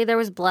 Obviously, there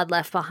was blood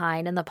left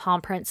behind, and the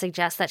palm print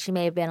suggests that she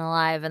may have been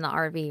alive in the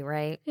RV,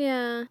 right?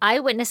 Yeah.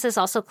 Eyewitnesses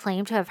also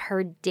claim to have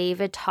heard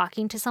David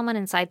talking to someone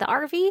inside the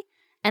RV,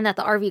 and that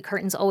the RV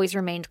curtains always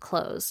remained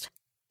closed.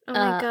 Oh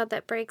my God,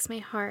 that breaks my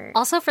heart.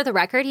 Also, for the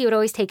record, he would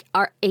always take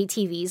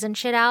ATVs and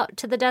shit out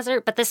to the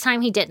desert, but this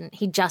time he didn't.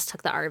 He just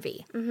took the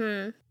RV.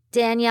 Mm-hmm.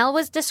 Danielle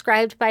was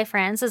described by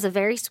friends as a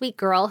very sweet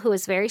girl who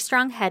was very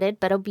strong-headed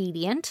but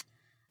obedient.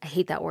 I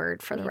hate that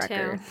word for the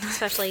record. Too.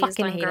 Especially used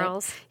Fucking on hate it.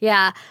 girls.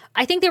 Yeah.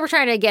 I think they were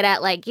trying to get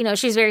at, like, you know,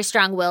 she's very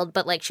strong-willed,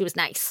 but, like, she was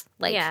nice.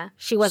 Like, Yeah.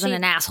 she wasn't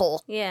an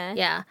asshole. Yeah.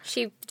 Yeah.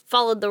 She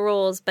followed the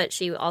rules, but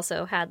she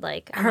also had,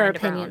 like, a Her mind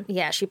of opinion. own.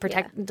 Yeah, she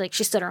protected, like,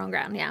 she stood her own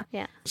ground. Yeah.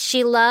 Yeah.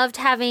 She loved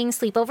having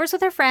sleepovers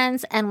with her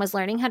friends and was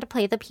learning how to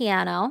play the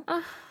piano.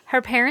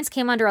 Her parents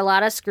came under a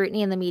lot of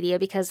scrutiny in the media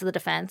because of the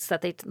defense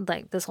that they,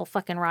 like, this whole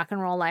fucking rock and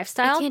roll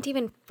lifestyle. I can't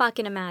even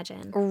fucking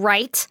imagine.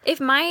 Right? If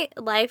my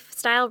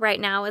lifestyle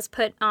right now was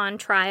put on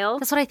trial,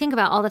 That's what I think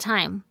about all the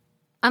time.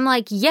 I'm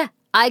like, yeah,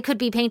 I could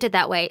be painted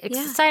that way.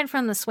 Yeah. Aside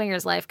from the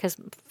swingers life, because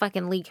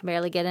fucking Lee can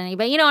barely get any.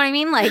 But you know what I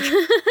mean? Like,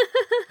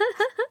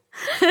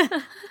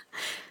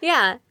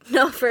 yeah,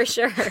 no, for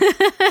sure.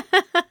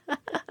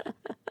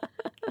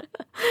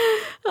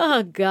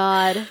 oh,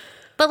 God.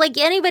 But, like,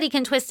 anybody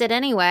can twist it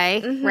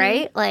anyway,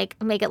 right?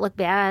 Like, make it look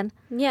bad.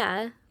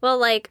 Yeah. Well,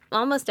 like,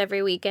 almost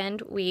every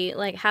weekend we,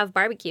 like, have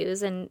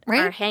barbecues and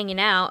Right. are hanging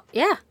out.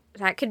 Yeah.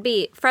 That could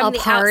be from A the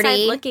party.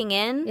 outside looking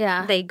in.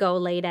 Yeah. They go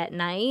late at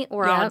night.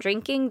 We're all Yep.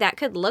 drinking. That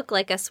could look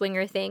like a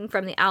swinger thing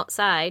from the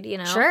outside, you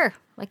know? Sure.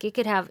 Like, you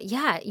could have,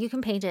 yeah, you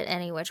can paint it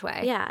any which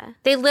way. Yeah.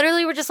 They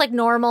literally were just like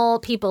normal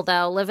people,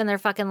 though, living their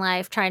fucking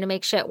life, trying to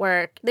make shit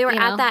work. They were you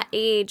know? at that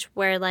age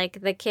where,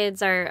 like, the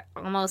kids are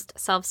almost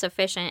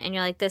self-sufficient, and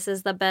you're like, this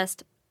is the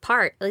best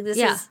part. Like, this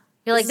Yeah. is...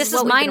 You're like, this is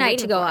what we've my been night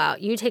to waiting go for.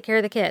 out. You take care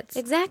of the kids.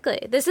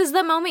 Exactly. This is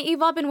the moment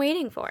you've all been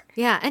waiting for.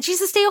 Yeah. And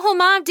she's a stay-at-home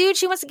mom, dude.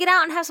 She wants to get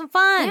out and have some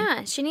fun.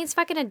 Yeah, she needs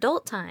fucking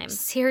adult time.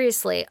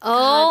 Seriously.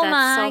 Oh, that's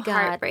my so God.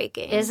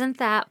 heartbreaking. Isn't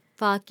that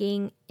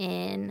fucking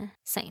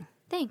insane?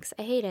 Thanks.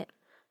 I hate it.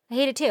 I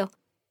hate it, too.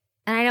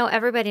 And I know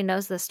everybody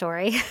knows this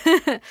story.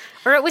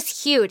 Or it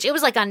was huge. It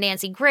was like on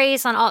Nancy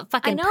Grace, on all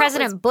fucking know it was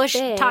President Bush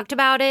big. talked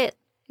about it.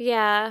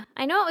 Yeah,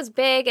 I know it was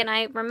big, and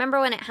I remember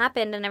when it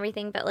happened and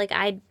everything, but, like,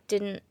 I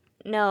didn't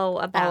know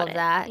about All of it.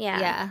 that.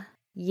 Yeah.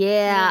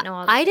 Yeah. didn't know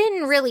all the I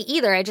didn't really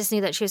either. I just knew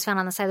that she was found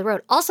on the side of the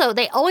road. Also,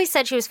 they always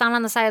said she was found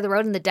on the side of the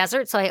road in the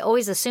desert, so I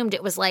always assumed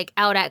it was like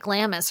out at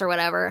Glamis or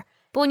whatever.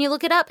 But when you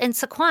look it up in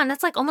Saquon,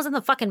 that's like almost in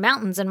the fucking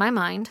mountains in my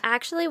mind.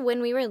 Actually,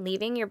 when we were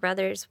leaving your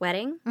brother's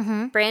wedding,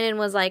 Mm-hmm. Brandon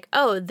was like,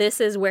 oh, this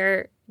is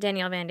where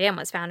Danielle Van Dam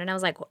was found. And I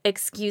was like,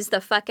 excuse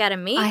the fuck out of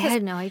me. I 'Cause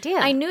had no idea.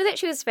 I knew that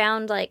she was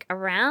found, like,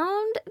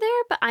 around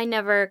there, but I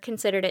never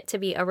considered it to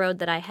be a road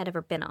that I had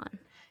ever been on.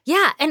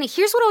 Yeah, and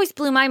here's what always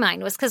blew my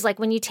mind was because, like,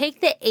 when you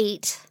take the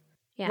 8,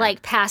 Yeah.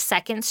 like, past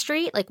 2nd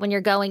Street, like, when you're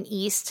going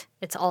east,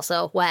 it's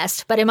also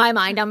west. But in my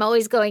mind, I'm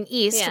always going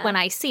east. Yeah. When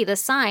I see the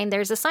sign,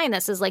 there's a sign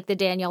that says, like, the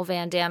Danielle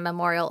Van Dam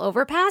Memorial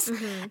Overpass.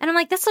 Mm-hmm. And I'm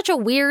like, that's such a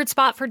weird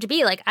spot for it to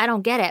be. Like, I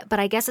don't get it.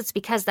 But I guess it's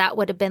because that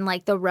would have been,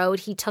 like, the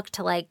road he took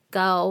to, like,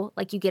 go.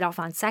 Like, you get off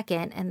on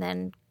 2nd and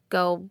then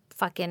go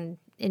fucking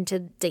into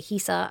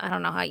Dehesa. I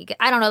don't know how you get.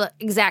 I don't know the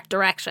exact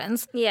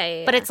directions.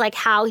 Yeah. But it's like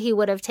how he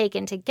would have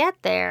taken to get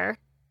there.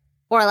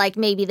 Or like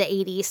maybe the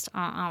 8 East.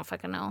 I don't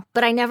fucking know.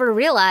 But I never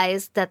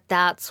realized that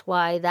that's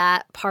why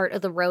that part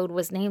of the road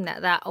was named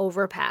that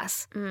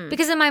overpass.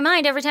 Because in my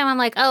mind, every time I'm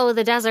like, oh,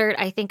 the desert,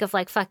 I think of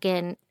like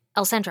fucking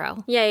El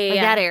Centro. Yeah. Like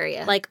that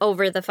area. Like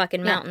over the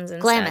fucking mountains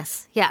and stuff.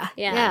 Glamis. Yeah.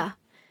 Yeah.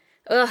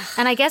 Ugh.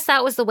 And I guess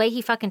that was the way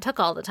he fucking took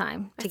all the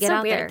time to get so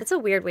out weird. there. That's a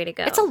weird way to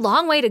go. It's a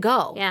long way to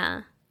go.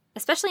 Yeah.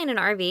 Especially in an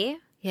RV.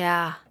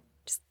 Yeah.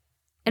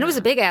 And it was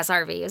a big ass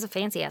RV. It was a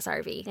fancy ass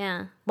RV.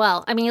 Yeah.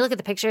 Well, I mean, you look at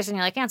the pictures and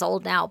you're like, yeah, it's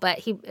old now, but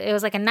it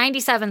was like a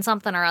 97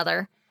 something or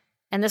other.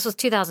 And this was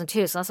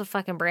 2002, so that's a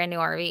fucking brand new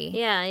RV.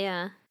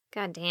 Yeah.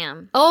 God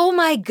damn. Oh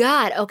my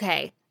God.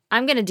 Okay.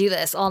 I'm going to do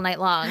this all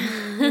night long.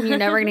 You're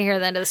never going to hear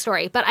the end of the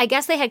story. But I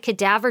guess they had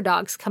cadaver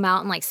dogs come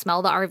out and like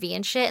smell the RV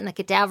and shit. And the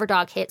cadaver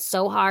dog hit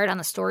so hard on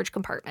the storage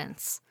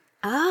compartments.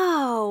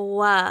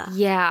 Oh.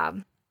 Yeah.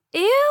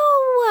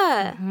 Ew.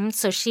 Mhm.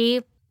 So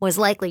she was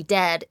likely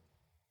dead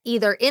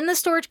either in the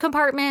storage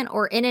compartment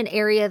or in an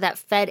area that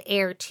fed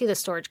air to the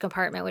storage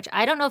compartment, which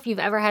I don't know if you've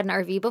ever had an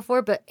RV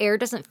before, but air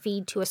doesn't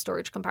feed to a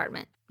storage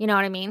compartment. You know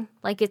what I mean?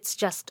 Like it's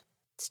just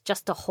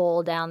a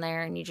hole down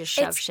there and you just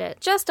shove It's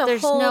shit. just a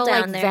There's hole no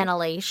down like there.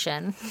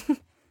 ventilation.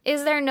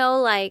 Is there no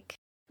like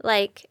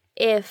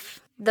if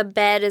the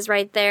bed is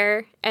right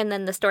there and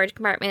then the storage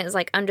compartment is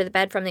like under the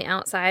bed from the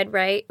outside,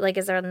 right? Like,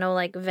 is there no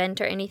like vent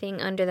or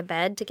anything under the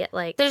bed to get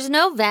like... There's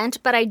no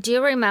vent, but I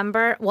do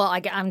remember, well,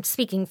 I'm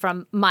speaking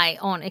from my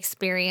own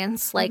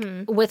experience. Like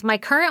with my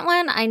current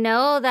one, I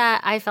know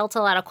that I felt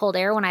a lot of cold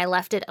air when I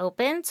left it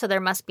open. So there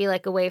must be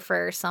like a way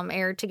for some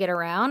air to get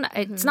around.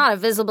 It's not a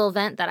visible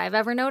vent that I've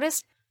ever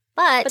noticed.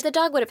 But But the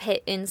dog would have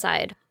hit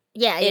inside.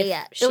 yeah. if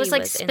It was she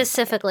like was inside.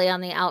 specifically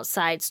on the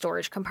outside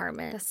storage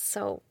compartment. That's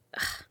so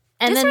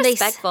And then they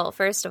disrespectful,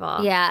 first of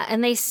all. Yeah,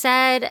 and they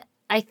said,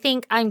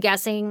 I'm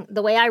guessing,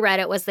 the way I read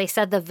it was they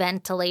said the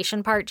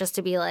ventilation part just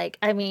to be like,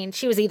 I mean,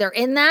 she was either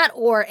in that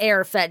or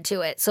air fed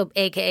to it, so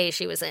AKA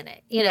she was in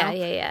it, you know?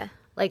 Yeah.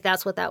 Like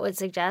that's what that would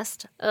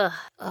suggest. Ugh,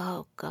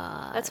 Oh,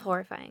 God. that's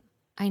horrifying.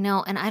 I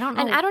know, and I don't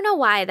know. And I don't know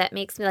why that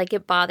makes me, like,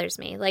 it bothers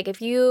me. Like,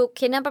 if you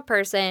kidnap a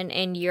person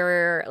and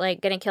you're, like,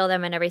 going to kill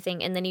them and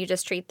everything, and then you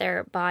just treat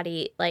their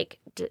body like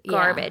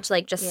garbage,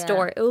 like, just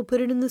store it. Oh,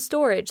 put it in the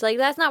storage. Like,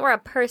 that's not where a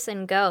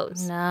person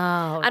goes.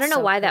 No. I don't know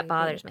why that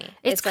bothers me.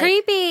 It's like,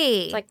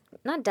 creepy. it's, like,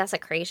 not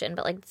desecration,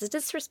 but, like, it's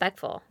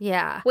disrespectful.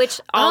 Yeah. Which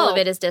all of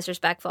it is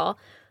disrespectful,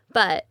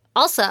 but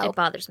also, it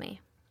bothers me.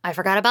 I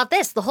forgot about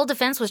this. The whole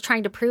defense was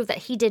trying to prove that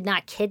he did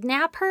not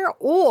kidnap her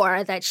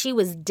or that she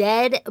was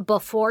dead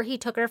before he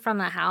took her from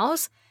the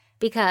house.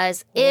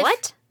 Because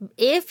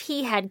if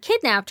he had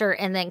kidnapped her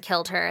and then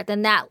killed her,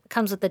 then that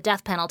comes with the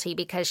death penalty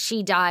because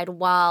she died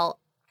while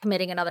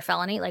committing another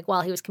felony, like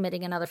while he was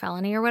committing another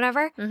felony or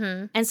whatever.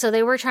 Mm-hmm. And so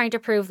they were trying to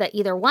prove that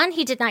either one,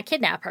 he did not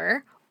kidnap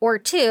her, or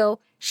two,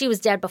 she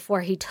was dead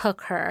before he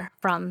took her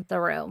from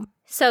the room.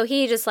 So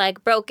he just,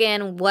 like, broke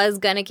in, was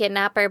going to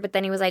kidnap her, but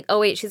then he was like, oh,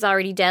 wait, she's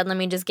already dead. Let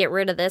me just get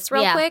rid of this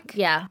real quick.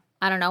 Yeah.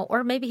 I don't know.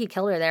 Or maybe he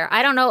killed her there.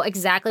 I don't know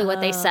exactly what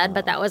they said,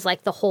 but that was,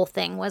 like, the whole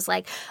thing was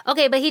like,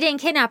 okay, but he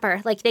didn't kidnap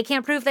her. Like, they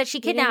can't prove that he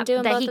kidnapped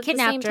her.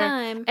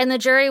 Time. And the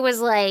jury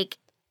was like,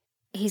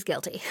 he's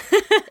guilty.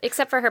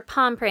 Except for her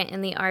palm print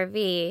in the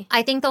RV.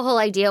 I think the whole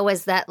idea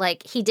was that,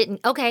 like, he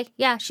didn't, okay,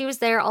 yeah, she was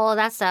there, all of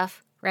that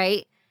stuff,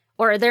 right?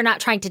 Or they're not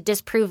trying to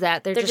disprove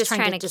that. They're just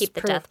trying to keep the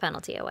death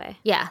penalty away.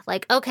 Yeah,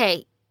 like,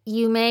 okay,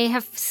 you may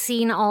have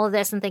seen all of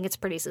this and think it's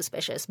pretty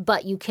suspicious,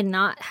 but you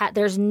cannot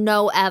there's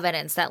no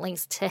evidence that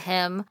links to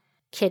him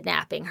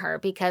kidnapping her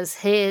because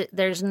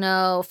there's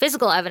no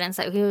physical evidence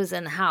that he was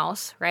in the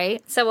house,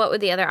 right? So what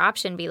would the other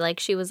option be? Like,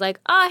 she was like,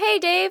 oh, hey,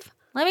 Dave.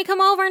 Let me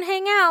come over and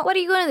hang out. What, are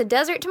you going to the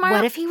desert tomorrow?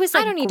 What if he was,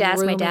 like, I don't need to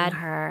ask my dad.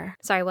 Her?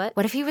 Sorry, what?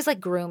 What if he was, like,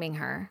 grooming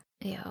her?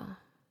 Ew.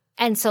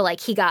 And so, like,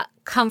 he got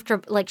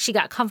comfortable, like, she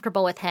got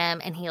comfortable with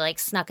him and he, like,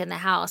 snuck in the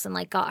house and,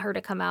 like, got her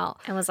to come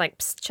out. And was like,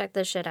 psst, check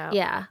this shit out.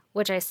 Yeah,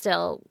 which I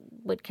still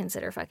would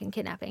consider fucking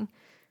kidnapping.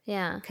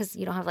 Yeah. Because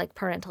you don't have, like,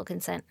 parental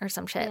consent or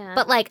some shit. Yeah.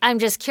 But, like, I'm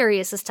just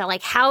curious as to,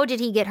 like, how did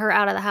he get her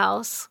out of the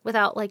house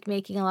without, like,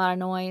 making a lot of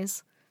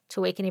noise to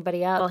wake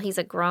anybody up? Well, he's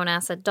a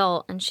grown-ass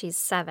adult and she's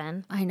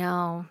 7. I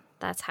know.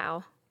 That's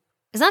how.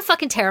 Isn't that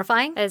fucking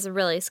terrifying? It's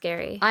really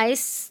scary. I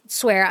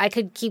swear I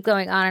could keep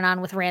going on and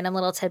on with random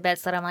little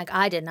tidbits that I'm like,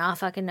 I did not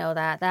fucking know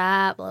that.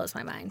 That blows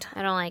my mind.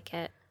 I don't like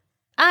it.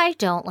 I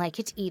don't like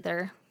it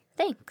either.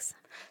 Thanks.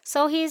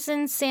 So he's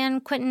in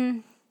San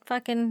Quentin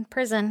fucking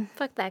prison.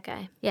 Fuck that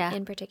guy. Yeah.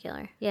 In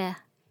particular. Yeah.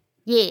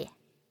 Yeah.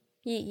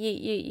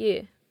 Yeah.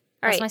 All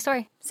That's right. my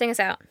story. Sing us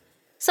out.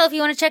 So if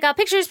you want to check out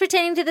pictures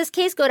pertaining to this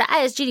case, go to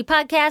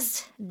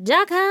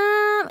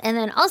isgdpodcast.com. And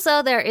then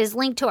also there is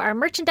link to our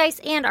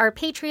merchandise and our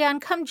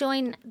Patreon. Come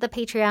join the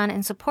Patreon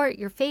and support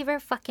your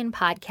favorite fucking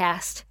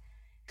podcast.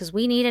 Because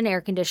we need an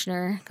air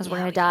conditioner because we're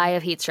going to die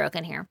of heat stroke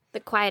in here. The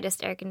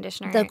quietest air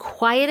conditioner. The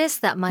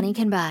quietest that money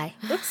can buy.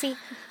 Oopsie.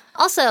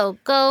 Also,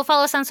 go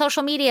follow us on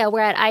social media. We're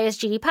at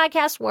ISGD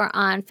Podcast. We're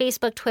on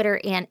Facebook, Twitter,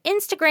 and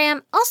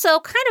Instagram. Also,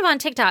 kind of on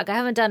TikTok. I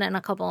haven't done it in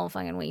a couple of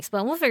fucking weeks,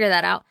 but we'll figure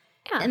that out.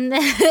 Yeah. And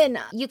then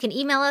you can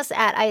email us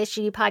at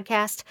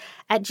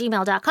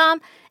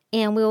isgdpodcast@gmail.com,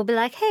 and we will be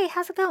like, hey,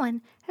 how's it going?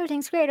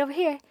 Everything's great over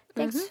here.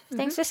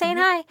 Thanks for saying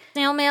hi.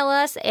 Snail mail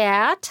us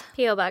at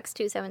P.O. Box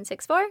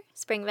 2764,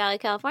 Spring Valley,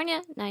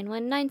 California,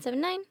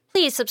 91979.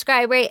 Please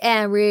subscribe, rate,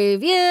 and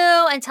review,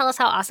 and tell us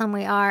how awesome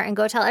we are, and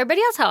go tell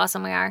everybody else how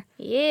awesome we are.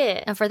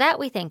 Yeah. And for that,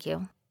 we thank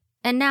you.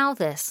 And now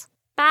this.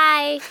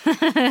 Bye.